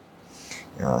outcome.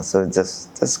 Yeah, so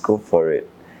just go for it.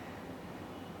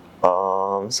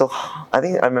 So I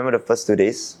think I remember the first 2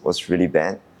 days was really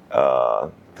bad.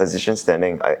 Position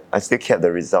standing, I still kept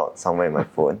the result somewhere in my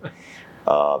phone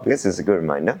because it's a good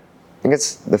reminder.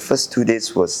 Because the first 2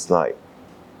 days was like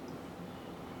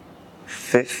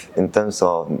 5th in terms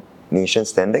of nation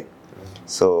standing.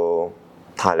 So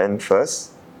Thailand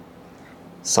first,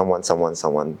 someone,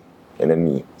 and then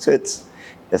me. So it's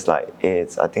like I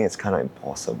think it's kind of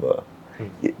impossible.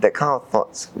 That kind of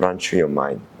thoughts run through your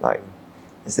mind. Like,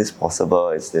 is this possible?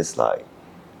 Is this like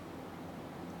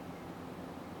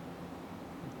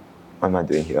what am I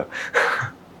doing here?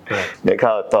 Right. That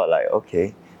kind of thought, like,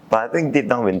 okay. But I think deep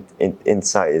down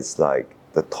inside, it's like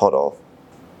the thought of,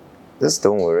 just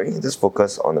don't worry, just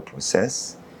focus on the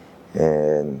process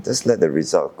and just let the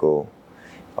result go.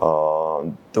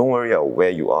 Don't worry about where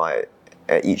you are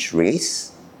at each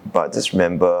race, but just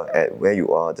remember at where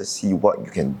you are, just see what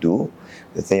you can do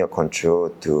within your control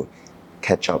to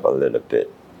catch up a little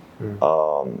bit.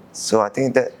 So I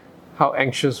think that. How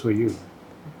anxious were you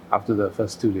after the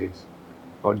first 2 days,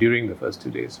 or during the first 2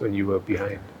 days when you were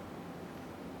behind?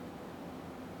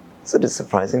 So the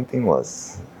surprising thing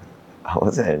was, I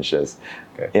wasn't anxious.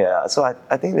 Okay. Yeah, so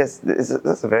I think that's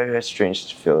a very, very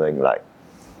strange feeling. Like,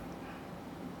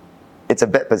 it's a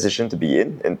bad position to be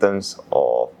in terms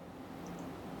of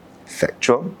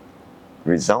factual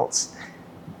results,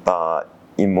 but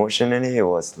emotionally it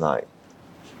was like,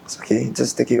 it's okay,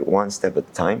 just take it one step at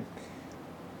a time.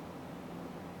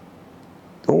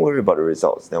 Don't worry about the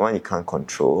results, that one you can't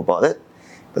control about it,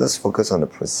 but just focus on the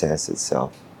process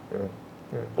itself.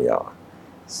 Yeah.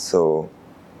 So,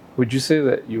 would you say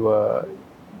that you were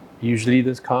usually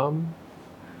this calm?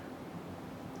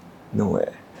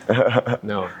 nowhere.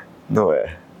 No.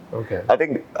 Nowhere. Okay. I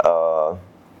think,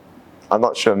 I'm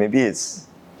not sure, maybe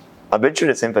I've been through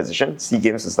the same position. SEA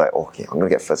Games is like, okay, I'm gonna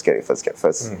get first.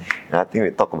 And I think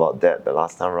we talked about that the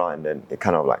last time around, and then it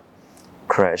kind of like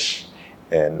crashed,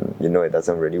 and it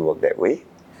doesn't really work that way.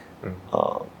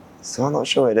 So I'm not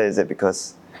sure whether is it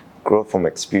because growth from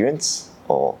experience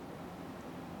or,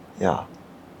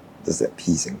 just that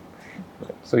piecing.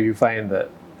 So you find that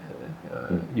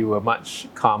you were much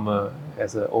calmer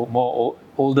as a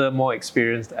older, more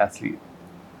experienced athlete.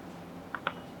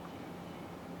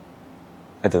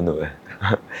 I don't know.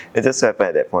 It just happened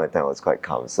at that point in time I was quite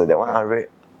calm. So that one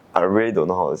I really don't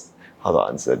know how to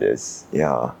answer this.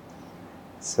 Yeah.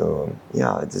 So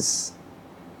I just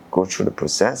go through the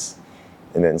process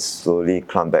and then slowly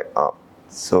climb back up.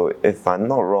 So if I'm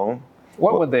not wrong,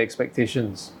 what were the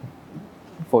expectations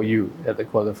for you at the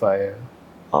qualifier?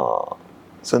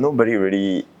 So nobody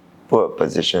really put a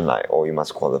position like, oh, you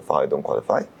must qualify, don't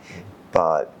qualify.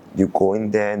 But you go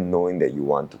in there knowing that you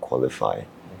want to qualify.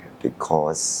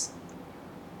 Because,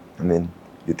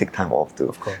 you take time off to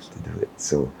do it.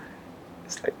 So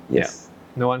it's like, yes.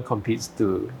 Yeah. No one competes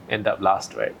to end up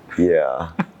last, right?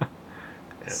 Yeah.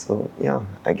 So,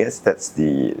 I guess that's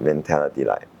the mentality.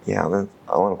 Like, I want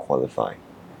to qualify.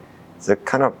 So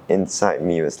kind of inside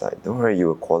me was like, don't worry, you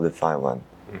will qualify one.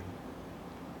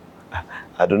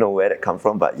 I don't know where that come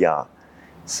from, but yeah.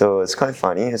 So it's quite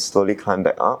funny. I slowly climb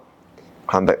back up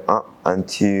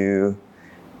until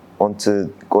onto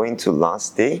going to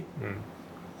last day.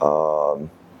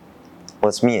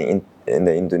 Was me and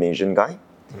the Indonesian guy.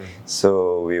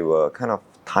 So we were kind of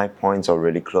tie points or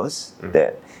really close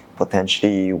that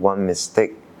potentially one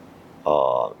mistake,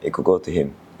 it could go to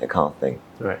him, that kind of thing.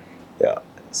 Right. Yeah.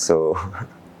 So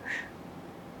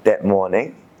that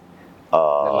morning,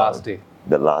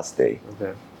 the last day.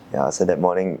 Okay. Yeah. So that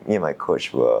morning, me and my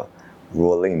coach were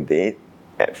rolling in bed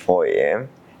at 4 a.m.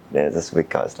 Then I just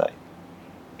wake up, I was like,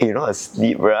 hey, you're not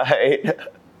asleep, right?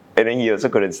 And then he also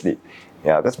couldn't sleep.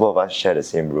 Yeah, because both of us share the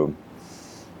same room.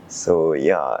 So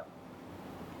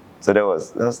so that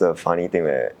was the funny thing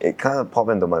where it kind of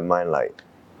popped into my mind, like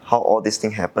how all this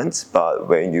thing happens. But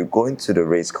when you go into the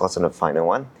race course on the final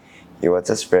one, it was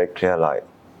just very clear, like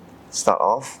start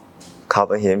off,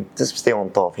 cover him, just stay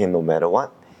on top of him no matter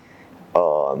what.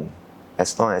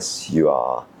 As long as you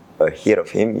are ahead of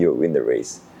him, you'll win the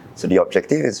race. So the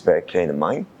objective is very clear in the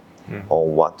mind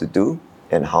on what to do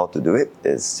and how to do it.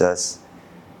 It's just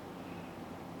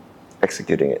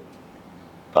executing it.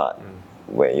 But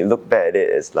when you look back at it,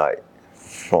 it's like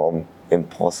from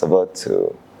impossible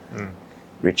to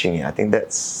reaching it. I think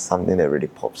that's something that really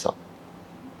pops up.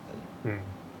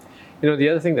 The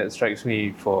other thing that strikes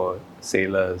me for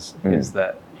sailors is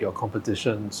that your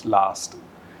competitions last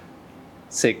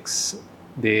 6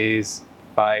 days,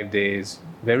 5 days,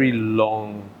 very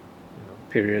long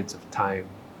periods of time.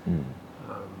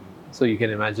 So you can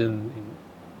imagine,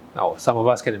 some of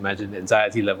us can imagine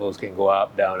anxiety levels can go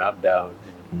up, down.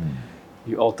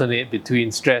 You alternate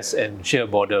between stress and sheer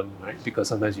boredom, right? Because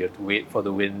sometimes you have to wait for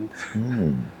the wind.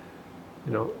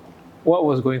 What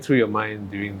was going through your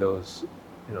mind during those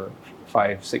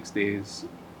 5-6 days?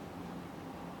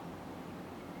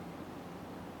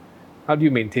 How do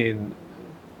you maintain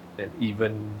an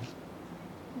even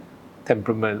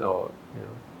temperament, or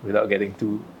without getting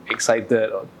too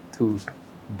excited or too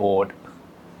bored?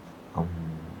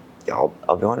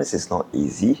 I'll be honest, it's not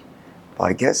easy, but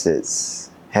I guess it's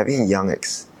having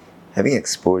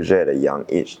exposure at a young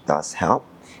age does help.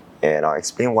 And I'll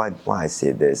explain why I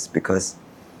say this, because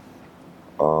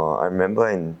I remember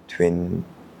in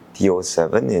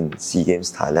 2007 in SEA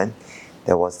Games Thailand,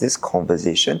 there was this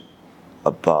conversation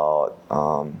about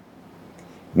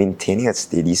maintaining a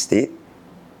steady state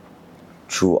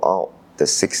throughout the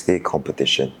 6-day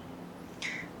competition.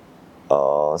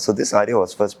 So this idea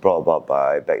was first brought about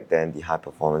by, back then, the high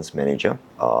performance manager,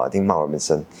 I think Mark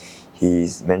Robinson. He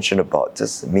mentioned about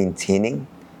just maintaining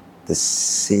the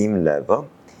same level.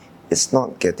 It's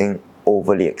not getting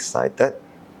overly excited,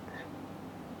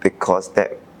 because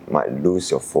that might lose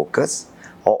your focus,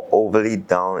 or overly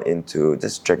down into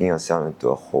just dragging yourself into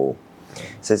a hole.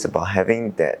 So it's about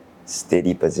having that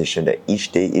steady position that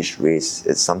each day, each race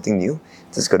is something new,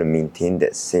 just got to maintain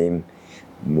that same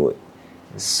mood.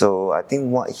 So I think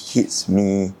what hits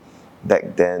me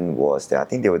back then was that I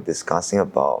think they were discussing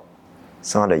about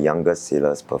some of the younger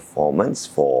sailors' performance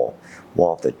for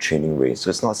one of the training races. So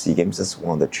it's not SEA Games, it's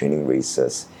one of the training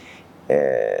races.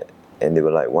 And they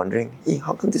were like wondering, hey,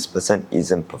 how come this person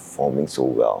isn't performing so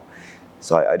well?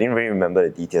 So I didn't really remember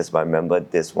the details, but I remember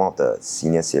this, one of the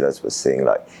senior sailors was saying,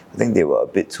 like, I think they were a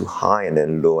bit too high and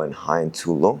then low and high and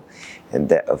too low, and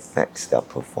that affects their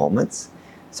performance.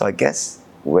 So I guess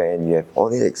when you have all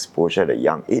this exposure at a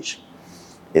young age,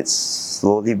 it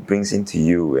slowly brings into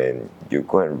you when you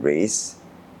go and race,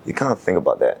 you kind of think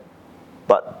about that.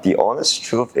 But the honest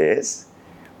truth is,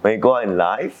 when you go out in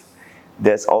life,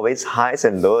 there's always highs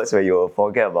and lows where you'll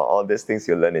forget about all these things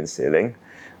you learn in sailing.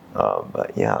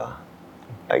 But yeah,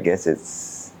 I guess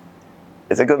it's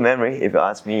a good memory. If you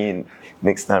ask me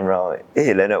next time round,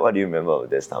 hey Leonard, what do you remember of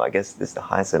this time? I guess this is the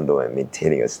highs and lows and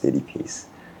maintaining a steady pace.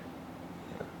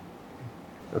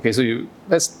 Okay, so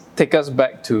let's take us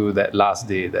back to that last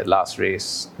day, that last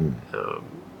race.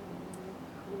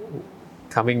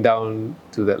 Coming down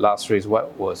to that last race,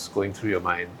 what was going through your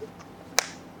mind?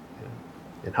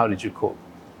 And how did you cope?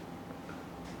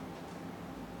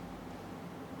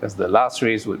 Because the last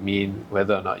race would mean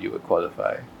whether or not you would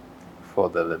qualify for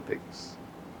the Olympics.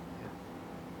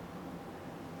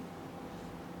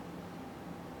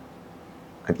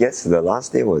 I guess the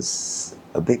last day was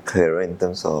a bit clearer in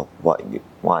terms of what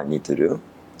I need to do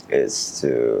is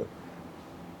to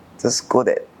just go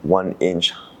that 1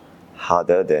 inch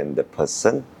harder than the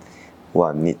person who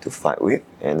I need to fight with,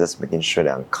 and just making sure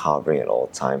that I'm covering at all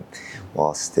time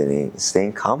while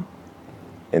staying calm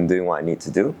and doing what I need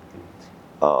to do.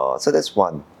 So that's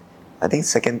one. I think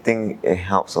second thing it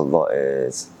helps a lot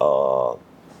is my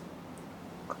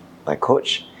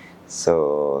coach.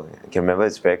 So I can remember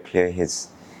it's very clear his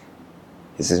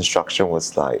instruction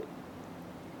was like,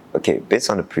 okay, based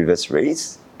on the previous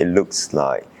race, it looks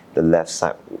like the left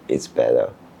side is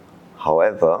better.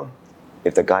 However,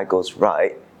 if the guy goes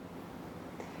right,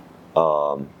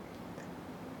 go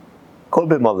a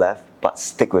bit more left, but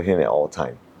stick with him at all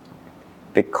time,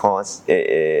 because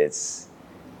it's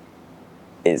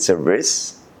a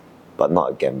risk, but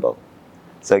not a gamble.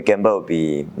 So a gamble would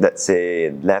be, let's say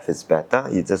left is better,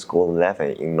 you just go left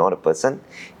and ignore the person,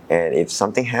 and if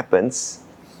something happens,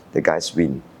 the guys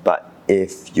win. But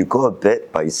if you go a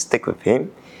bit, but you stick with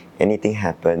him, anything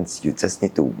happens, you just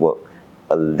need to work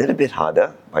a little bit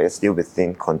harder, but you're still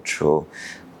within control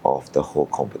of the whole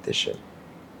competition.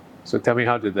 So tell me,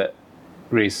 how did that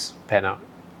race pan out?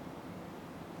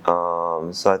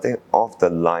 So I think off the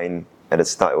line at the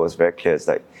start, it was very clear. It's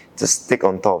like, just stick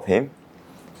on top of him.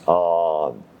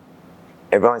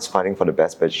 Everyone is fighting for the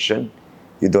best position.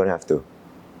 You don't have to.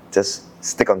 Just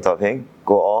stick on top of him,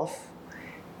 go off,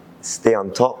 stay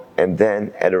on top, and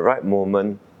then at the right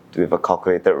moment, with a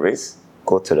calculated risk,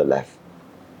 go to the left.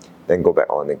 Then go back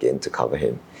on again to cover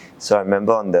him. So I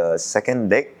remember on the second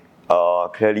leg,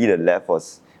 clearly the left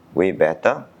was way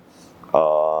better,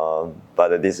 but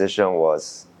the decision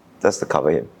was just to cover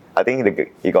him. I think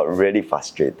he got really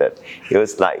frustrated. He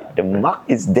was like, the mark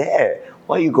is there.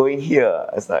 Why are you going here?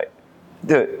 I was like,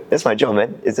 dude, that's my job,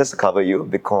 man. It's just to cover you,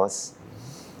 because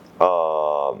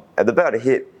at the back of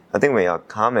the head, I think when you're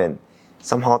calm and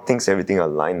somehow everything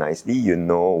align nicely, you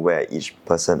know where each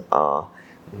person are,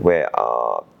 where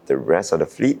are the rest of the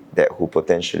fleet, that who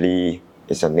potentially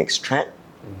is your next threat.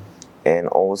 And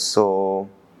also,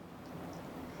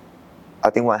 I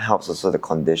think what helps also, the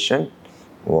condition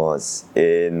was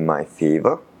in my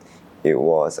favor. It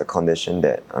was a condition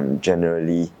that I'm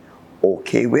generally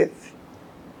okay with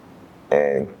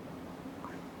and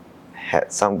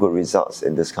had some good results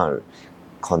in this kind of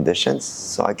conditions.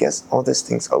 So I guess all these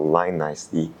things align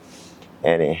nicely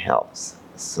and it helps.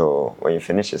 So when you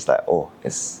finish, it's like, oh,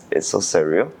 it's so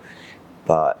surreal,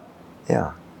 but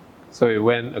yeah. So it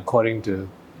went according to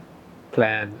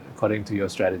plan, according to your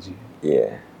strategy.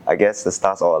 Yeah, I guess the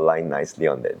stars all aligned nicely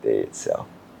on that day itself.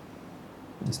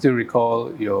 you still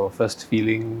recall your first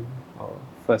feeling or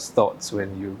first thoughts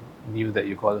when you knew that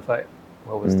you qualified?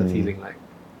 What was the feeling like?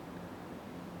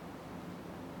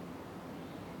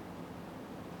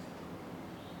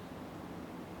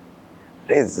 I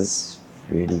think it's just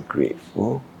really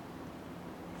grateful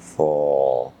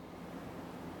for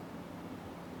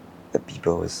the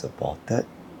people who supported.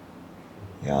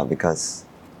 Yeah, because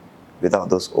without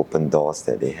those open doors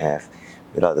that they have,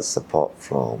 without the support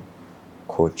from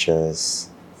coaches,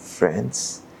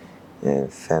 friends,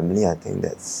 and family, I think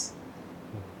that's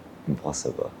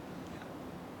impossible.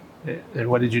 And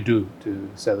what did you do to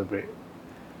celebrate?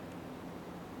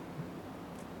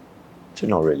 Actually,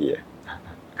 not really. I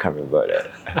can't remember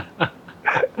that.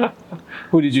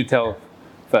 Who did you tell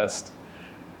first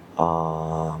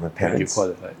My when you parents.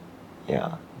 qualified?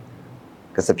 Yeah.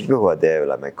 Because the people who are there,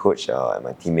 like my coach and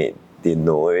my teammate, they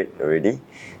know it already.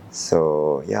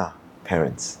 So, yeah,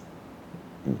 parents.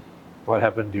 What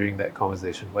happened during that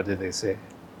conversation? What did they say?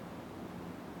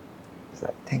 It's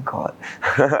like, thank God.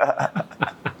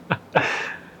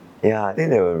 Yeah, I think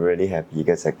they were really happy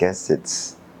because I guess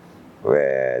it's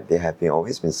where they have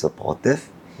always been supportive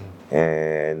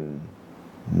and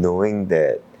knowing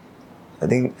that I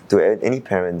think to any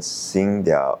parents seeing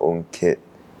their own kid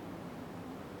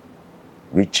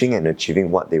reaching and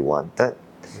achieving what they wanted,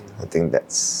 I think that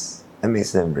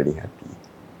makes them really happy.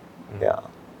 Yeah,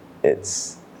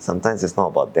 it's sometimes it's not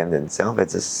about them themselves,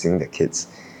 it's just seeing the kids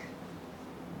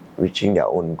reaching their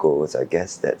own goals. I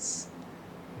guess that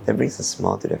brings a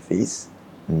smile to their face.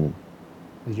 Did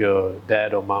your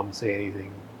dad or mom say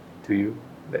anything to you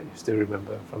that you still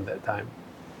remember from that time?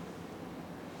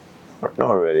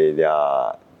 Not really. They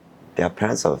are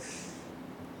parents of,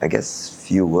 I guess,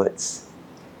 few words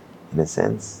in a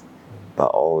sense, but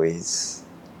always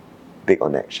big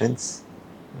on actions.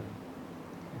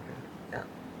 Yeah.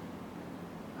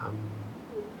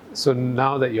 So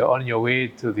now that you're on your way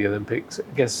to the Olympics,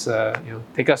 I guess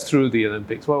take us through the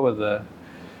Olympics. What were the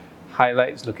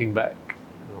highlights looking back?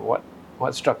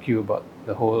 What struck you about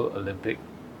the whole Olympic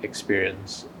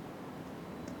experience?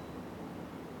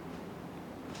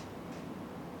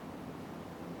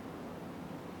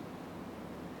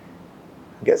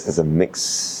 I guess it's a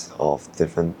mix of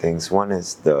different things. One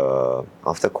is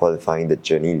after qualifying, the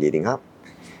journey leading up.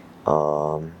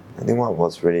 I think what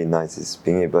was really nice is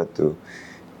being able to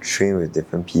train with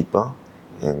different people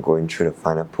and going through the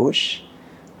final push.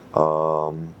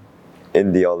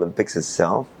 In the Olympics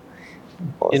itself,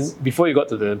 before you got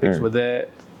to the Olympics,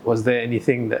 was there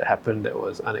anything that happened that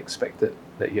was unexpected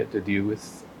that you had to deal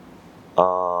with?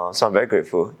 So I'm very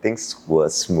grateful. Things were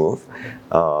smooth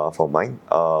for mine.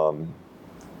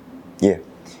 Yeah,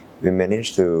 we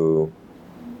managed to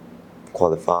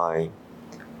qualify.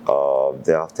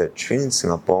 Thereafter, train in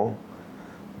Singapore,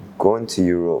 going to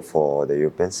Europe for the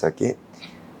European circuit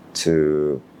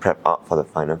to prep up for the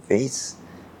final phase,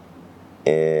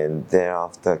 and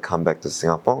thereafter come back to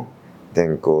Singapore,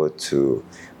 then go to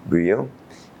Rio.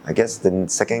 I guess the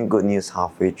second good news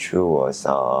halfway through was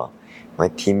my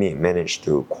teammate managed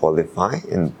to qualify,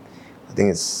 and I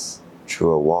think it's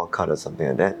through a wild card or something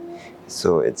like that.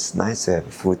 So it's nice to have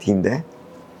a full team there.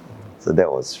 So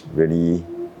that was really.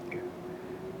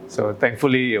 So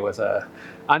thankfully, it was a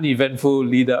uneventful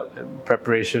lead up and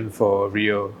preparation for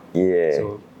Rio. Yeah.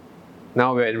 So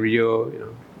now we're in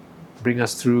Rio. Bring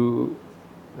us through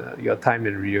your time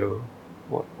in Rio.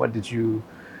 What did you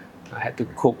had to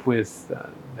cope with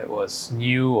that was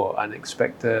new or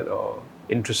unexpected or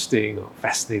interesting or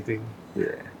fascinating?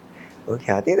 Yeah.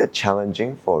 Okay, I think the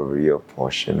challenging for Rio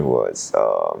portion was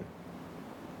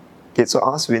okay. So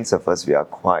us windsurfers, we are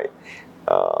quite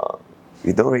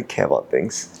we don't really care about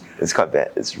things. It's quite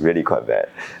bad. It's really quite bad.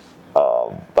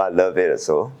 But I love it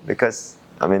also because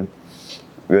I mean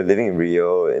we were living in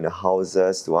Rio in the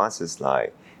houses. To us, it's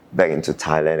like back into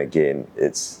Thailand again.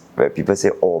 It's where people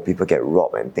say, oh, people get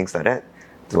robbed and things like that.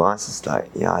 To us, it's like,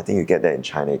 yeah, I think you get that in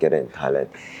China, you get that in Thailand.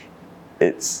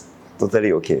 It's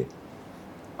totally okay.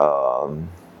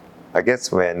 I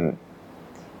guess when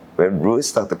rules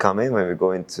start to come in, when we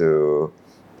go into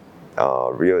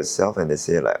Rio itself, and they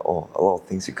say like, oh, a lot of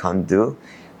things you can't do.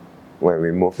 When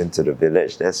we move into the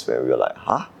village, that's when we were like,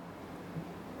 huh?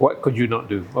 What could you not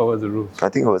do? What were the rules? I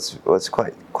think it was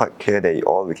quite clear that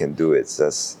all we can do is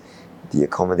just the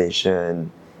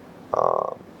accommodation,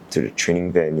 to the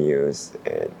training venues,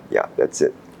 and yeah, that's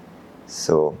it.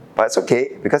 So, but it's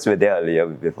okay because we were there earlier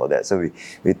before that. So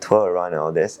we tour around and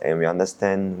all this, and we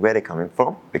understand where they're coming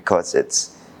from because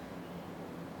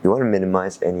we want to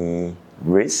minimize any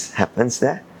risk happens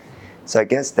there. So I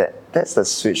guess that's the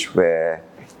switch when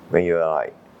you're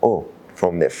like, oh,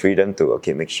 from that freedom to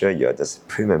okay, make sure you're just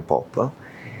prim and proper.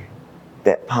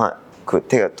 that part could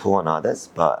take a toll on others,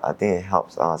 but I think it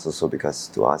helps us also because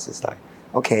to us it's like,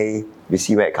 okay, we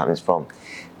see where it comes from,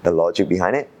 the logic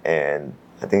behind it, and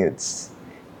I think it's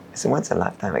a once in a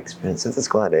lifetime experience. So just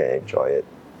go out there and enjoy it.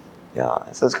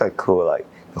 Yeah, so it's quite cool. Like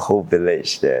the whole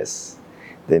village, there's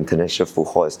the international food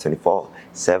hall is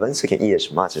 24/7, so you can eat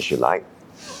as much as you like.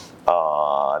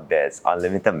 There's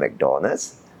unlimited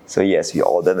McDonald's. So yes, we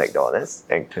order McDonald's,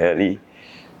 and clearly,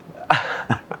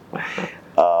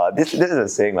 this is the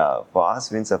saying lah. For us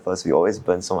windsurfers, we always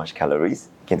burn so much calories.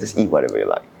 You can just eat whatever you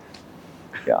like.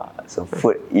 Yeah, so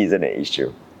food isn't an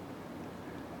issue.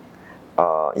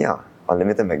 Yeah,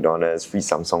 unlimited McDonald's, free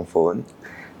Samsung phone.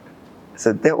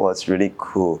 So that was really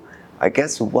cool. I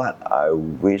guess what I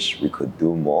wish we could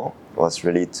do more was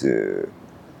really to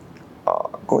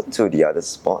go to the other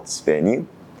sports venue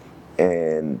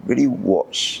and really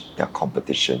watch their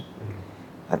competition.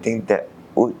 I think that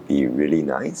would be really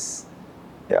nice.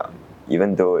 Yeah,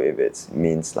 even though if it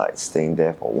means like staying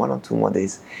there for 1 or 2 more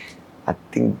days, I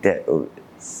think that would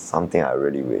something I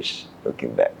really wish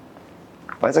looking back.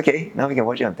 But it's okay, now we can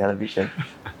watch it on television.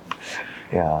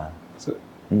 Yeah.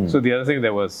 So the other thing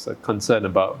that was a concern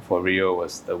about for Rio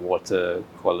was the water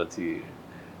quality.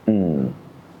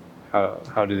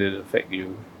 How did it affect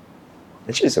you?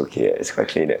 Actually, it's okay. It's quite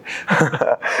clean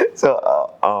there.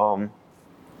 So,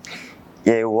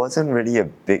 yeah, it wasn't really a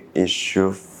big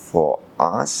issue for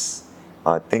us.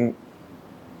 I think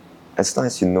as long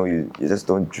as you know you just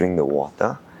don't drink the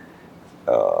water,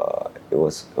 it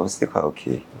was still quite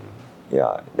okay.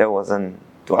 Yeah,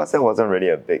 to us that wasn't really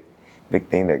a big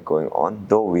thing that going on.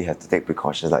 Though we have to take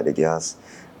precautions, like they give us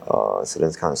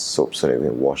certain kind of soap so that we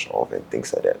can wash off and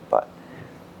things like that. But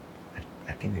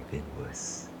I think we've been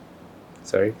worse.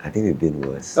 Sorry? I think we've been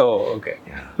worse. Oh, okay.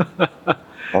 Yeah.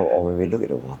 or when we look at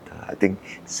the water, I think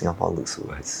Singapore looks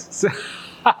worse.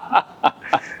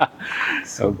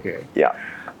 Okay. Yeah.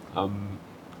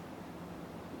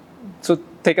 So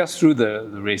take us through the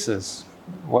races.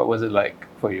 What was it like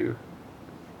for you?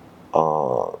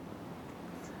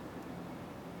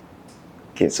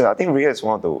 Okay, so I think Rio is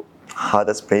one of the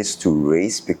hardest place to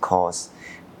race because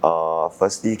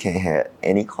firstly you can have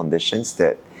any conditions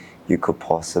that you could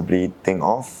possibly think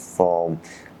of, from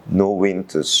no wind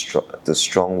to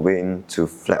strong wind to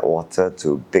flat water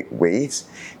to big waves,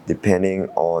 depending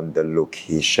on the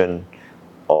location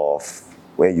of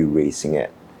where you're racing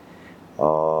at.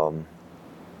 I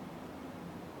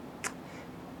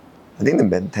think the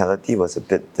mentality was a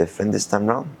bit different this time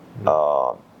around.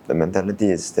 The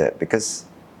mentality is that because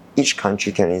each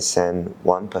country can only send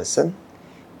one person,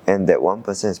 and that one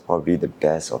person is probably the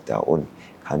best of their own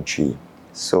country.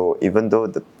 So even though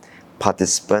the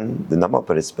number of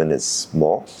participants is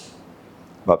small,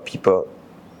 but people,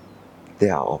 they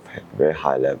are of a very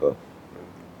high level,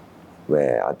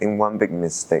 where I think one big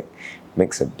mistake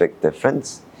makes a big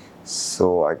difference.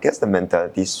 So I guess the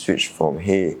mentality switched from,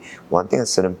 hey, wanting a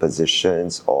certain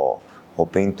positions or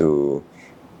hoping to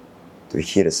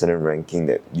hit a certain ranking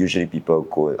that usually people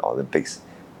go in Olympics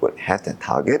would have that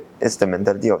target. It's the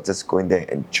mentality of just going there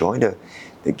and enjoy the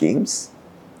games,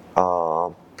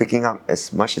 picking up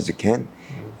as much as you can,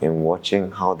 and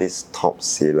watching how these top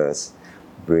sailors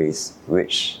race,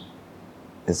 which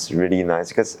is really nice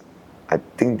because I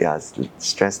think their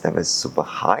stress level is super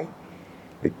high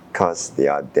because they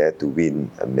are there to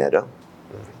win a medal,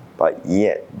 but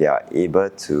yet they are able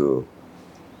to.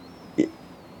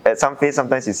 At some phase,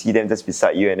 sometimes you see them just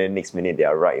beside you, and then next minute they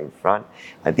are right in front.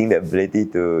 I think the ability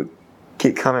to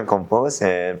keep calm and composed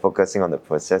and focusing on the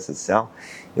process itself,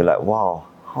 you're like, wow,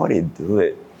 how they do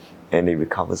it, and they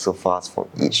recover so fast from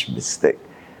each mistake.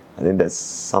 I think that's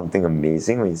something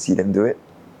amazing when you see them do it.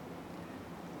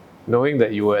 Knowing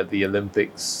that you were at the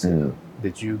Olympics,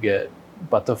 did you get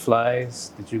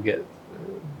butterflies? Did you get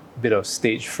a bit of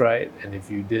stage fright? And if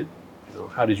you did,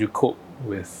 how did you cope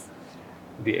with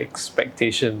the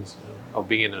expectations of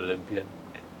being an Olympian?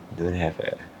 Don't have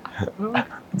it.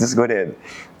 Just go there.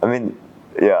 I mean,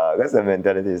 yeah, that's the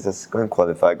mentality. Is just go and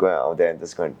qualify, go out there and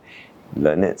just go and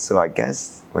learn it. So I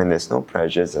guess when there's no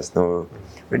pressures, there's no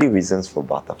really reasons for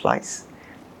butterflies.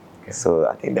 Okay. So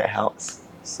I think that helps.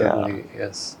 Certainly,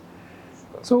 yes.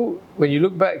 So when you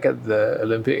look back at the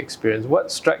Olympic experience,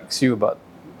 what strikes you about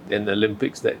in the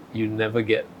Olympics that you never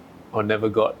get or never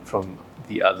got from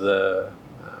the other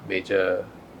major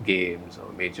games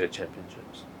or major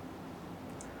championships?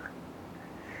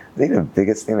 I think the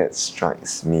biggest thing that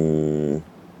strikes me,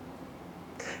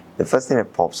 the first thing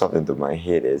that pops up into my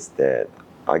head is that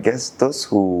I guess those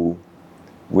who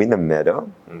win a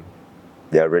medal,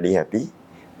 they are really happy,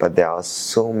 but there are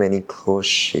so many close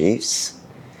shaves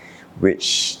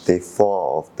which they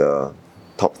fall off the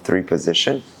top 3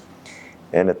 position.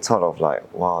 And the thought of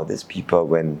like, wow, these people,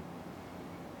 when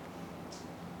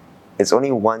it's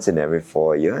only once in every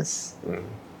 4 years,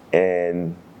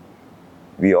 and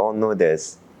we all know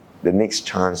there's the next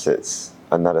chance, it's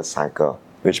another cycle,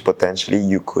 which potentially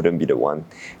you couldn't be the one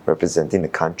representing the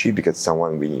country because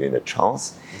someone win you in the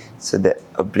trials. So that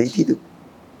ability to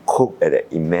cope at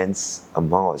that immense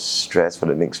amount of stress for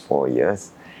the next 4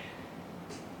 years,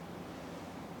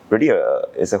 really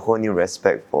it's a whole new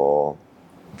respect for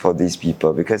these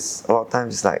people, because a lot of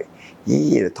times it's like,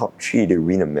 yeah, the top 3 they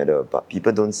win a medal, but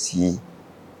people don't see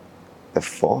the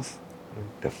 4th,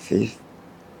 the 5th,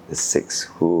 the 6th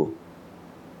who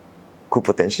could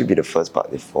potentially be the first,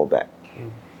 but they fall back.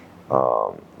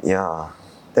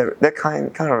 That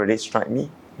kind of really struck me.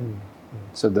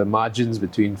 So the margins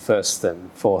between first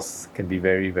and fourth can be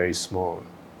very, very small.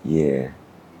 Yeah,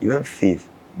 even 5th,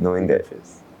 knowing that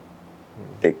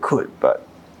they could, but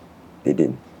they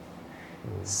didn't.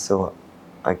 So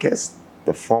I guess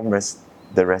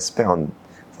the respect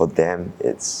for them,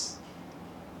 it's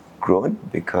grown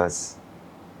because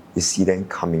you see them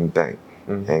coming back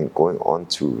and going on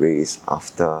to race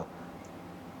after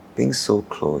being so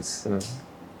close,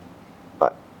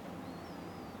 but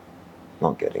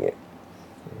not getting it.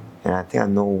 And I think I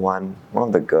know one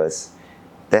of the girls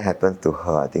that happened to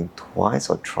her, I think twice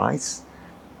or thrice,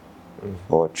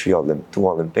 for 2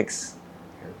 Olympics.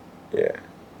 Yeah.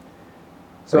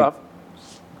 So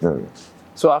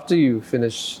after you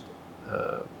finished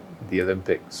the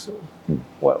Olympics,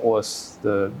 what was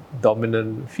the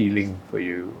dominant feeling for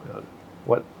you?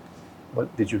 What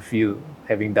did you feel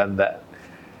having done that?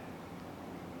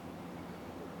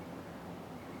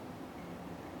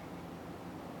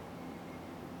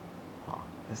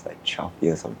 It's like 12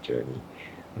 years of journey.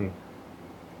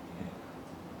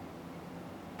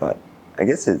 But I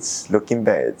guess it's, looking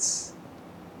back, it's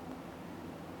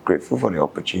grateful for the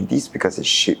opportunities because it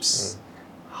shapes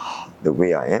the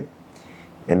way I am.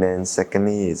 And then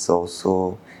secondly, it's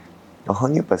also a whole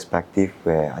new perspective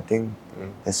where I think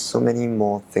there's so many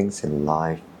more things in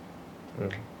life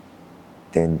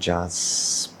than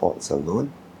just sports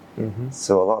alone.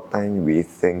 So a lot of time we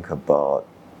think about,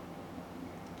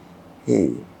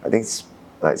 hey, I think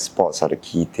like sports are the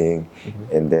key thing,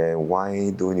 and then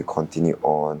why don't you continue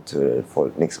on for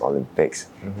the next Olympics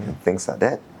and things like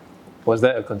that. Was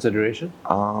that a consideration?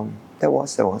 There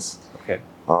was. Okay.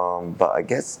 But I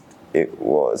guess it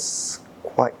was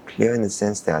quite clear in the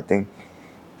sense that I think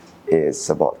it's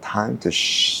about time to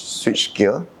switch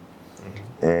gear.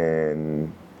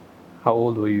 And how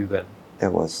old were you then?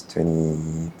 That was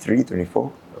 23,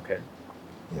 24. Okay.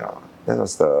 Yeah, that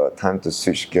was the time to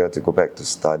switch gear, to go back to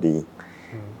study,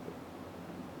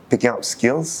 picking up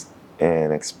skills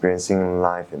and experiencing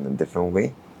life in a different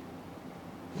way.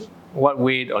 What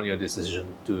weighed on your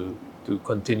decision to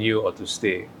continue or to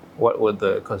stay? What were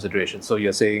the considerations? So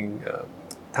you're saying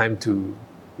time to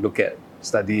look at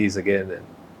studies again and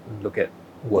look at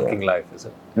working life, is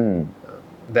it?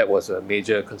 That was a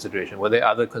major consideration. Were there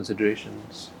other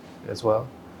considerations as well?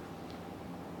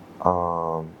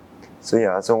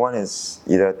 So one is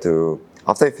either to,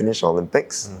 after you finish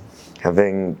Olympics,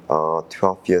 having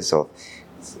 12 years of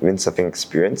windsurfing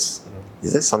experience,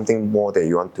 is there something more that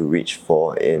you want to reach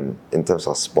for in terms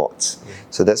of sports?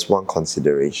 So that's one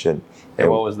consideration. And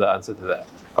what was the answer to that?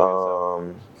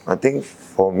 I think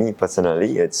for me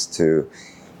personally, it's to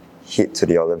hit to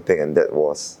the Olympic, and that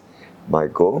was my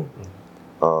goal.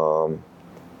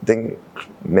 I think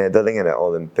medaling at the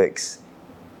Olympics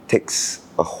takes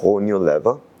a whole new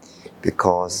level,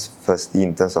 because firstly,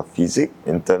 in terms of physics,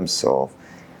 in terms of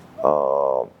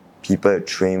people you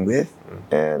train with,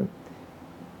 and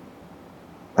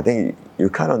I think you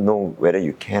kind of know whether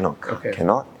you can or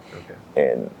cannot.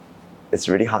 And it's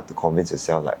really hard to convince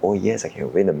yourself like, oh yes, I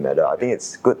can win a medal. I think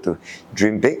it's good to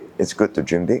dream big.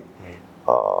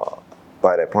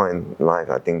 By that point in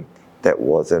life, I think that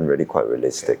wasn't really quite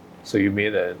realistic. So you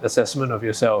made an assessment of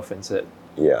yourself and said,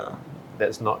 yeah,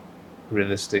 that's not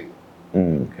realistic.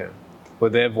 Okay. Were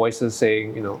there voices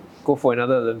saying, go for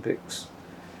another Olympics?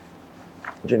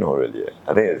 Not really.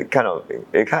 I think you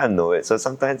kind of know it. So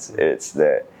sometimes it's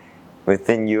that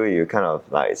within you kind of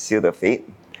like seal the fate,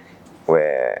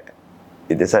 where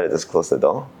you decide to just close the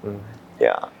door.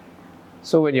 Yeah.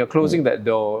 So when you're closing that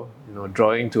door,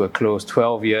 drawing to a close,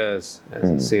 12 years as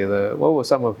a sailor, what were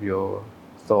some of your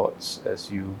thoughts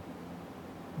as you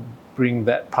bring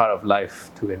that part of life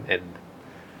to an end?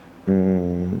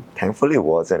 Thankfully, it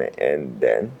wasn't an end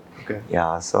then. Okay.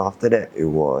 Yeah. So after that, it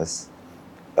was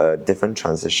a different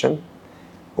transition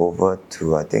over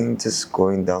to, I think, just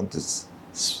going down to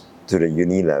the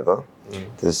uni level.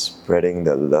 just spreading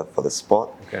the love for the sport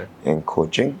Okay. and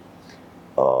coaching.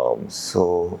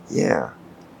 So yeah,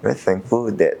 very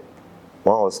thankful that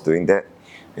while I was doing that,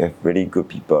 we have really good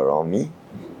people around me,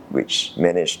 which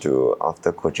managed to,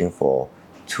 after coaching for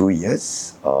 2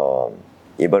 years,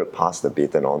 able to pass the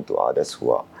baton on to others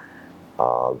who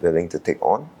are willing to take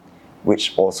on,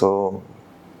 which also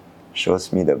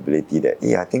shows me the ability that,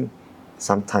 I think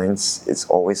sometimes it's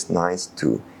always nice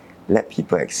to let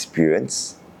people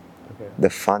experience the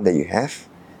fun that you have,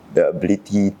 the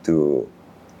ability to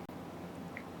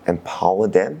empower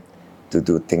them to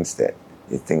do things that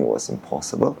they think was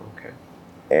impossible,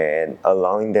 and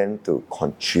allowing them to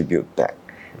contribute back.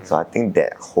 So I think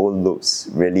that whole loops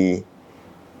really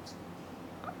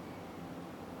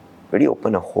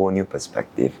opened a whole new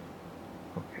perspective.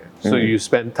 So you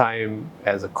spend time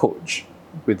as a coach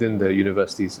within the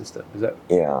university system, is that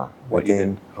what you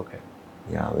did?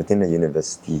 Within the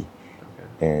university,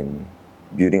 and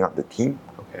building up the team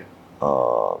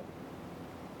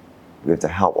with the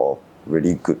help of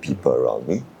really good people around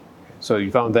me. So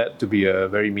you found that to be a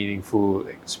very meaningful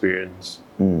experience,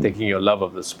 taking your love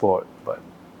of the sport, but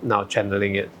now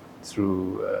channeling it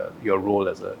through your role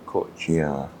as a coach.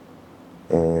 Yeah.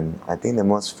 And I think the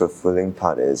most fulfilling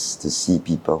part is to see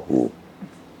people who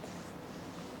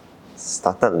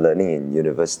started learning in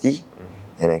university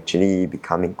and actually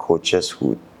becoming coaches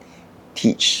who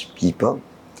teach people,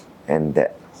 and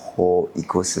that whole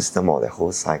ecosystem or the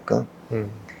whole cycle.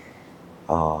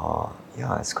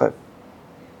 It's quite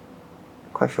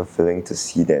fulfilling to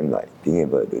see them like being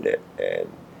able to do that, and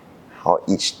how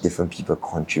each different people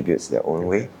contributes their own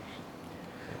way.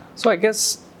 So I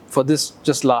guess for this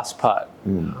just last part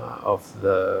of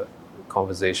the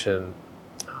conversation,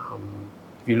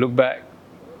 if you look back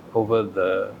over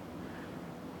the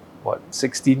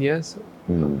 16 years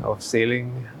of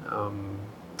sailing,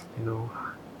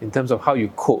 in terms of how you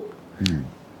cope,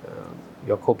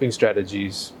 your coping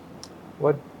strategies,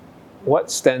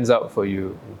 what stands out for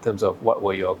you in terms of what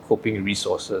were your coping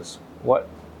resources? What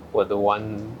were the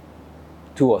 1,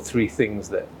 2 or 3 things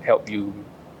that help you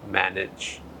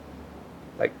manage?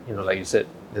 Like you said,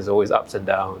 there's always ups and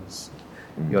downs.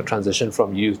 Your transition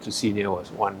from youth to senior was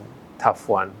one tough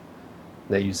one.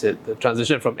 Then you said the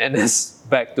transition from NS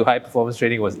back to high performance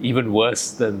training was even worse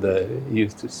than the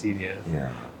youth to senior.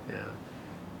 Yeah.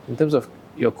 In terms of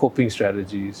your coping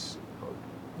strategies,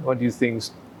 what do you think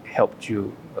helped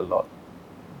you a lot?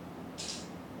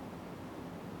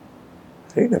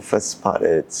 I think the first part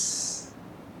is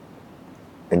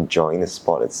enjoying the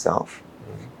sport itself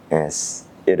as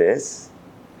it is.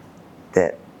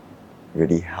 That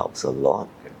really helps a lot.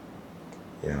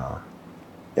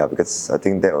 Because I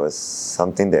think that was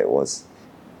something that was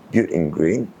built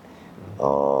ingrained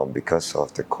because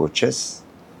of the coaches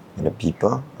and the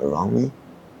people around me.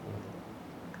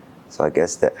 So I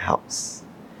guess that helps.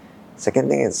 Second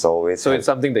thing is always... So it's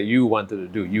something that you wanted to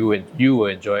do. You were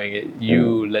enjoying it.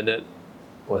 You, Leonard,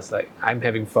 was like, I'm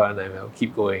having fun, I'll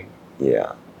keep going.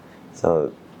 Yeah.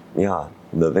 So,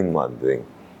 loving what I'm doing.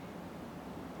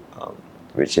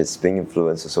 Which is being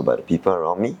influenced also by the people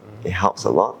around me. It helps a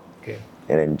lot.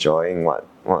 And enjoying what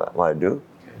I do.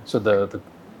 So the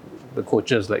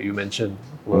coaches, like you mentioned,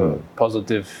 were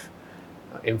positive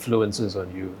influences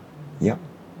on you.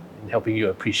 In helping you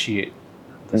appreciate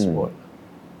the sport.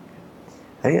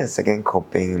 I think the second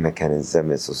coping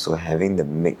mechanism is also having the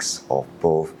mix of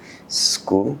both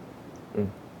school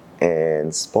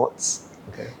and sports.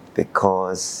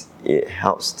 Because it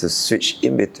helps to switch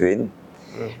in between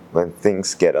when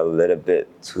things get a little bit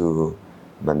too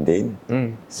mundane.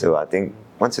 So I think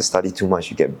once you study too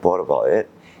much, you get bored about it.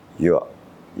 You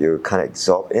kind of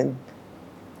absorb in.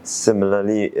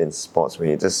 Similarly in sports, when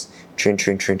you just train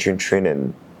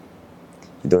and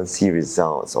you don't see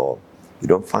results or you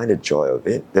don't find the joy of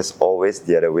it, there's always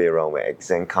the other way around where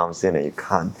exam comes in and you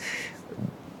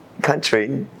can't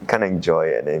train, you can't enjoy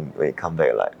it, and then when you come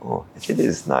back like, oh, actually this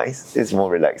is nice, this is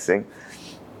more relaxing.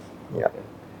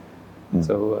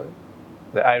 So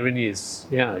the irony is,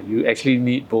 you actually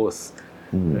need both,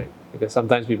 right? Because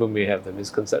sometimes people may have the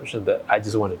misconception that I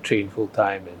just want to train full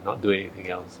time and not do anything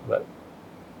else. But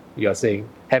you're saying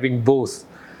having both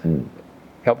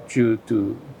helped you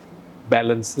to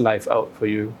balance life out for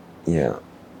you.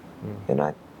 And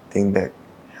I think that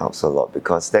helps a lot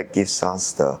because that gives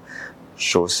us the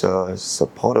social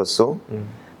support also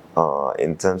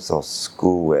in terms of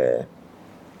school, where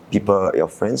your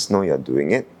friends know you're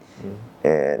doing it.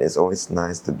 And it's always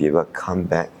nice to be able to come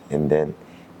back and then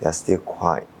they're still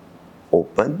quite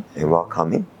open and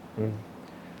welcoming.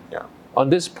 On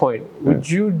this point, would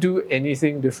you do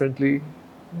anything differently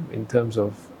in terms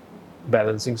of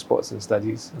balancing sports and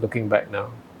studies, looking back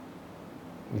now?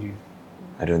 You,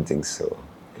 I don't think so.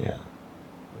 Yeah.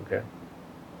 okay.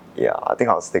 Yeah, I think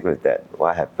I'll stick with that.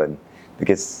 What happened?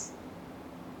 Because,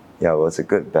 yeah, it was a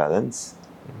good balance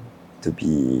to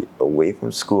be away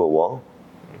from school a while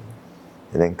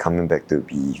and then coming back to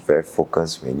be very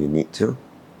focused when you need to.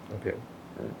 Okay.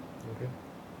 Okay.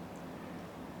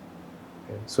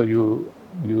 So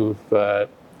you've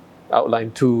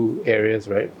outlined two areas,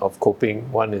 right, of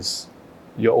coping. One is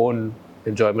your own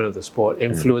enjoyment of the sport,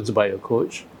 influenced by your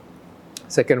coach.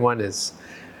 Second one is,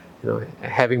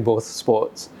 having both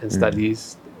sports and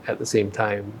studies at the same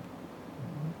time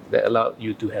that allowed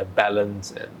you to have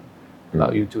balance and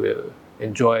allow you to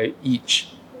enjoy each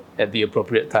at the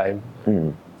appropriate time.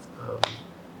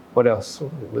 What else?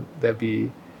 Would there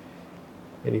be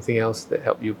anything else that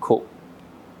helped you cope?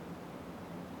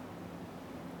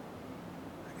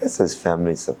 I guess it's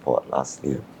family support,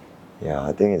 lastly. Yeah,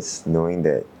 I think it's knowing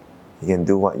that you can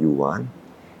do what you want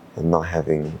and not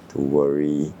having to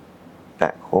worry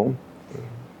back home.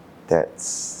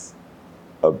 That's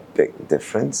a big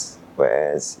difference.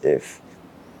 Whereas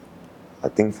I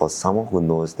think for someone who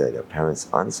knows that their parents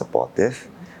aren't supportive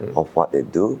of what they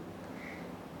do,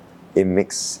 it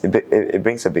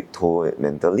brings a big toll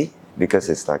mentally, because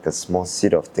it's like a small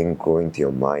seed of thing growing to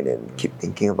your mind and keep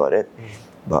thinking about it.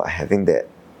 But having that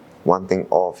one thing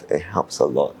off, it helps a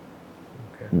lot.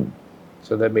 Okay.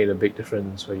 So that made a big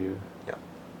difference for you. Yeah.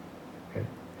 Okay.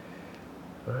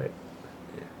 All right.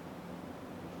 Yeah.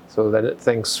 So Leonard,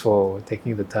 thanks for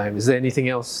taking the time. Is there anything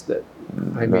else that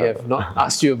I may have not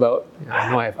asked you about?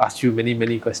 I know I've asked you many,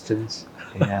 many questions.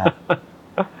 Yeah.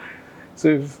 So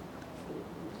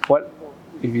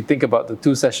if you think about the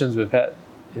two sessions we've had,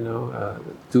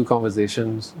 two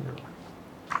conversations,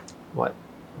 what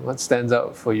stands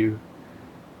out for you?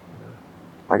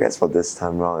 I guess for this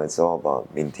time round, it's all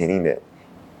about maintaining that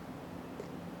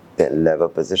level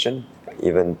position,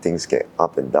 even things get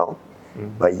up and down.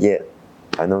 But yet,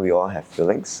 I know we all have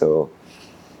feelings, so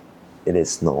it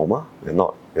is normal. We're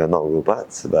not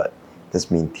robots, but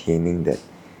just maintaining that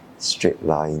straight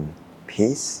line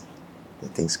pace,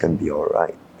 that things can be all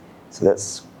right. So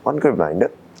that's one good reminder.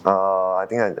 I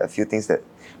think a few things that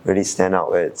really stand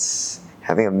out, where it's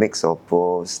having a mix of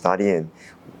both study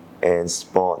and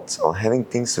sports, or having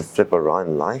things to flip around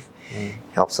in life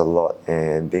helps a lot,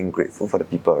 and being grateful for the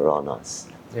people around us.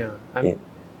 Yeah,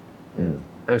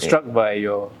 I'm struck by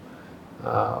your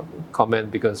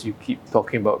comment, because you keep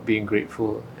talking about being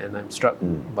grateful, and I'm struck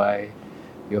by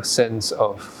your sense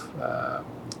of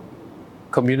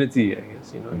community, I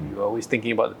guess. You're always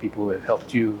thinking about the people who have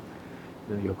helped you,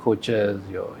 your coaches,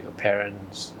 your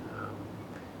parents.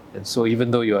 And so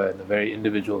even though you're in a very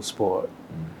individual sport,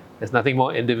 there's nothing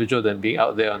more individual than being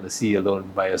out there on the sea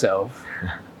alone by yourself.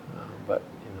 But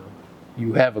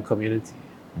you have a community.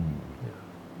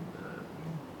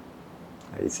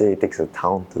 They say it takes a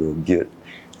town to build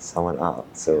someone up.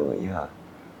 So yeah.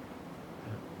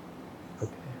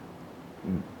 Okay.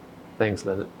 Thanks,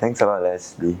 Leonard. Thanks a lot,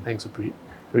 Leslie. Thanks,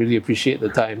 really appreciate the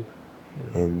time.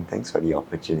 And thanks for the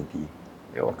opportunity.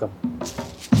 You're welcome.